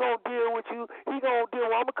 and he going to deal with you. He going to deal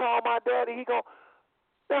with, I'm going to call my daddy. He going to,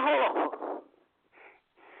 now hold on.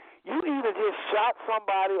 You either just shot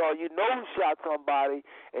somebody or you know who shot somebody,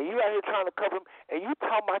 and you out here trying to cover him, and you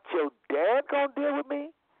talking about your dad going to deal with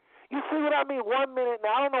me? You see what I mean? 1 minute,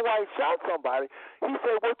 now I don't know why he shot somebody. He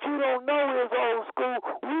said, what you don't know is, old school,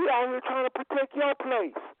 we out here trying to protect your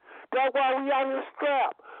place. That's why we out here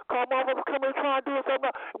strapped. Come on, come here trying to do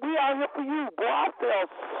something. We out here for you. Boy, I felt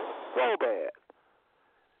so bad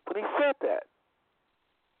when he said that.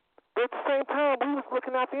 But at the same time, we was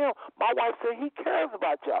looking after him. My wife said he cares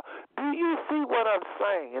about y'all. Do you see what I'm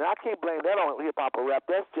saying? And I can't blame that on hip-hop or rap.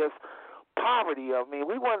 That's just poverty. I mean,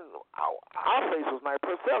 we wasn't, our place was nice.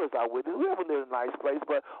 Purcell is our witness. We ever lived in a nice place,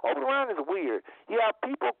 but over around is weird. You have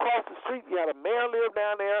people across the street. You had a mayor live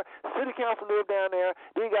down there, city council live down there,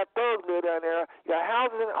 then you got thugs live down there, you got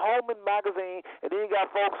houses in Holman Magazine, and then you got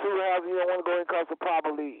folks who have, you don't want to go in because of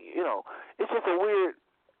probably, you know, it's just a weird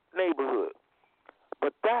neighborhood.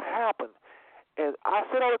 But that happened. And I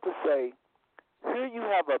said all that to say, here you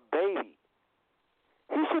have a baby.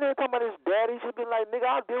 He should have talking about his daddy. He should have been like, nigga,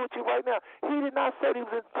 I'll deal with you right now. He did not say he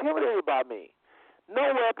was intimidated by me. No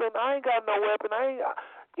weapon. I ain't got no weapon.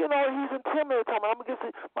 You know, he's intimidated. Talking about, I'm going to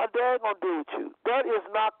get my dad going to deal with you. That is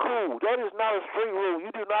not cool. That is not a street rule.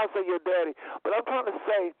 You do not say your daddy. But I'm trying to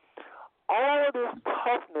say, all of this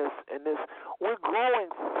toughness and this, we're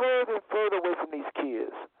growing further and further away from these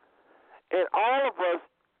kids. And all of us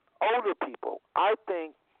older people, I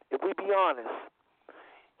think, if we be honest,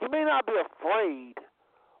 you may not be afraid,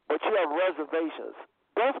 but you have reservations.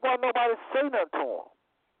 That's why nobody say nothing to him.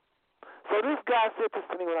 So this guy said this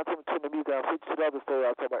to me when I took him to the music. I'll switch to the other story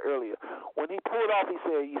I was talking about earlier. When he pulled off, he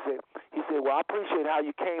said, well, I appreciate how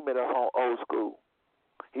you came at us on old school.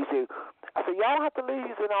 He said, I said, y'all don't have to leave.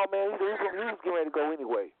 He said, no, man. He was getting ready to go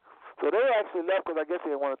anyway. So they actually left because I guess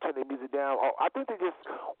they didn't want to turn their music down. I think they just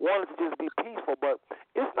wanted to just be peaceful. But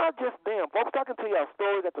it's not just them. Folks, I can tell you our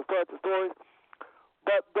stories at the start of the stories.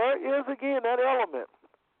 But there is, again, that element.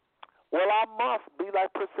 Well, I must be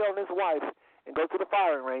like Purcell and his wife and go to the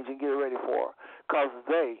firing range and get ready for her because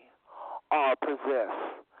they are possessed.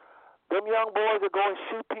 Them young boys that go and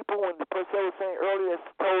shoot people when the Purcell was saying earlier,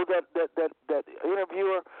 told that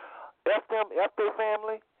interviewer, F them, F their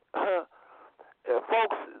family.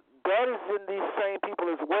 Folks, that is in these same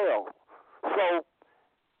people as well. So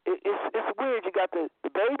it's weird. You got the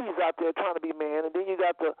babies out there trying to be man, and then you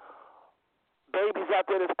got the babies out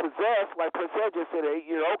there that's possessed. Like Purcell just said,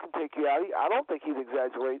 8-year-old can take you out. I don't think he's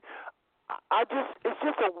exaggerating. It's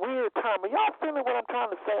just a weird time. Are y'all feeling what I'm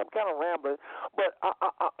trying to say? I'm kind of rambling, but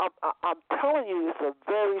I'm telling you, it's a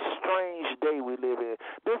very strange day we live in.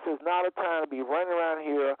 This is not a time to be running around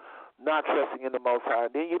here not trusting in the Most High.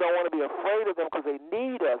 And then you don't want to be afraid of them because they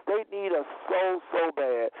need us. They need us so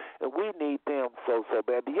bad, and we need them so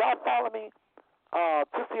bad. Do y'all follow me?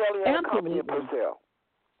 Sister Eliana, Company and Purcell.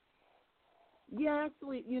 Yeah,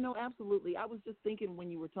 actually, absolutely. I was just thinking when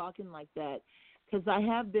you were talking like that, because I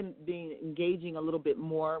have been engaging a little bit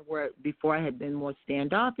more where before I had been more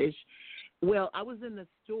standoffish. Well, I was in the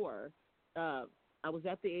store. I was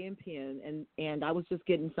at the AMPN, and I was just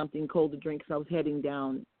getting something cold to drink because I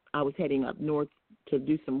was heading up north to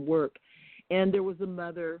do some work. And there was a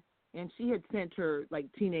mother, and she had sent her,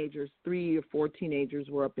 teenagers, 3 or 4 teenagers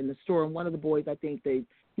were up in the store. And one of the boys, I think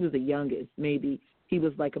he was the youngest, maybe. He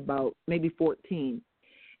was about maybe 14.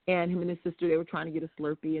 And him and his sister, they were trying to get a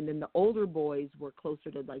Slurpee. And then the older boys were closer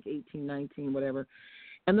to 18, 19, whatever.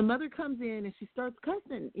 And the mother comes in and she starts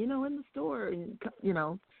cussing, in the store. And,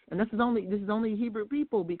 and this is only Hebrew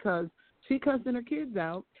people because she cussing her kids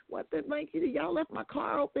out. What the y'all left my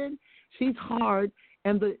car open? She's hard.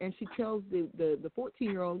 And she tells the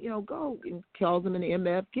 14-year-old, go, and calls him in the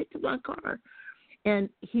MF, get to my car. And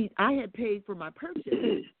I had paid for my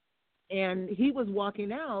purchase. And he was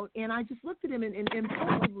walking out, and I just looked at him, and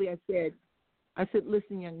impulsively I said,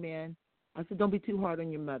 listen, young man, I said, don't be too hard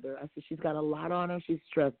on your mother. I said, she's got a lot on her. She's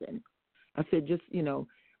stressing. I said, just,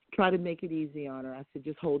 try to make it easy on her. I said,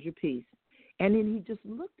 just hold your peace. And then he just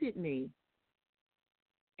looked at me,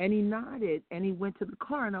 and he nodded, and he went to the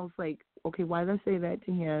car, and I was like, okay, why did I say that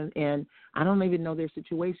to him? And I don't even know their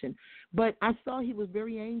situation. But I saw he was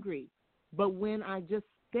very angry. But when I just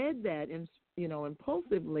said that, and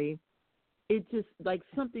impulsively, it just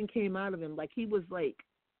something came out of him. He was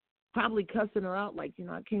probably cussing her out. I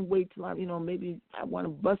can't wait till maybe I want to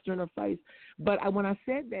bust her in her face. But when I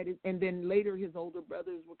said that, and then later his older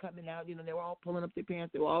brothers were coming out. They were all pulling up their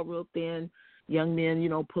pants. They were all real thin. young men,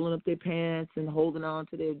 pulling up their pants and holding on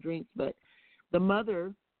to their drinks. But the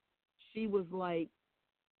mother, she was like,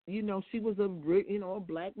 she was a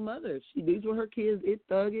black mother. These were her kids,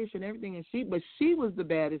 thuggish and everything, but she was the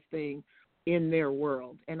baddest thing in their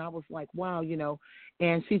world. And I was like, wow,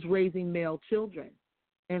 and she's raising male children.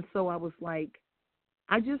 And so I was like,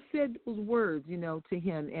 I just said those words, to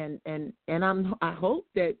him, and I hope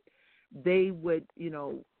that they would,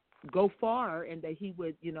 go far, and that he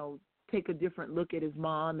would, take a different look at his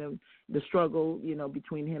mom and the struggle,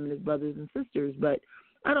 between him and his brothers and sisters. But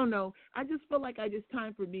I don't know. I just feel like it's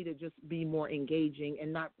time for me to just be more engaging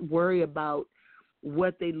and not worry about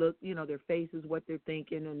what they look, their faces, what they're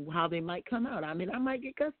thinking, and how they might come out. I mean, I might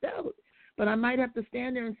get cussed out, but I might have to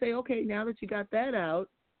stand there and say, okay, now that you got that out,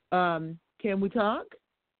 can we talk?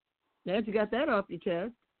 Now that you got that off your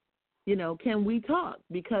chest, can we talk?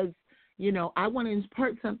 Because, I want to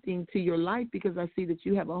impart something to your life because I see that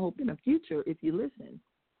you have a hope and a future if you listen.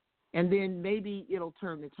 And then maybe it'll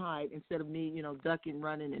turn the tide instead of me, ducking,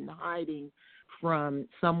 running, and hiding from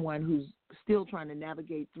someone who's still trying to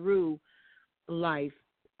navigate through life.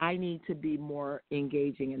 I need to be more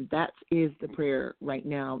engaging, and that is the prayer right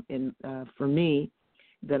now. And for me,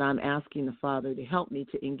 that I'm asking the Father to help me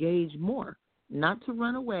to engage more, not to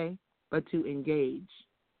run away, but to engage.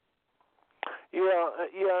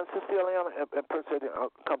 Yeah, Sister Eliana, and Prince Eddie,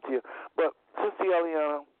 I'll come to you. But Sister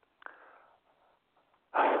Eliana,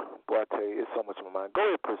 boy, I tell you, it's so much in my mind. Go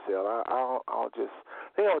ahead, Priscilla. I'll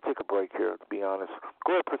take a break here, to be honest.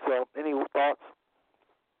 Go ahead, Priscilla. Any thoughts?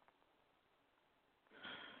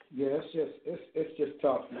 Yeah, it's just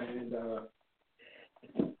tough, man.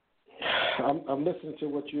 I'm listening to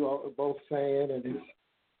what you all are both saying, and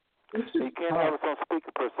it's just you can't tough. have us on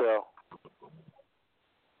speaker, Priscilla.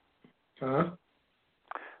 Huh?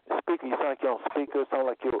 Speaker, you sound like you're on speaker. Sound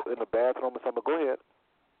like you're in the bathroom or something. Go ahead.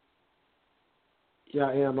 Yeah,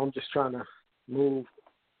 I am. I'm just trying to move.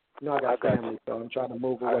 I got family, so I'm trying to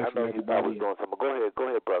move away I from know you thought I was everybody. doing something. Go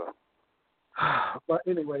ahead, brother. But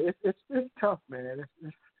anyway, it's tough, man.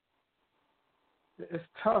 It's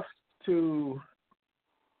tough to,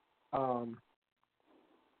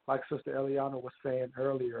 like Sister Eliana was saying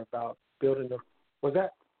earlier about building the. Was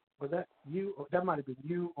that you? Or that might have been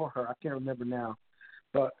you or her. I can't remember now.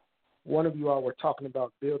 But one of you all were talking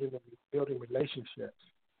about building relationships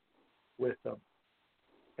with them,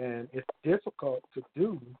 and it's difficult to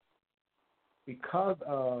do because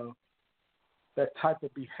of that type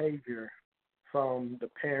of behavior from the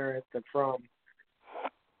parents and from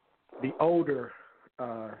the older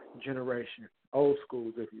generation, old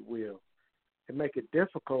schools, if you will. It make it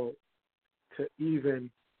difficult to even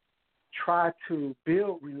try to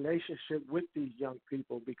build relationship with these young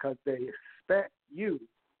people because they expect you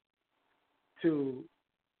to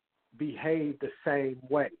behave the same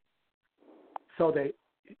way. So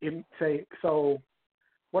so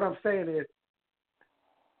what I'm saying is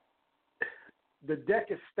the deck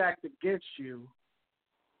is stacked against you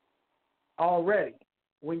already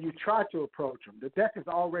when you try to approach them. The deck is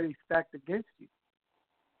already stacked against you,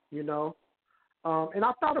 And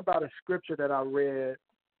I thought about a scripture that I read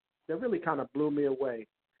that really kind of blew me away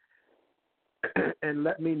and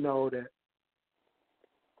let me know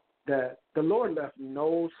that the Lord left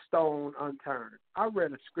no stone unturned. I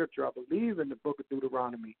read a scripture, I believe in the book of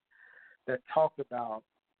Deuteronomy, that talked about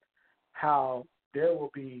how there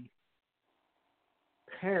will be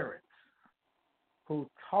parents who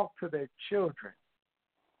talk to their children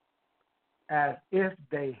as if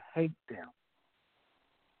they hate them.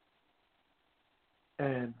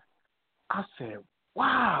 And I said,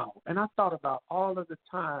 wow. And I thought about all of the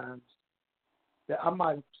times that I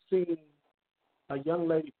might have seen a young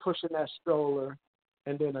lady pushing that stroller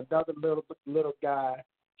and then another little guy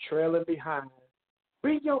trailing behind.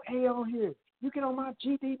 Bring your A on here. You get on my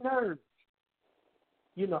GD nerves.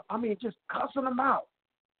 Just cussing them out.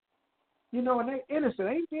 And they innocent.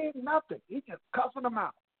 Ain't did nothing. He just cussing them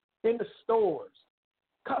out in the stores,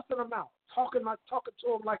 cussing them out, talking to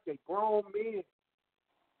them like they grown men.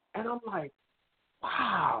 And I'm like,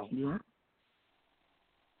 wow. Yeah.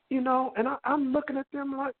 And I'm looking at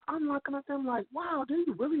them like, wow, do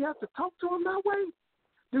you really have to talk to him that way?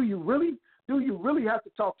 Do you really have to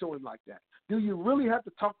talk to him like that? Do you really have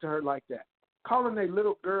to talk to her like that? Calling their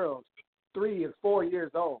little girls 3 and 4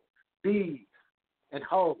 years old, bees and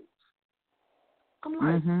hoes. I'm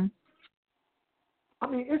like,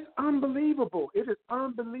 it's unbelievable. It is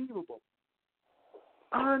unbelievable.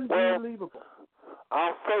 Unbelievable.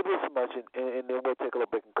 I'll say this much, and then we'll take a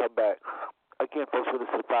little break and come back. Again, folks, we're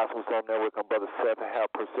listening to the Five Soul Network. I'm Brother Seth, Hal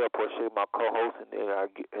Purcell, Portia, my co-host,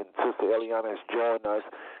 and Sister Eliana has joined us.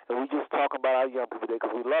 And we just talking about our young people today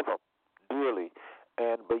because we love them severely,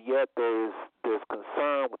 but yet there's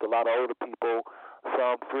concern with a lot of older people.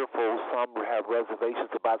 Some fearful, some have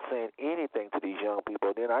reservations about saying anything to these young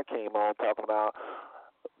people. Then I came on talking about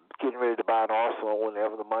getting ready to buy an arsenal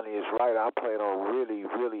whenever the money is right. I plan on really,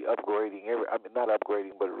 really upgrading not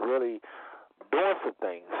upgrading, but really doing some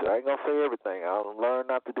things. I ain't gonna say everything. I'll learn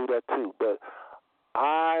not to do that too. But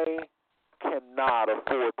I cannot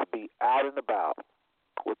afford to be out and about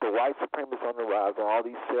with the white supremacists on the rise and all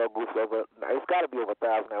these cell groups it's got to be over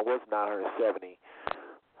 1,000 now. It was 970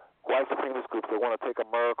 white supremacist groups that want to take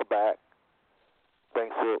America back.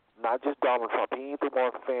 Thanks to not just Donald Trump. He ain't the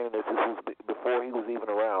one fanning this. This was before he was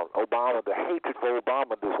even around. Obama, the hatred for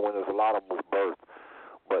Obama this winter, a lot of them was birthed.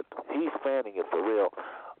 But he's fanning it for real.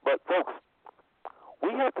 But, folks,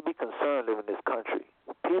 we have to be concerned living in this country.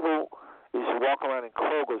 People is walking around in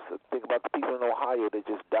Kroger's. Think about the people in Ohio that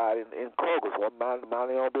just died in Kroger's. One mind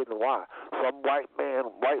their own business. Why? Some white male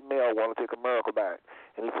want to take America back.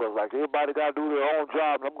 And he feels like everybody got to do their own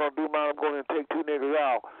job, and I'm going to do mine. I'm going to take two niggas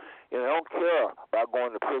out. And they don't care about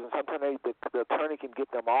going to prison. Sometimes the attorney can get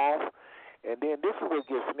them off. And then this is what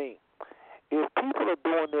gets me. If people are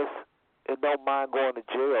doing this and don't mind going to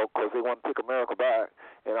jail because they want to take America back,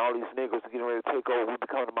 and all these niggas are getting ready to take over, we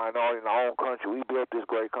become the minority in our own country, we built this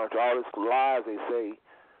great country, all these lies they say,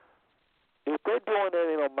 if they're doing that,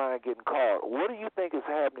 they don't mind getting caught. What do you think is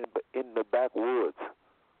happening in the backwoods?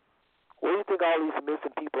 What do you think all these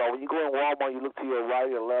missing people are? When you go in Walmart, you look to your right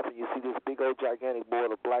or left, and you see this big old gigantic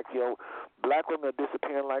board of black women are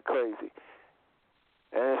disappearing like crazy.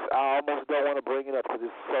 And I almost don't want to bring it up because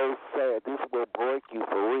it's so sad. This will break you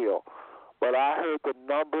for real. But I heard the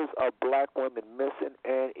numbers of black women missing,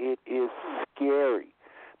 and it is scary.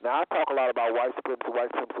 Now, I talk a lot about white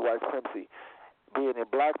supremacy, being in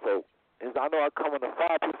black folk. And I know I come in the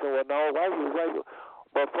 5% well, no, white people.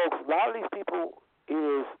 But, folks, a lot of these people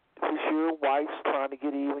is for sure whites trying to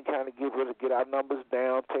get even, trying to get our numbers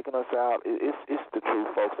down, taking us out. It's the truth,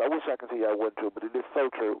 folks. I wish I could tell you I wasn't true, but it is so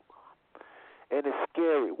true. And it's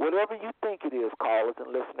scary. Whatever you think it is, callers and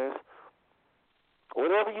listeners,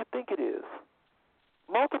 whatever you think it is,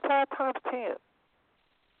 multiply times 10.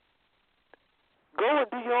 Go and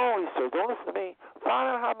do your own research. Don't listen to me. Find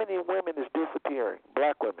out how many women is disappearing,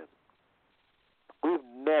 black women. We've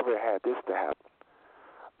never had this to happen.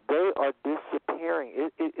 They are disappearing. I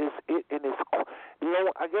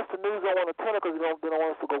guess the news don't want to tell it because they don't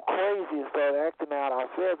want us to go crazy and start acting out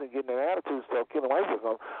ourselves and getting their attitudes, start killing white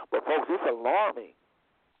people. But, folks, it's alarming.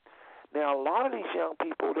 Now, a lot of these young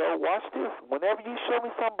people, they'll watch this. Whenever you show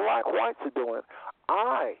me something black whites are doing,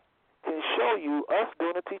 I can show you us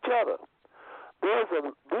doing it to each other. There's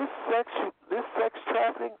this sex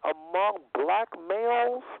trafficking among black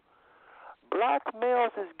males. Black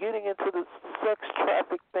males is getting into the sex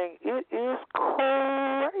traffic thing. It is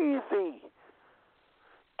crazy.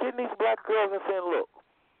 Getting these black girls and saying, look,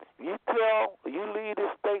 you leave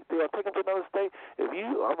this state, they'll take them to another state. I'm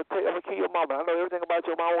gonna kill your mama. I know everything about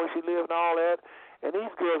your mama, where she lived and all that. And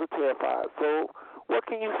these girls are terrified. So what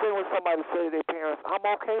can you say when somebody say to their parents, I'm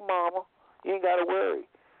okay, mama. You ain't got to worry.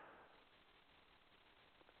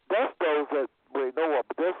 That's those that they know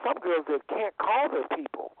of. But there's some girls that can't call their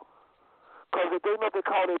people. Because if they know they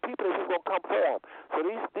call their people, they're just going to come for them. So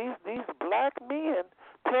these black men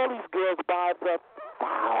tell these girls by the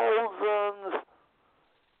thousands,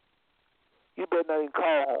 you better not even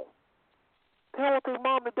call home. They don't want their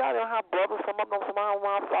mom and dad. They don't have brothers. Some of them don't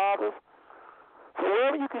have fathers. So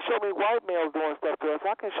wherever you can show me white males doing stuff to us,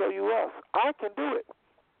 I can show you us. I can do it.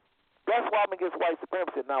 That's why I'm against white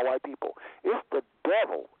supremacy, not white people. It's the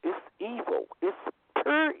devil. It's evil. It's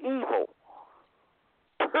pure evil.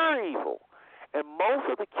 Pure evil. And most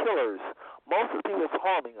of the killers, most of the people that's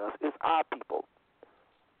harming us is our people.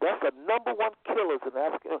 That's the number one killers in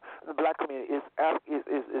the black community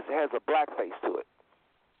has a black face to it.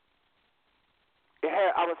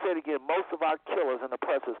 I'm going to say it again, most of our killers and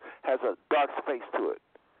oppressors has a dark face to it.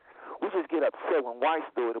 We just get upset when whites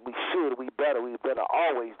do it, and we better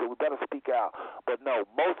always do. We better speak out. But no,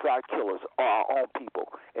 most of our killers are our own people,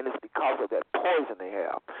 and it's because of that poison they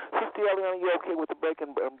have. Sister Eliana, you okay with the break? And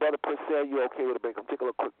Brother Purcell, you okay with the break? I'm taking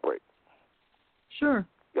a quick break. Sure.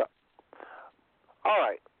 Yeah. All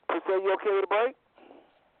right. Purcell, you okay with the break?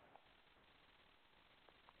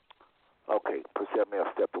 Okay. Purcell may have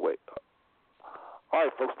stepped away. All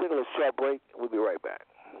right, folks, taking a short break. We'll be right back.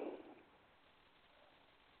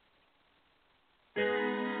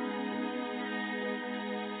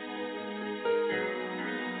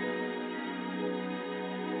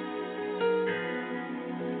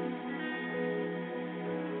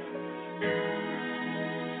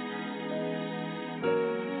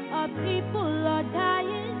 Our people are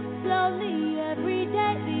dying slowly.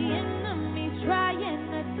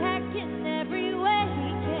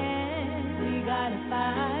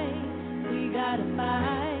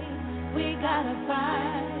 gotta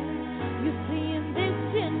fight. You see, in this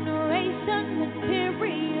generation,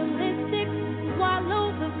 materialistic,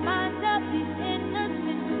 swallow the mind of these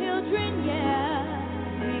innocent children, yeah.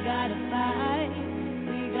 We gotta fight,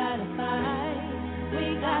 we gotta fight,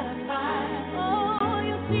 we gotta fight. Oh,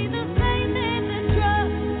 you see the flame and the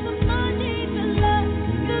drugs, the money, the lust,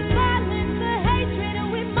 the violence, the hatred,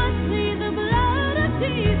 and we must see the blood of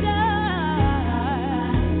Jesus.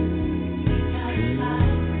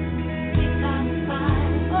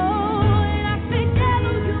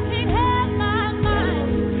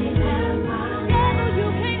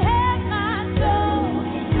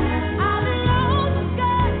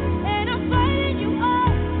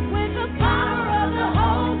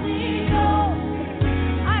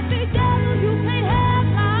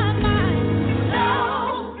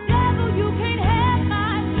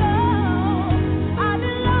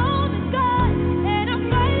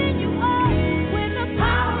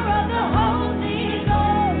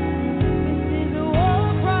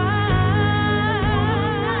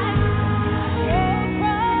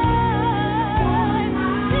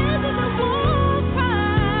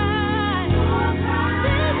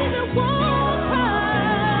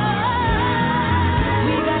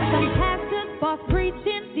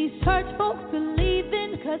 Church folks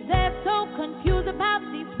believing, cause they're so confused about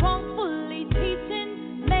these wrongfully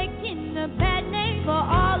teaching, making a bad name for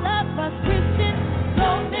all of us Christians.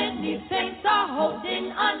 So many saints are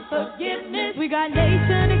holding unforgiveness. We got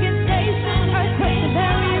nation against nation, earthquakes in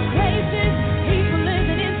various places, people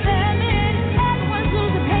living in famine, everyone's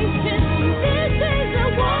losing patience. This is a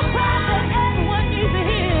war cry that everyone needs to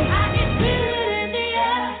hear. I can feel it in the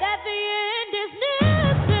air that the end is near.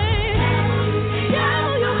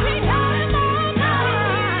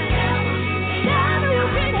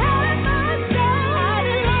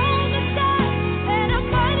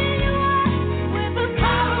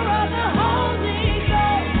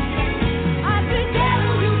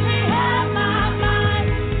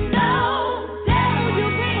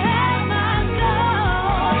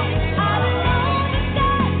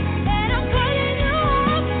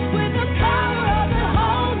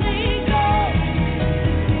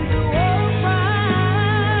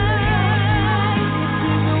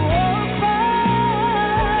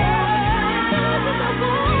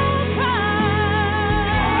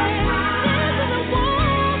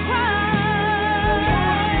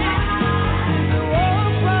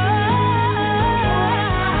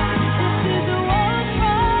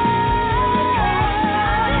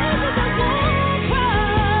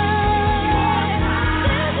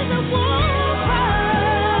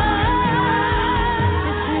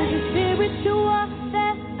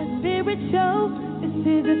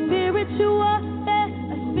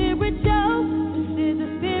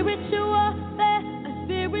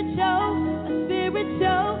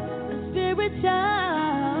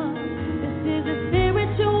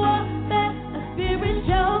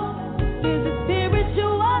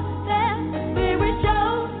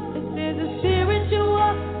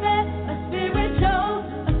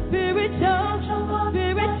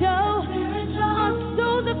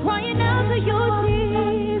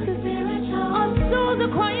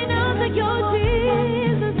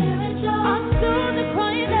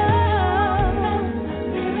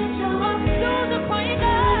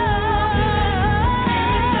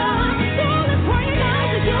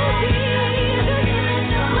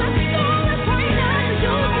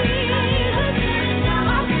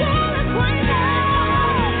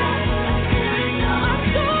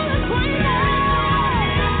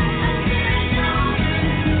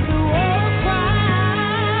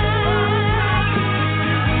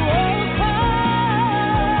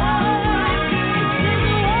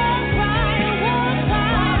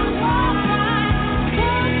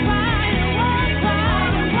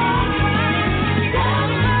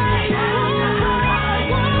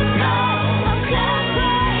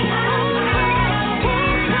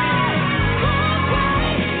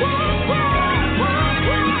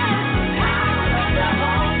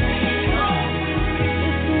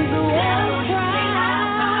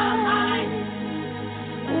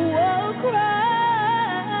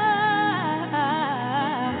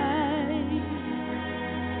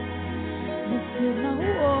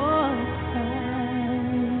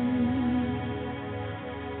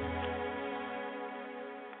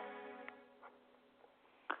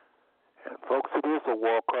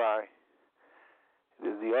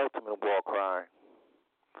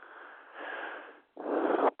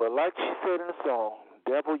 But like she said in the song,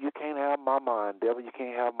 devil, you can't have my mind. Devil, you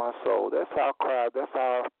can't have my soul. That's our cry. That's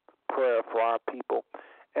our prayer for our people.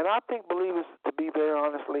 And I think, believers, to be very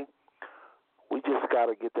honestly, we just got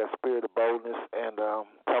to get that spirit of boldness, and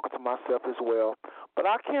talking to myself as well. But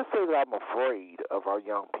I can't say that I'm afraid of our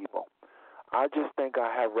young people. I just think I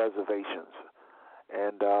have reservations,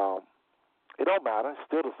 and it don't matter. It's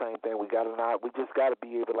still the same thing. We just got to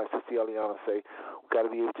be able, like Sister Eliana say, we got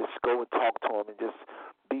to be able to just go and talk to them and just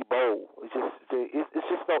be bold. It's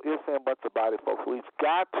just no ifs and buts about it, folks. We've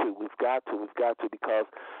got to, because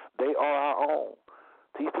they are our own.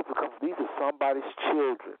 These people these are somebody's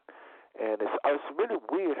children. And it's really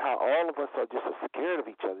weird how all of us are just scared of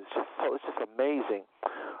each other. It's just amazing.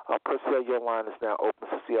 Purcell, your line is now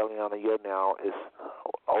open. Sister Eliana, your now is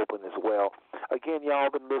open as well. Again,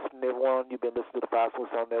 y'all been listening, everyone. You've been listening to the Five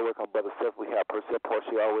Smooth Sound Network. I'm Brother Seth. We have Purcell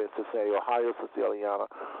Portia all the way in Cincinnati, Ohio. Sister Eliana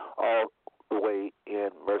all the way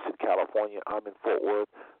in Merced, California. I'm in Fort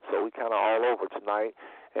Worth, so we kind of all over tonight,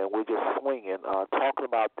 and we're just swinging, talking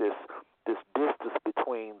about this distance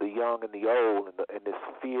between the young and the old, and this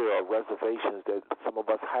fear of reservations that some of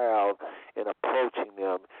us have in approaching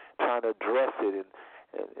them, trying to address it,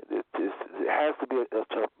 and it has to be a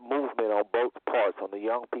movement on both parts, on the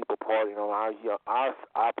young people part and on our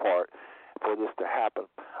part, for this to happen.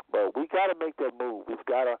 But we got to make that move. We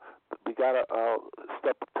got to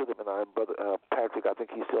step up to them. And Brother Patrick, I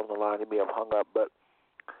think he's still on the line. He may have hung up, but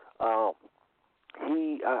I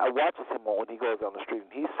watches him when he goes down the street,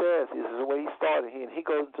 and he says, this is the way he started, he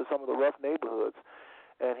goes into some of the rough neighborhoods,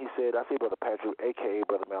 and he said, I say Brother Patrick, a.k.a.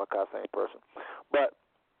 Brother Malachi, same person, but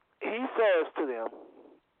he says to them,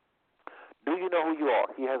 do you know who you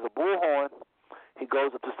are? He has a bullhorn. He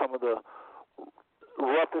goes into some of the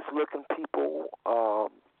roughest-looking people,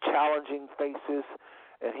 challenging faces,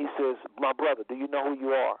 and he says, my brother, do you know who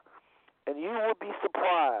you are? And you would be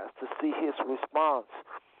surprised to see his response.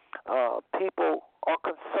 People are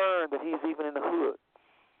concerned that he's even in the hood.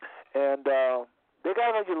 And they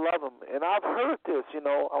got to know you love him. And I've heard this,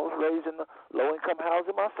 I was raised in the low-income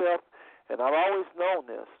housing myself, and I've always known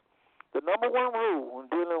this. The number one rule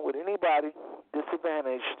when dealing with anybody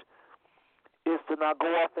disadvantaged is to not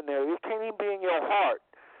go off in there. It can't even be in your heart.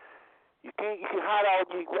 You can hide all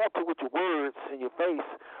you want to with your words and your face,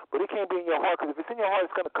 but it can't be in your heart, because if it's in your heart,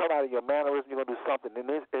 it's going to come out of your mannerism. You're going to do something, and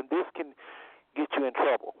this can get you in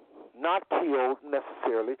trouble. Not killed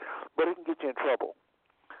necessarily, but it can get you in trouble.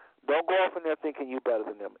 Don't go off in there thinking you're better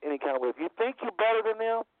than them any kind of way. If you think you're better than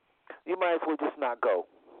them, you might as well just not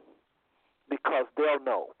go, because they'll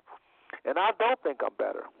know. And I don't think I'm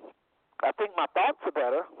better. I think my thoughts are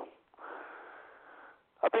better.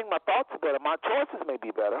 My choices may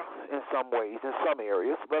be better in some ways, in some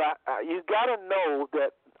areas, but you got to know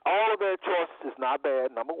that all of their choices is not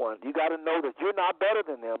bad, number one. You got to know that you're not better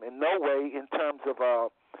than them in no way in terms of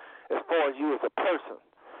as far as you as a person.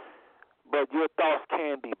 But your thoughts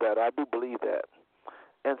can be better. I do believe that.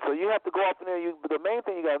 And so you have to go up in there. The main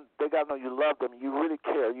thing they got to know, you love them. You really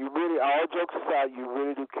care. You really, all jokes aside, you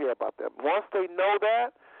really do care about them. Once they know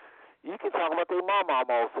that, you can talk about their mom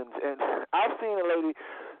almost. And I've seen a lady,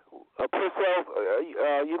 Purcell,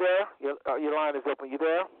 you there? Your line is open. You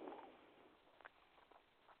there?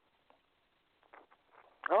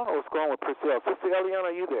 I don't know what's going on with Purcell. Sister Eliana,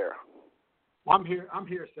 are you there? I'm here,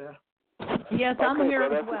 Seth. Yes, I'm okay, here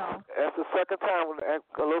so as well. That's the second time, a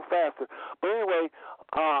little faster. But anyway,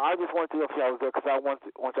 I just wanted to know if y'all was there, because I want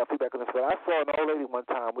y'all feedback on this. But I saw an old lady one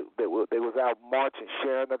time that was out marching,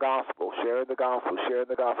 sharing the gospel. And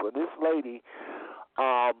this lady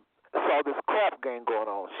saw this crap game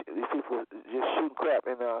going on. These people were just shooting crap.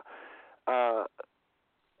 And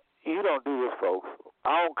you don't do this, folks.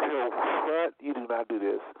 I don't care what, you do not do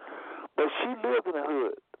this. But she lived in the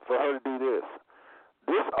hood for her to do this.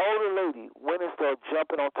 This older lady went and started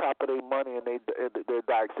jumping on top of their money and their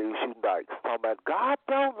dikes. They were shooting dikes. Talking about, God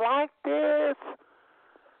don't like this.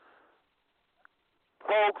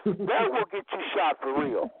 Folks, that will get you shot for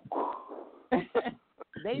real.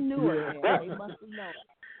 They knew it, man. They must have known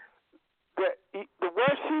it.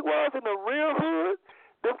 Where she was in the real hood,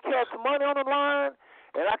 them cats money on the line,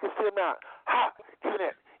 and I can see them now. Giving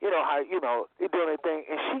it. They doing their thing,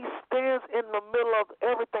 and she stands in the middle of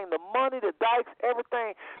everything, the money, the dikes,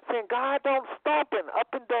 everything, saying, God don't stomping up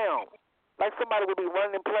and down, like somebody would be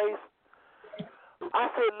running in place. I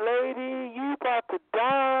said, lady, you about to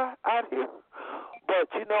die out here. But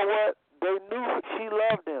you know what? They knew she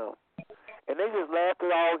loved them, and they just laughed it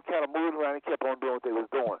all and kind of moved around and kept on doing what they was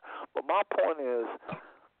doing. But my point is,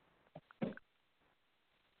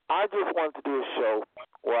 I just wanted to do a show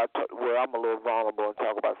where I'm a little vulnerable and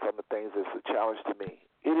talk about some of the things that's a challenge to me.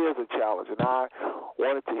 It is a challenge, and I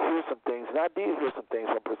wanted to hear some things, and I did hear some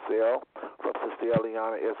things from Purcell, from Sister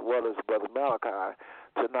Eliana, as well as Brother Malachi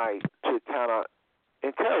tonight, to kind of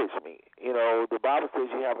encouraged me. You know, the Bible says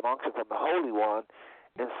you have an unction from the Holy One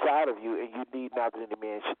inside of you, and you need not that any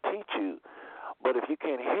man should teach you. But if you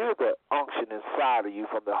can't hear the unction inside of you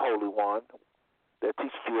from the Holy One that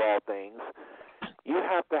teaches you all things, you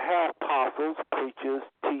have to have apostles, preachers,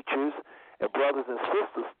 teachers, and brothers and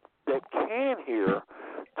sisters that can hear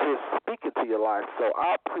to speak into your life. So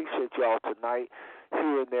I appreciate y'all tonight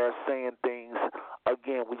here and there saying things.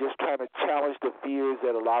 Again, we're just trying to challenge the fears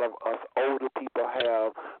that a lot of us older people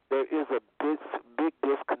have. There is a big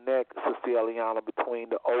disconnect, Sister Eliana, between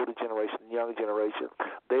the older generation and the younger generation.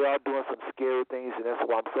 They are doing some scary things, and that's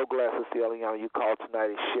why I'm so glad, Sister Eliana, you called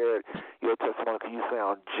tonight and shared your testimony, because you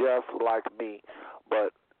sound just like me.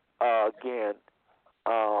 But, again,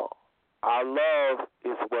 our love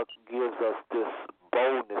is what gives us this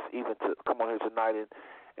boldness even to come on here tonight and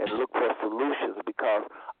look for solutions, because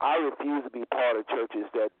I refuse to be part of churches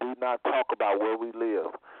that do not talk about where we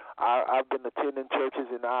live. I've been attending churches,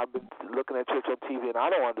 and I've been looking at church on TV, and I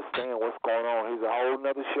don't understand what's going on. Here's a whole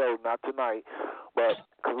other show, not tonight, but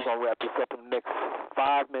because we're going to wrap this up in the next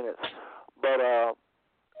 5 minutes. But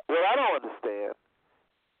what I don't understand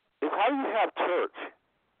is how you have church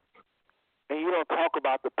and you don't talk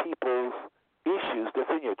about the people's issues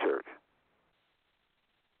that's in your church.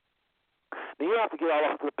 Now, you have to get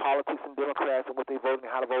all off to the politics and Democrats and what they vote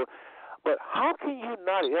and how to vote, but how can you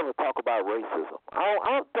not ever talk about racism? I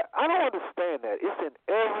don't understand that. It's in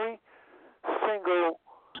every single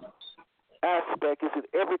aspect. It's in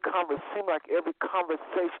every conversation. Like every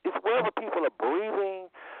conversation. It's wherever people are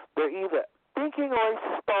breathing. They're either thinking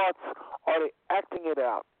racist thoughts or they're acting it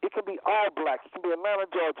out. It can be all black. It can be Atlanta,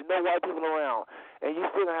 Georgia, no white people around, and you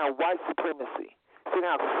still have white supremacy. You still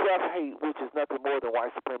have self-hate, which is nothing more than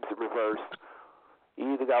white supremacy reversed.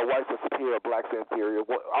 You either got whites are superior or blacks are inferior.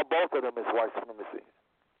 Both of them is white supremacy.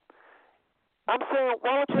 I'm saying,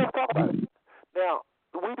 why don't you ever talk about it? Now,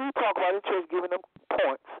 we do talk about it in church, giving them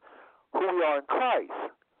points, who we are in Christ.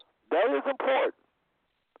 That is important.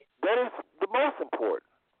 That is the most important.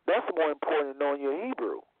 That's more important than knowing your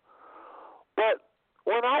Hebrew. But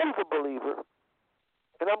when I was a believer,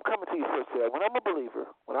 and I'm coming to you first today, when I was a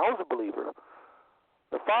believer,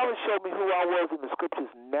 the Father showed me who I was in the Scriptures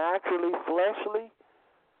naturally, fleshly.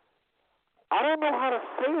 I don't know how to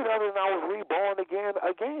say it other than I was reborn again.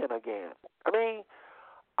 I mean,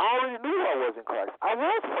 I already knew I was in Christ. I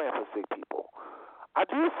was praying for sick people. I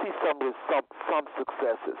did see some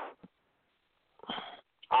successes.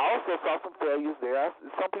 I also saw some failures there.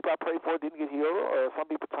 Some people I prayed for didn't get healed, or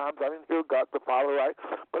some people times I didn't hear God the Father right.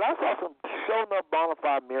 But I saw some shown up bona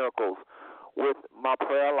fide miracles with my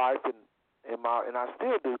prayer life and I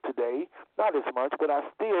still do today, not as much, but I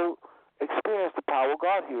still experience the power of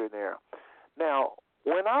God here and there. Now,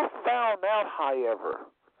 when I found out, however,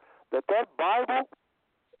 that Bible,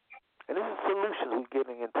 and this is solutions we're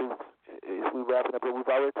getting into as we wrapping up, and we've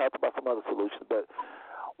already talked about some other solutions, but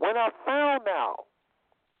when I found out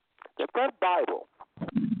that Bible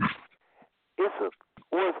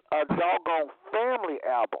was a doggone family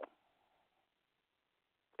album,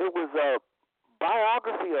 it was a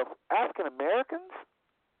biography of African Americans,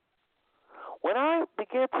 when I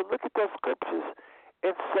began to look at those scriptures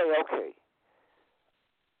and say, okay,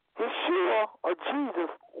 Yeshua or Jesus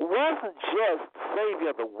wasn't just Savior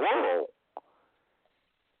of the world,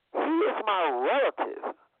 He is my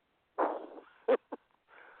relative.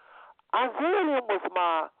 Isaiah was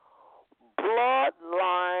my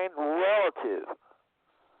bloodline relative.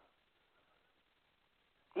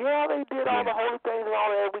 Yeah, they did all the holy things and all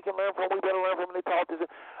that we can learn from. We better learn from them. They taught this.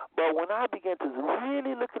 But when I began to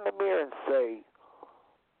really look in the mirror and say,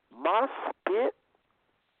 my spit,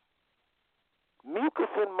 mucus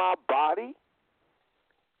in my body,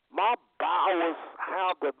 my bowels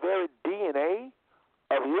have the very DNA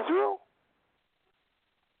of Israel.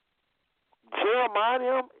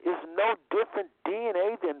 Jeremiah is no different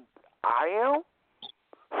DNA than I am.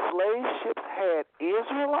 Slave ships had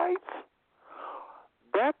Israelites.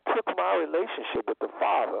 That took my relationship with the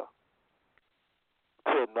Father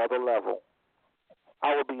to another level.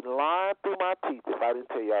 I would be lying through my teeth if I didn't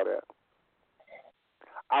tell y'all that.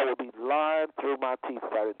 I would be lying through my teeth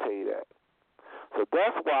if I didn't tell you that. So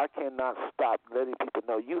that's why I cannot stop letting people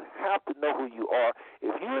know. You have to know who you are.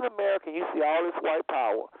 If you're an American, you see all this white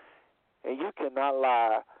power, and you cannot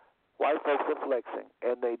lie. White folks are flexing,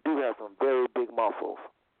 and they do have some very big muscles.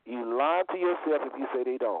 You lie to yourself if you say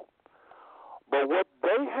they don't. But what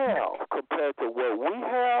they have compared to what we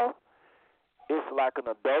have is like an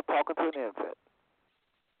adult talking to an infant.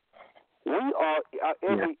 We are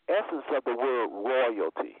every essence of the word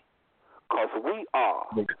royalty, because we are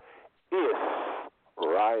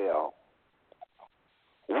Israel.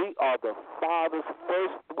 We are are the Father's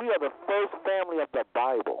first. We are the first family of the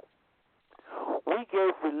Bible. We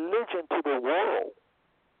gave religion to the world.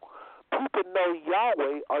 People know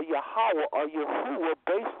Yahweh or Yahweh or Yahuwah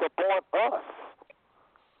based upon us.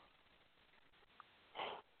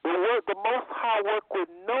 The Most High worked with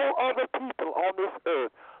no other people on this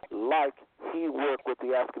earth like He worked with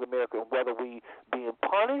the African American, whether we being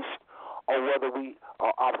punished or whether we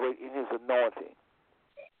operate in His anointing.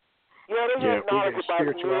 Yeah, they had knowledge about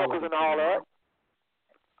miracles and all that.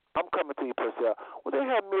 I'm coming to you, Purcell. Well, they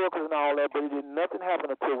had miracles and all that, but nothing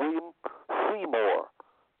happened until William Seymour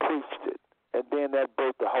preached it, and then that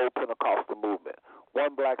birthed the whole Pentecostal movement.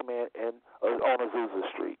 One black man on Azusa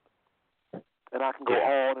Street. And I can go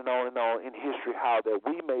on and on and on in history how that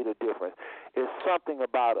we made a difference. It's something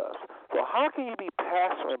about us. So how can you be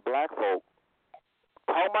pastoring black folk,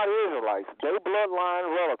 talking about Israelites, their bloodline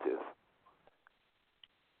relatives,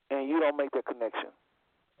 and you don't make that connection?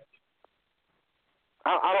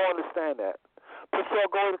 I don't understand that. Priscilla,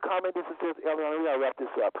 go ahead and comment. This is Eliana. We got to wrap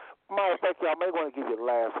this up. Matter of fact, y'all may want to give your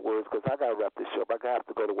last words because I got to wrap this show up. I have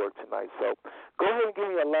to go to work tonight. So go ahead and give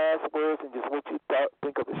me your last words and just what you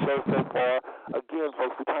think of the show so far. Again,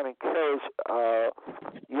 folks, we're trying to encourage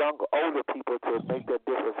older people to make that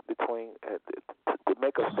difference between, to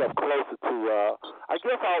make a step closer to, I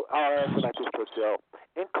guess I'll answer like this, Priscilla.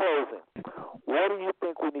 In closing, what do you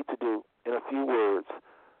think we need to do in a few words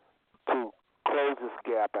to close this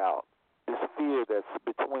gap out? This fear that's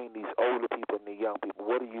between these older people and the young people,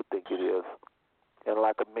 what do you think it is in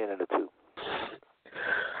like a minute or two?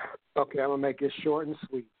 Okay, I'm going to make it short and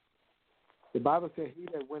sweet. The Bible says, he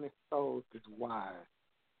that winneth souls is wise.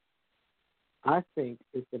 I think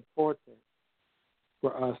it's important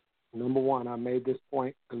for us, number one, I made this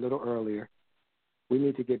point a little earlier, we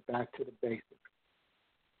need to get back to the basics.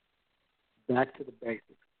 Back to the basics.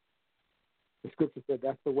 The scripture said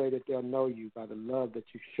that's the way that they'll know you, by the love that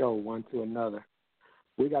you show one to another.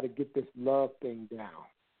 We got to get this love thing down.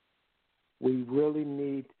 We really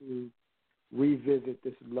need to revisit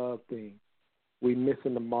this love thing. We're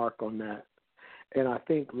missing the mark on that. And I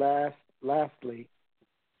think lastly,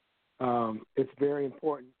 it's very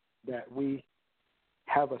important that we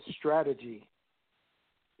have a strategy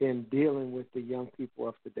in dealing with the young people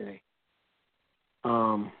of today.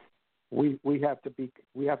 We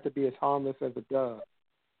have to be as harmless as a dove.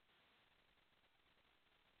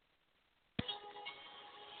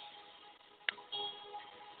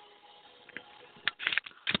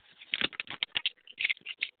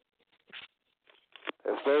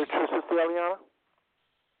 That's very true, Sister Eliana.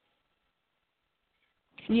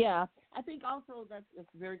 Yeah, I think also that's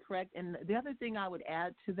very correct. And the other thing I would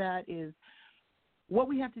add to that is what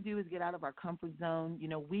we have to do is get out of our comfort zone. You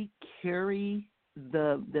know, we carry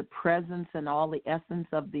the presence and all the essence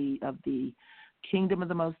of the kingdom of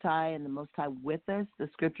the Most High and the Most High with us. The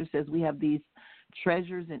scripture says we have these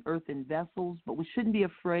treasures in earthen vessels, but we shouldn't be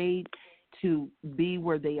afraid to be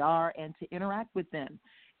where they are and to interact with them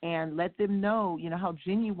and let them know, you know, how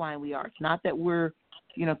genuine we are. It's not that we're,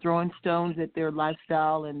 you know, throwing stones at their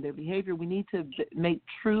lifestyle and their behavior. We need to make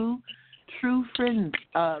true friends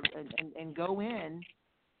and go in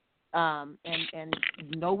and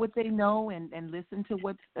know what they know and listen to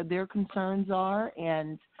what their concerns are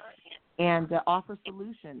and offer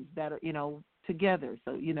solutions that are, you know, together.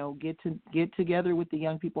 So, you know, get together with the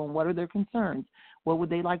young people and what are their concerns? What would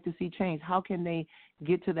they like to see change? How can they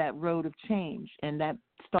get to that road of change? And that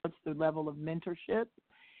starts the level of mentorship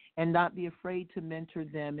and not be afraid to mentor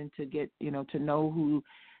them and to get, you know, to know who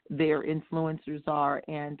their influencers are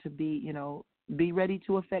and to be, you know, be ready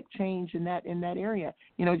to affect change in that area.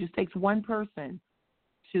 You know, it just takes one person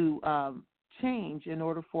to change in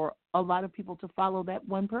order for a lot of people to follow that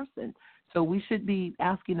one person. So we should be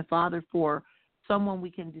asking the Father for someone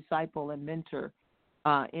we can disciple and mentor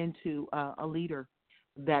into a leader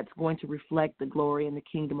that's going to reflect the glory and the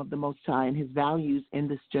kingdom of the Most High and His values in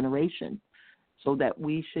this generation, so that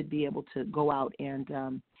we should be able to go out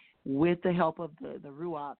and, with the help of the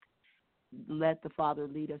Ruach, let the Father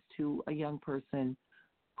lead us to a young person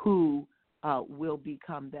who will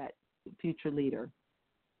become that future leader.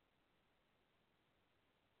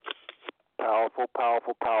 Powerful,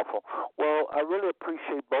 powerful, powerful. Well, I really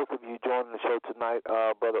appreciate both of you joining the show tonight.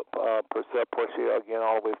 Brother Purcell Portier, again,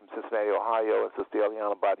 all the way from Cincinnati, Ohio, and Sister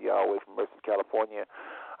Eliana Badia, all the way from Mercer, California.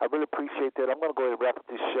 I really appreciate that. I'm going to go ahead and wrap up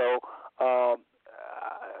this show.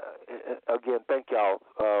 Again, thank y'all,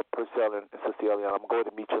 Purcell and Sister Eliana. I'm going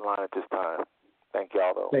to meet your line at this time. Thank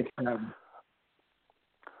y'all, though. Thanks for having me.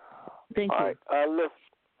 Thank you. All right, listen,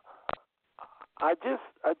 I just,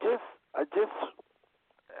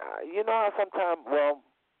 you know how sometimes when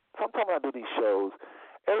I do these shows,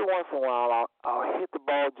 every once in a while I'll hit the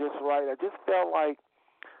ball just right. I just felt like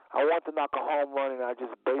I wanted to knock a home run, and I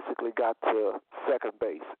just basically got to second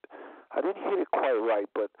base. I didn't hit it quite right,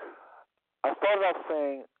 but I started off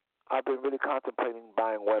saying I've been really contemplating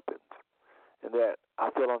buying weapons, and that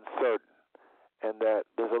I feel uncertain, and that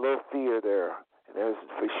there's a little fear there, and there's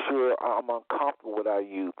for sure I'm uncomfortable with our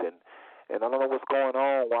youth, and I don't know what's going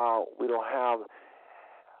on while we don't have.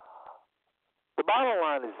 The bottom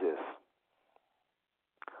line is this.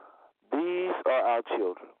 These are our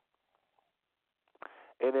children.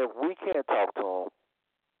 And if we can't talk to them,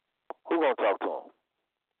 who's going to talk to them?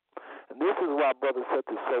 And this is why Brother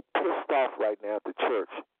Seth is so pissed off right now at the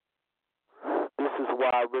church. This is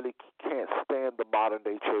why I really can't stand the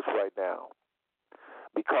modern-day church right now.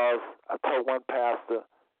 Because I told one pastor,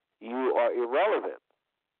 you are irrelevant.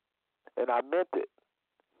 And I meant it.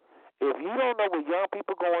 If you don't know what young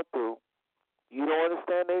people are going through, you don't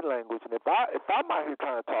understand their language. And if I'm out here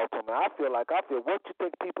trying to talk to them, I feel what you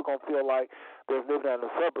think people going to feel like that's living out in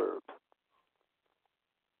the suburbs.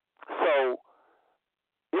 So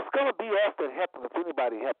it's going to be us that help them if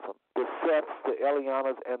anybody helps them. The Seths, the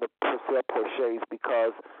Elianas, and the Purcell Porches,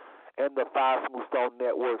 and the Five Smooth Stone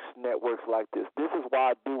networks like this. This is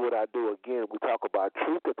why I do what I do. Again, we talk about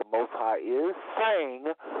truth that the Most High is saying,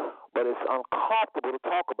 but it's uncomfortable to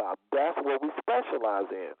talk about. That's what we specialize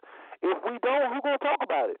in. If we don't, who's going to talk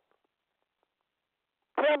about it?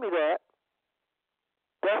 Tell me that.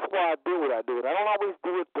 That's why I do what I do. And I don't always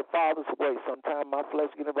do it the Father's way. Sometimes my flesh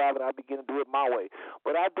gets involved and I begin to do it my way.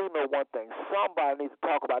 But I do know one thing. Somebody needs to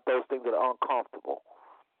talk about those things that are uncomfortable,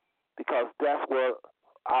 because that's when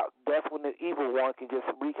the evil one can just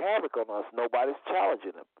wreak havoc on us. Nobody's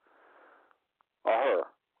challenging him or her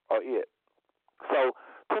or it. So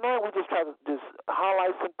tonight we just try to just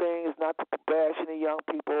highlight some things, not to bash any young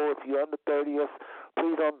people. If you're under 30,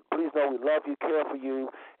 please know we love you, care for you,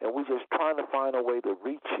 and we're just trying to find a way to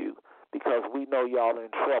reach you, because we know y'all are in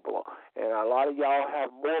trouble. And a lot of y'all have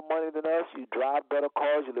more money than us. You drive better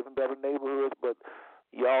cars, you live in better neighborhoods, but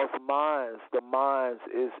y'all's the minds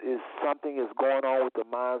is something is going on with the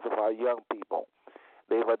minds of our young people.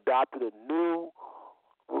 They've adopted a new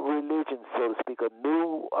religion, so to speak, a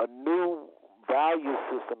new value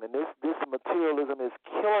system, and this materialism is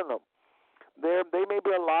killing them. They may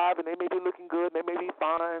be alive, and they may be looking good, and they may be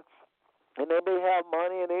fine, and they may have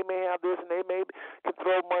money, and they may have this, and they may can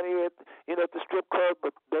throw money at the strip club,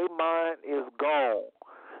 but their mind is gone.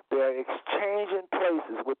 They're exchanging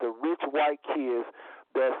places with the rich white kids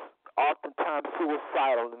that's oftentimes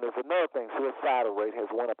suicidal. And there's another thing, suicidal rate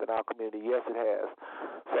has went up in our community. Yes, it has.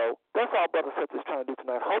 So that's all Brother Seth is trying to do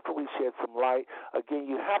tonight. Hopefully we shed some light. Again,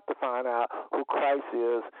 you have to find out who Christ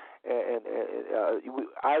is. And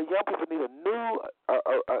our young people need a new,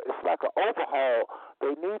 it's like an overhaul.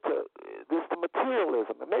 They need this the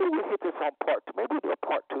materialism. And maybe we'll hit this on part two. Maybe we'll do a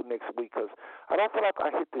part two next week, because I don't feel like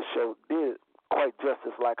I hit this show did quite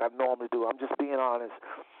justice like I normally do. I'm just being honest.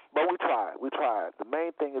 But we tried. The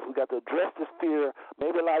main thing is we got to address this fear.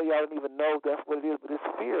 Maybe a lot of y'all don't even know that's what it is, but it's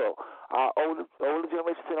fear. Our older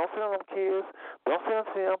generation said, don't send them kids. Don't send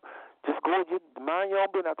them to them. Just go and mind your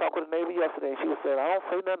own business. I talked with a neighbor yesterday, and she was saying, I don't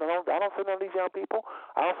say nothing. I don't send none of these young people.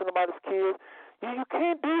 I don't send nobody's kids. You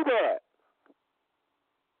can't do that.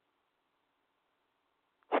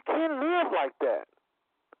 You can't live like that.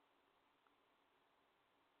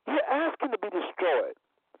 You're asking to be destroyed.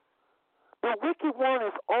 The wicked one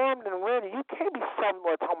is armed and ready. You can't be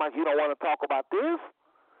somewhere talking about you don't want to talk about this.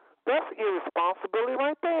 That's irresponsibility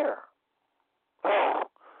right there. Oh.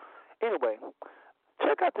 Anyway,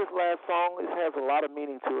 check out this last song. It has a lot of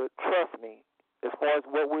meaning to it. Trust me. As far as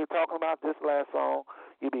what we're talking about, this last song,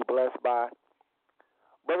 you'll be blessed by.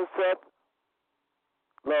 Brother Seth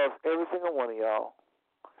loves every single one of y'all.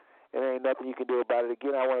 And there ain't nothing you can do about it.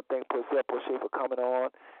 Again, I want to thank Purcell Porche for coming on,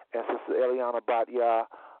 and Sister Eliana Batya,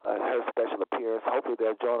 her special appearance. Hopefully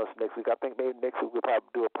they'll join us next week. I think maybe next week we'll probably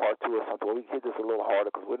do a part two or something where we can hit this a little harder,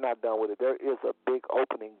 because we're not done with it. There is a big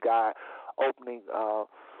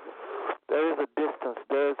there is a distance.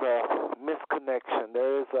 There's a misconnection.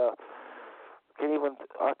 There is a, can't even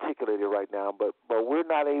articulate it right now, but we're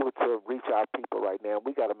not able to reach our people right now.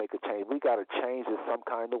 We got to make a change. We got to change this some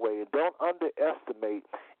kind of way. And don't underestimate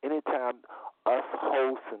anytime us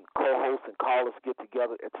hosts and co-hosts and callers get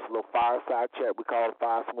together at this little fireside chat we call it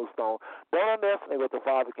Five Smooth Stone. Don't underestimate what the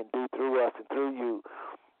Father can do through us and through you.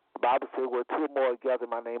 The Bible says, where two or more together in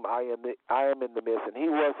my name, I am in the midst. And he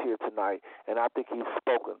was here tonight, and I think he's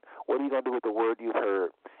spoken. What are you going to do with the word you've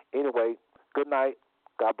heard? Anyway, good night.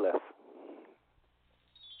 God bless.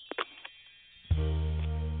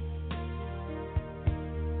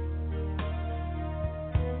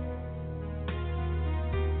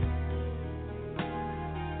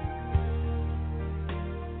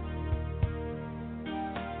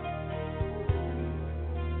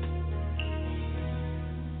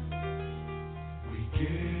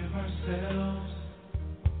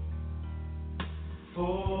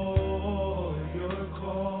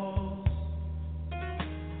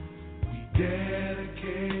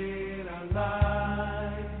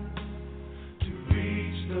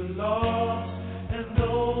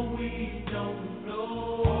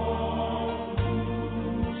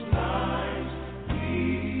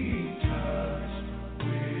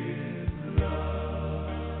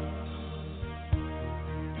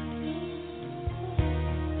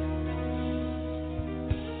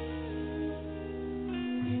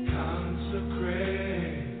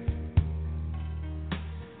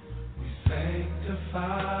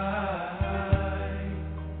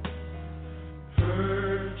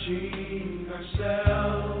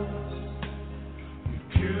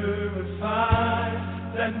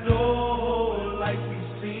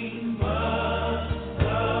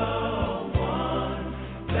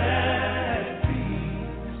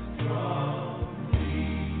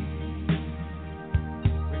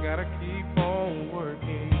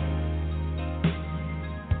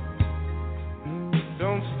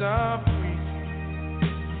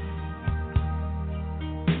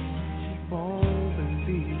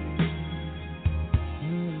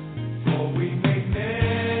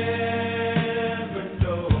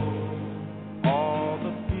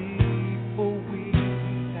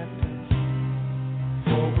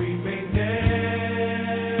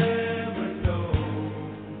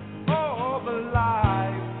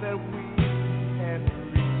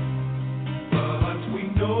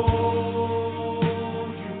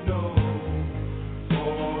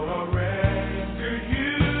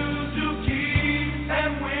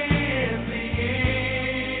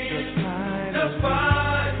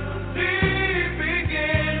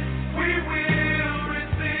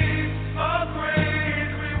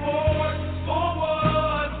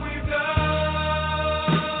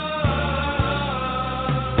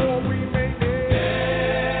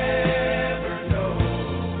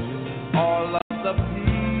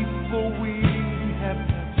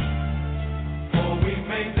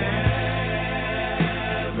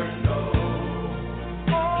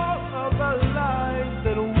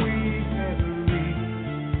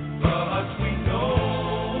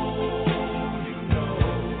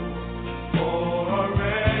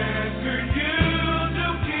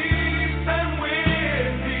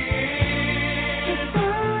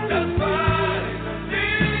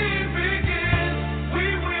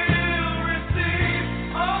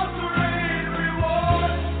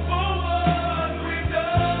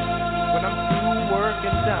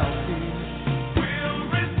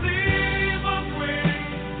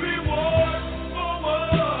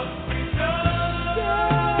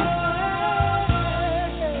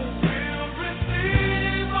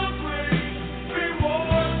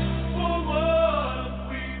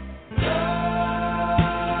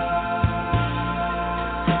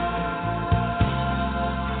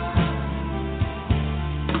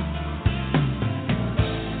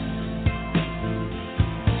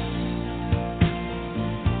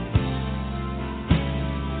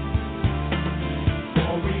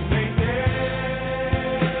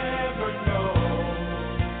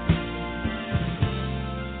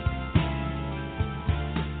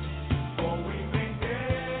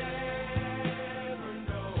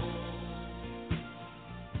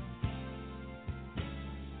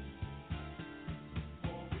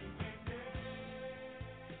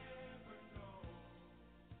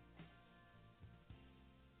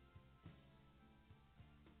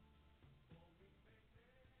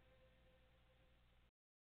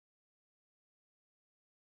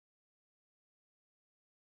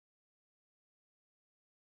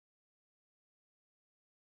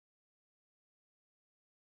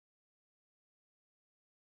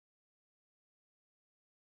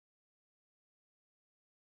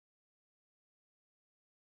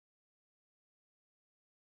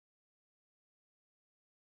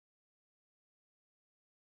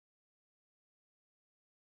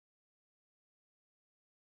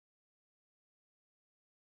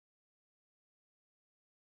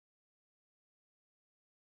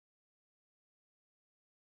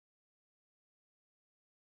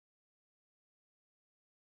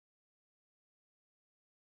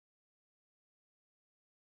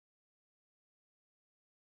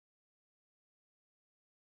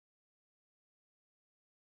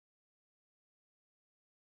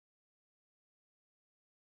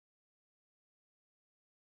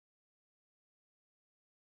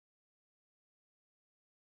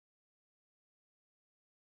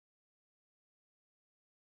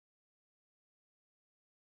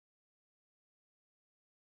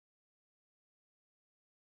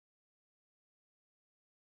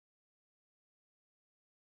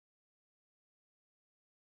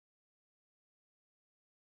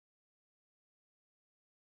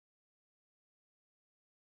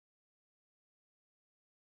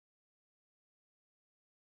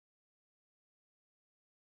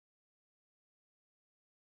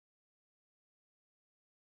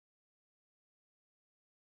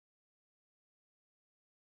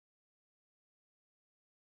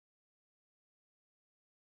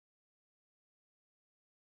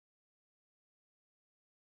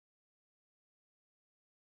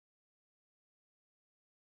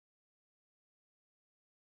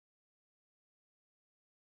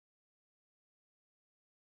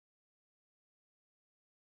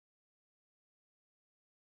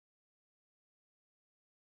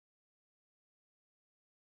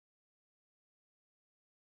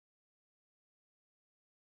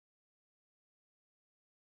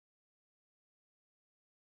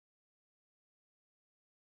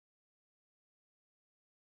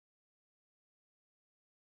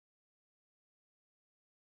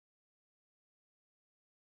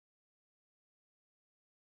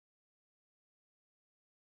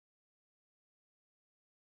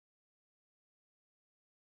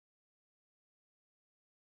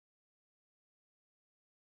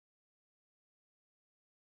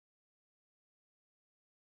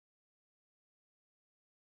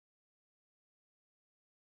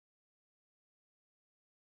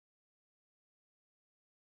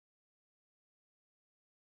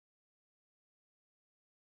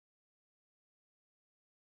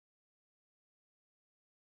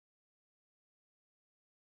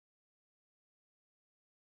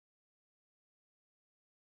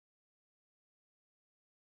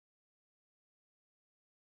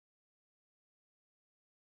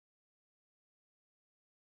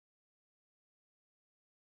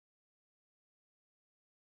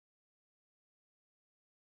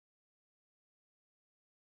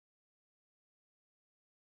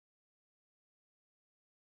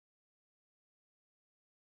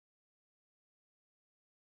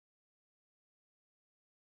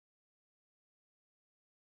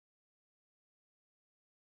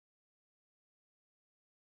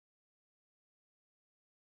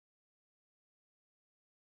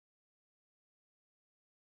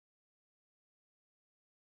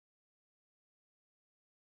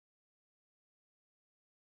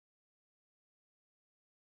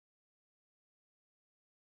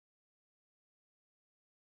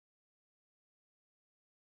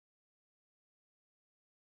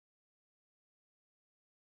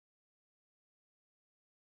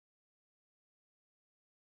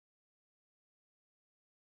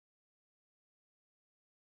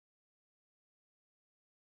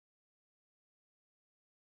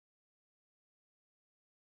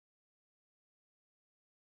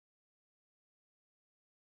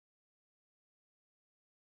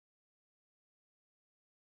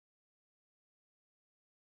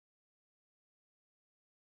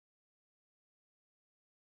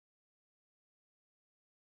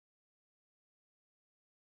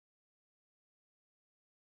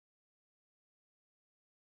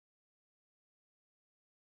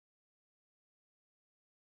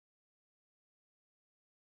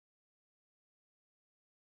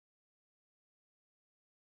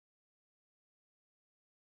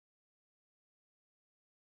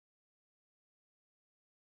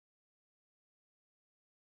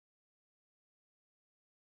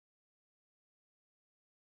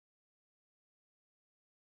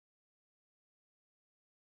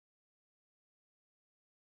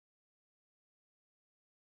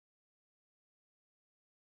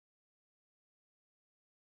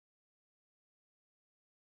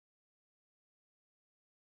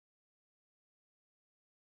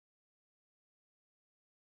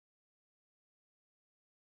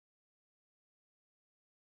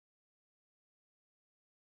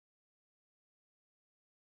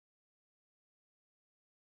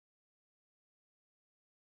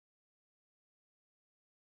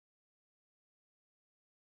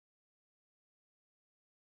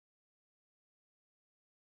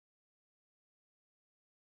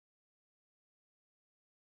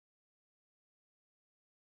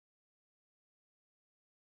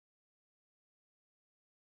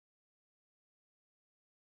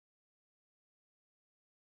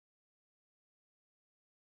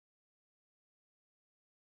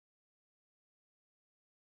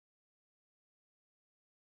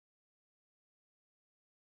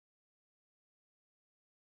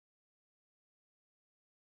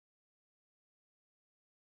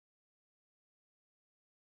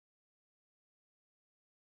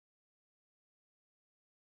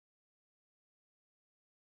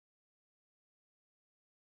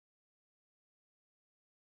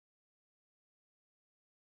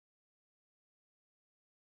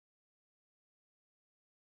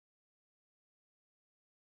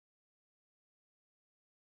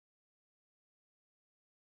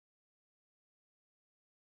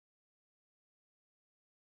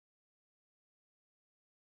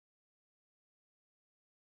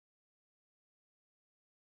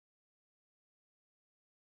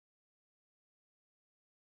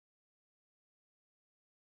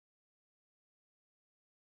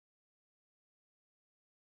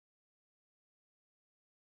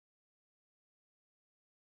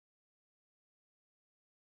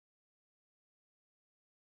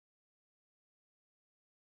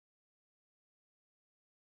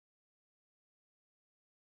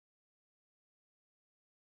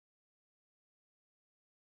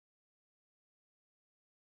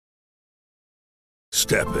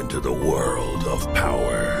 Step into the world of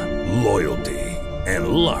power, loyalty, and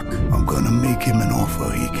luck. I'm gonna make him an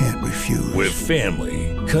offer he can't refuse. With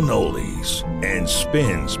family, cannolis, and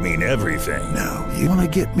spins mean everything. Now, you wanna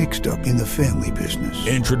get mixed up in the family business.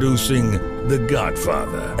 Introducing The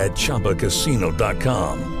Godfather at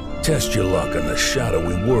ChumbaCasino.com. Test your luck in the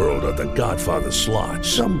shadowy world of The Godfather slot.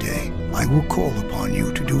 Someday, I will call upon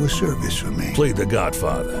you to do a service for me. Play The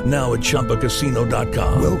Godfather, now at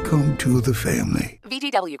ChumbaCasino.com. Welcome to the family.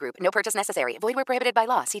 VGW Group. No purchase necessary. Void where prohibited by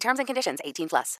law. See terms and conditions. 18+.